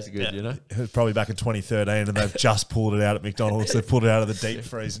must have tasted good, It was probably back in 2013 and they've just pulled it out at McDonald's. They've pulled it out of the deep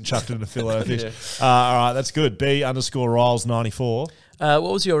freeze and chucked it in a fillet of fish. All right, that's good. B_Riles94.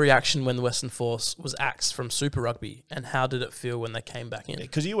 What was your reaction when the Western Force was axed from Super Rugby, and how did it feel when they came back in?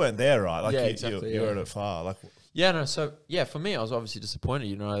 Because you weren't there, right? Like exactly, you were at it far. For me, I was obviously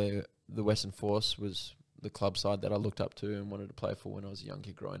disappointed. The Western Force was the club side that I looked up to and wanted to play for when I was a young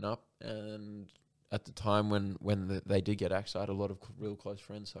kid growing up. And at the time when they did get axed, I had a lot of real close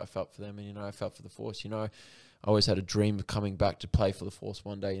friends, so I felt for them, and I felt for the Force. I always had a dream of coming back to play for the Force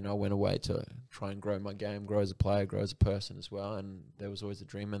one day. I went away to try and grow my game, grow as a player, grow as a person as well. And there was always a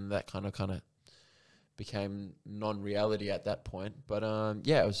dream, and that kind of became non-reality at that point. But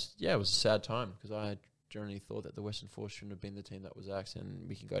it was a sad time because I generally thought that the Western Force shouldn't have been the team that was axed, and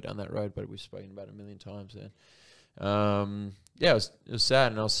we can go down that road. But we've spoken about it a million times. And it was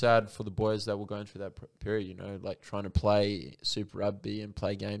sad, and I was sad for the boys that were going through that period, like trying to play Super Rugby and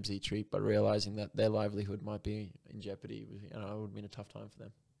play games each week, but realising that their livelihood might be in jeopardy. It would have been a tough time for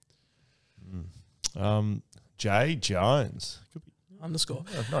them. Jay Jones. Underscore.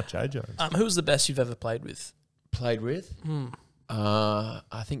 No, not Jay Jones. Who was the best you've ever played with?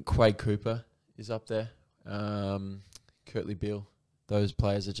 I think Quade Cooper is up there. Curtly Beale. Those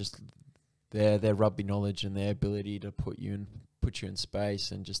players are just... Their rugby knowledge and their ability to put you in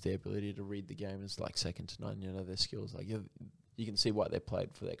space, and just their ability to read the game is like second to none. Their skills, like you can see why they played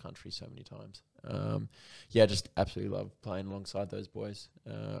for their country so many times. Just absolutely love playing alongside those boys.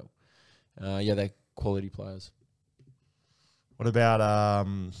 They're quality players. What about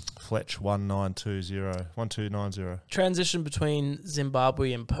Fletch 1290? Transition between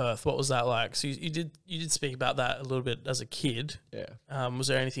Zimbabwe and Perth. What was that like? So you did speak about that a little bit as a kid. Yeah. Was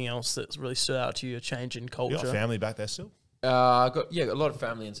there anything else that really stood out to you? A change in culture? You got family back there still? I got a lot of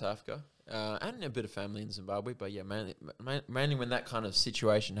family in South Africa. And a bit of family in Zimbabwe, but mainly when that kind of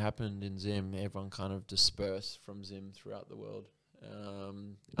situation happened in Zim, everyone kind of dispersed from Zim throughout the world.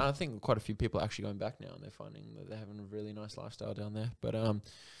 I think quite a few people are actually going back now, and they're finding that they're having a really nice lifestyle down there. But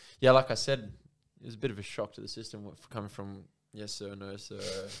like I said, it was a bit of a shock to the system coming from yes sir, no sir,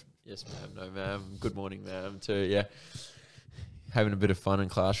 yes ma'am, no ma'am, good morning ma'am, to having a bit of fun in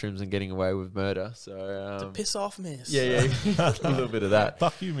classrooms and getting away with murder. So to piss off, miss. Yeah, a little bit of that.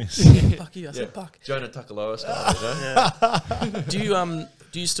 Fuck you, miss. Fuck you. I said fuck. Jonah Takaloa style.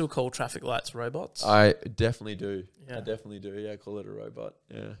 Do you still call traffic lights robots? I definitely do. Yeah. I definitely do. Yeah, I call it a robot.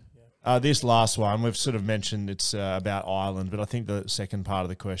 Yeah. This last one, we've sort of mentioned it's about Ireland, but I think the second part of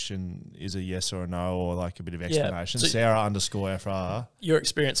the question is a yes or a no, or like a bit of explanation. So Sarah_FR. Your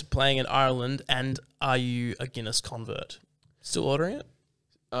experience of playing in Ireland, and are you a Guinness convert? Still ordering it?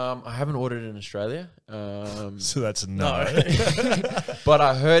 I haven't ordered it in Australia. So that's a no. But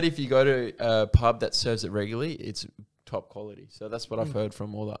I heard if you go to a pub that serves it regularly, it's top quality. So that's what I've heard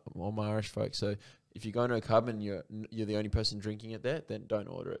from all my Irish folks. So if you go into a pub and you're the only person drinking it there, then don't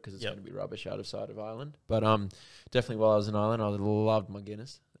order it because it's going to be rubbish out of sight of Ireland. But definitely while I was in Ireland, I loved my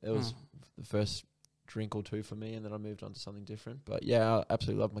Guinness. It was the first drink or two for me, and then I moved on to something different. But yeah, I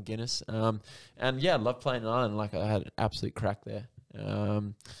absolutely love my Guinness. And yeah, I love playing in Ireland. Like I had an absolute crack there.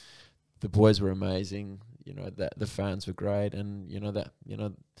 The boys were amazing. You know that the fans were great, and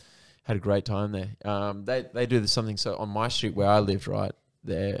had a great time there. They do something so on my street where I lived, right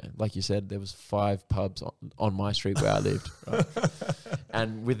there, like you said, there was 5 pubs on my street where I lived, right?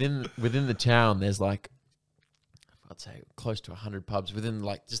 And within the town, there's like I'd say close to 100 pubs within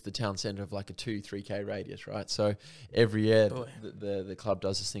like just the town centre of like a 2-3k radius, right? So every year the club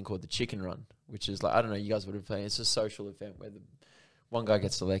does this thing called the Chicken Run, which is like, I don't know, you guys would have played. It's a social event where one guy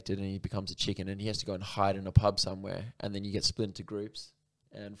gets selected and he becomes a chicken and he has to go and hide in a pub somewhere, and then you get split into groups,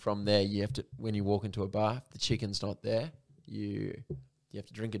 and from there you have to, when you walk into a bar, if the chicken's not there, you have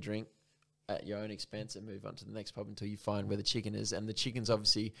to drink a drink at your own expense and move on to the next pub until you find where the chicken is. And the chicken's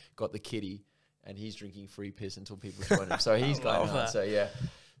obviously got the kitty, and he's drinking free piss until people join him. So he's going on. So yeah.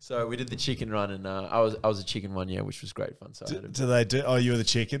 So we did the Chicken Run, and I was a chicken one year, which was great fun. So you were the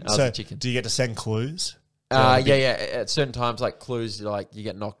chicken? I was the chicken. Do you get to send clues? Yeah. At certain times, like clues, like you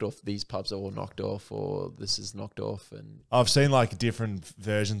get knocked off. These pubs are all knocked off, or this is knocked off. And I've seen like different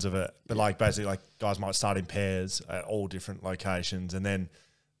versions of it, but like basically, like guys might start in pairs at all different locations, and then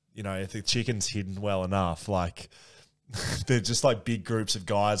if the chicken's hidden well enough, like they're just like big groups of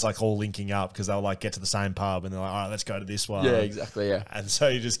guys like all linking up because they'll like get to the same pub and they're like, all right, let's go to this one. Yeah, exactly. Yeah, and so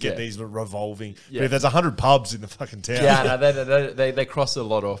you just get these revolving. Yeah. But if there's 100 pubs in the fucking town, they cross a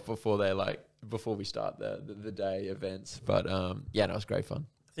lot off before we start the day events. But no, it was great fun.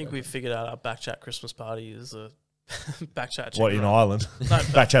 I think we've figured out our BackChat Christmas party is a BackChat. What, in Ireland? No,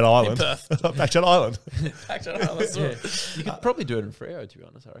 BackChat Island. In Perth. BackChat Island. BackChat Island. You could probably do it in Freo, to be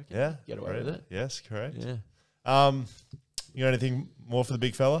honest, I reckon. Yeah. Get away with it. Yes, correct. Yeah. You got anything more for the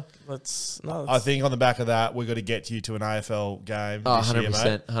big fella? I think on the back of that, we've got to get you to an AFL game. Oh, this 100%. year,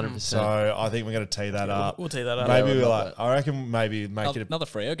 mate. 100%. So I think we're going to tee that up. We'll tee that up. Maybe I reckon maybe make it another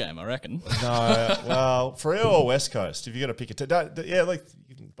Freo game, I reckon. No, well, Freo or West Coast, if you got to pick a yeah, like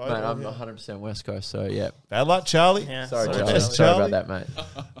you can both. Mate, I'm 100% West Coast, so yeah. Bad luck, Charlie. Yeah, sorry, Charlie. Sorry about that, mate.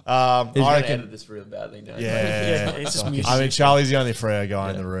 I reckon edit this real badly now. Yeah, it's just I mean, Charlie's the only Freo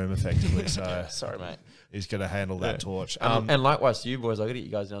guy in the room, effectively. So sorry, mate. He's going to handle that torch. And likewise to you boys, I've got to get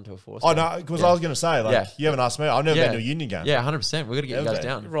you guys down to a 4. Oh, no, because I was going to say, you haven't asked me. I've never been to a Union game. Yeah, 100%. We've got to get you guys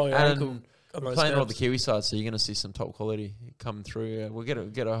down. Roll your ankle. We're playing all the Kiwi sides, so you're going to see some top quality coming through. We'll get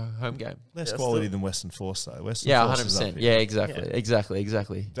a home game. Less quality than Western Force, though. Force 100%. Yeah, exactly.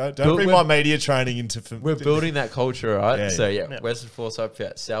 Don't bring my media training into... We're building that culture, right? Yeah, so, Western Force up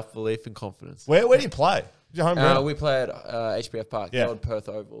here, self-belief and confidence. Where do you play? Your home ground? We play at HBF Park, the old Perth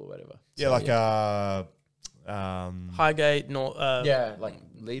Oval or whatever. So, Highgate, like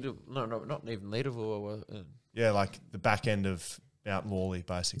Leader. No, not even Leaderville. Like the back end of Mount Lawley,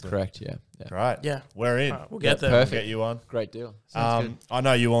 basically. Correct. Yeah. Right. Yeah, we're in. We'll get there. Perfect. We'll get you on. Great deal. I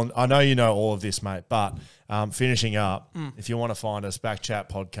know you on. I know you know all of this, mate. But finishing up, if you want to find us,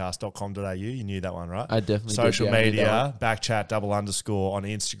 backchatpodcast.com.au. You knew that one, right? I definitely social did, media, backchat _ on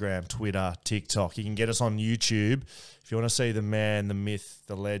Instagram, Twitter, TikTok. You can get us on YouTube. If you want to see the man, the myth,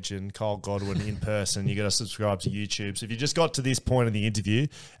 the legend, Kyle Godwin in person, you got to subscribe to YouTube. So if you just got to this point in the interview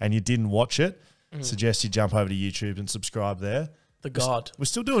and you didn't watch it, suggest you jump over to YouTube and subscribe there. The God. We're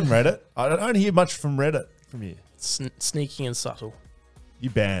still doing Reddit. I don't hear much from Reddit from you. Sneaky and subtle.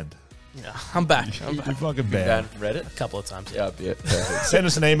 You banned. Yeah, I'm back. You fucking banned. Banned from Reddit? A couple of times. Yeah, perfect. Send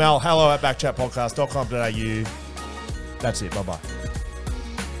us an email, hello@backchatpodcast.com.au. That's it. Bye-bye.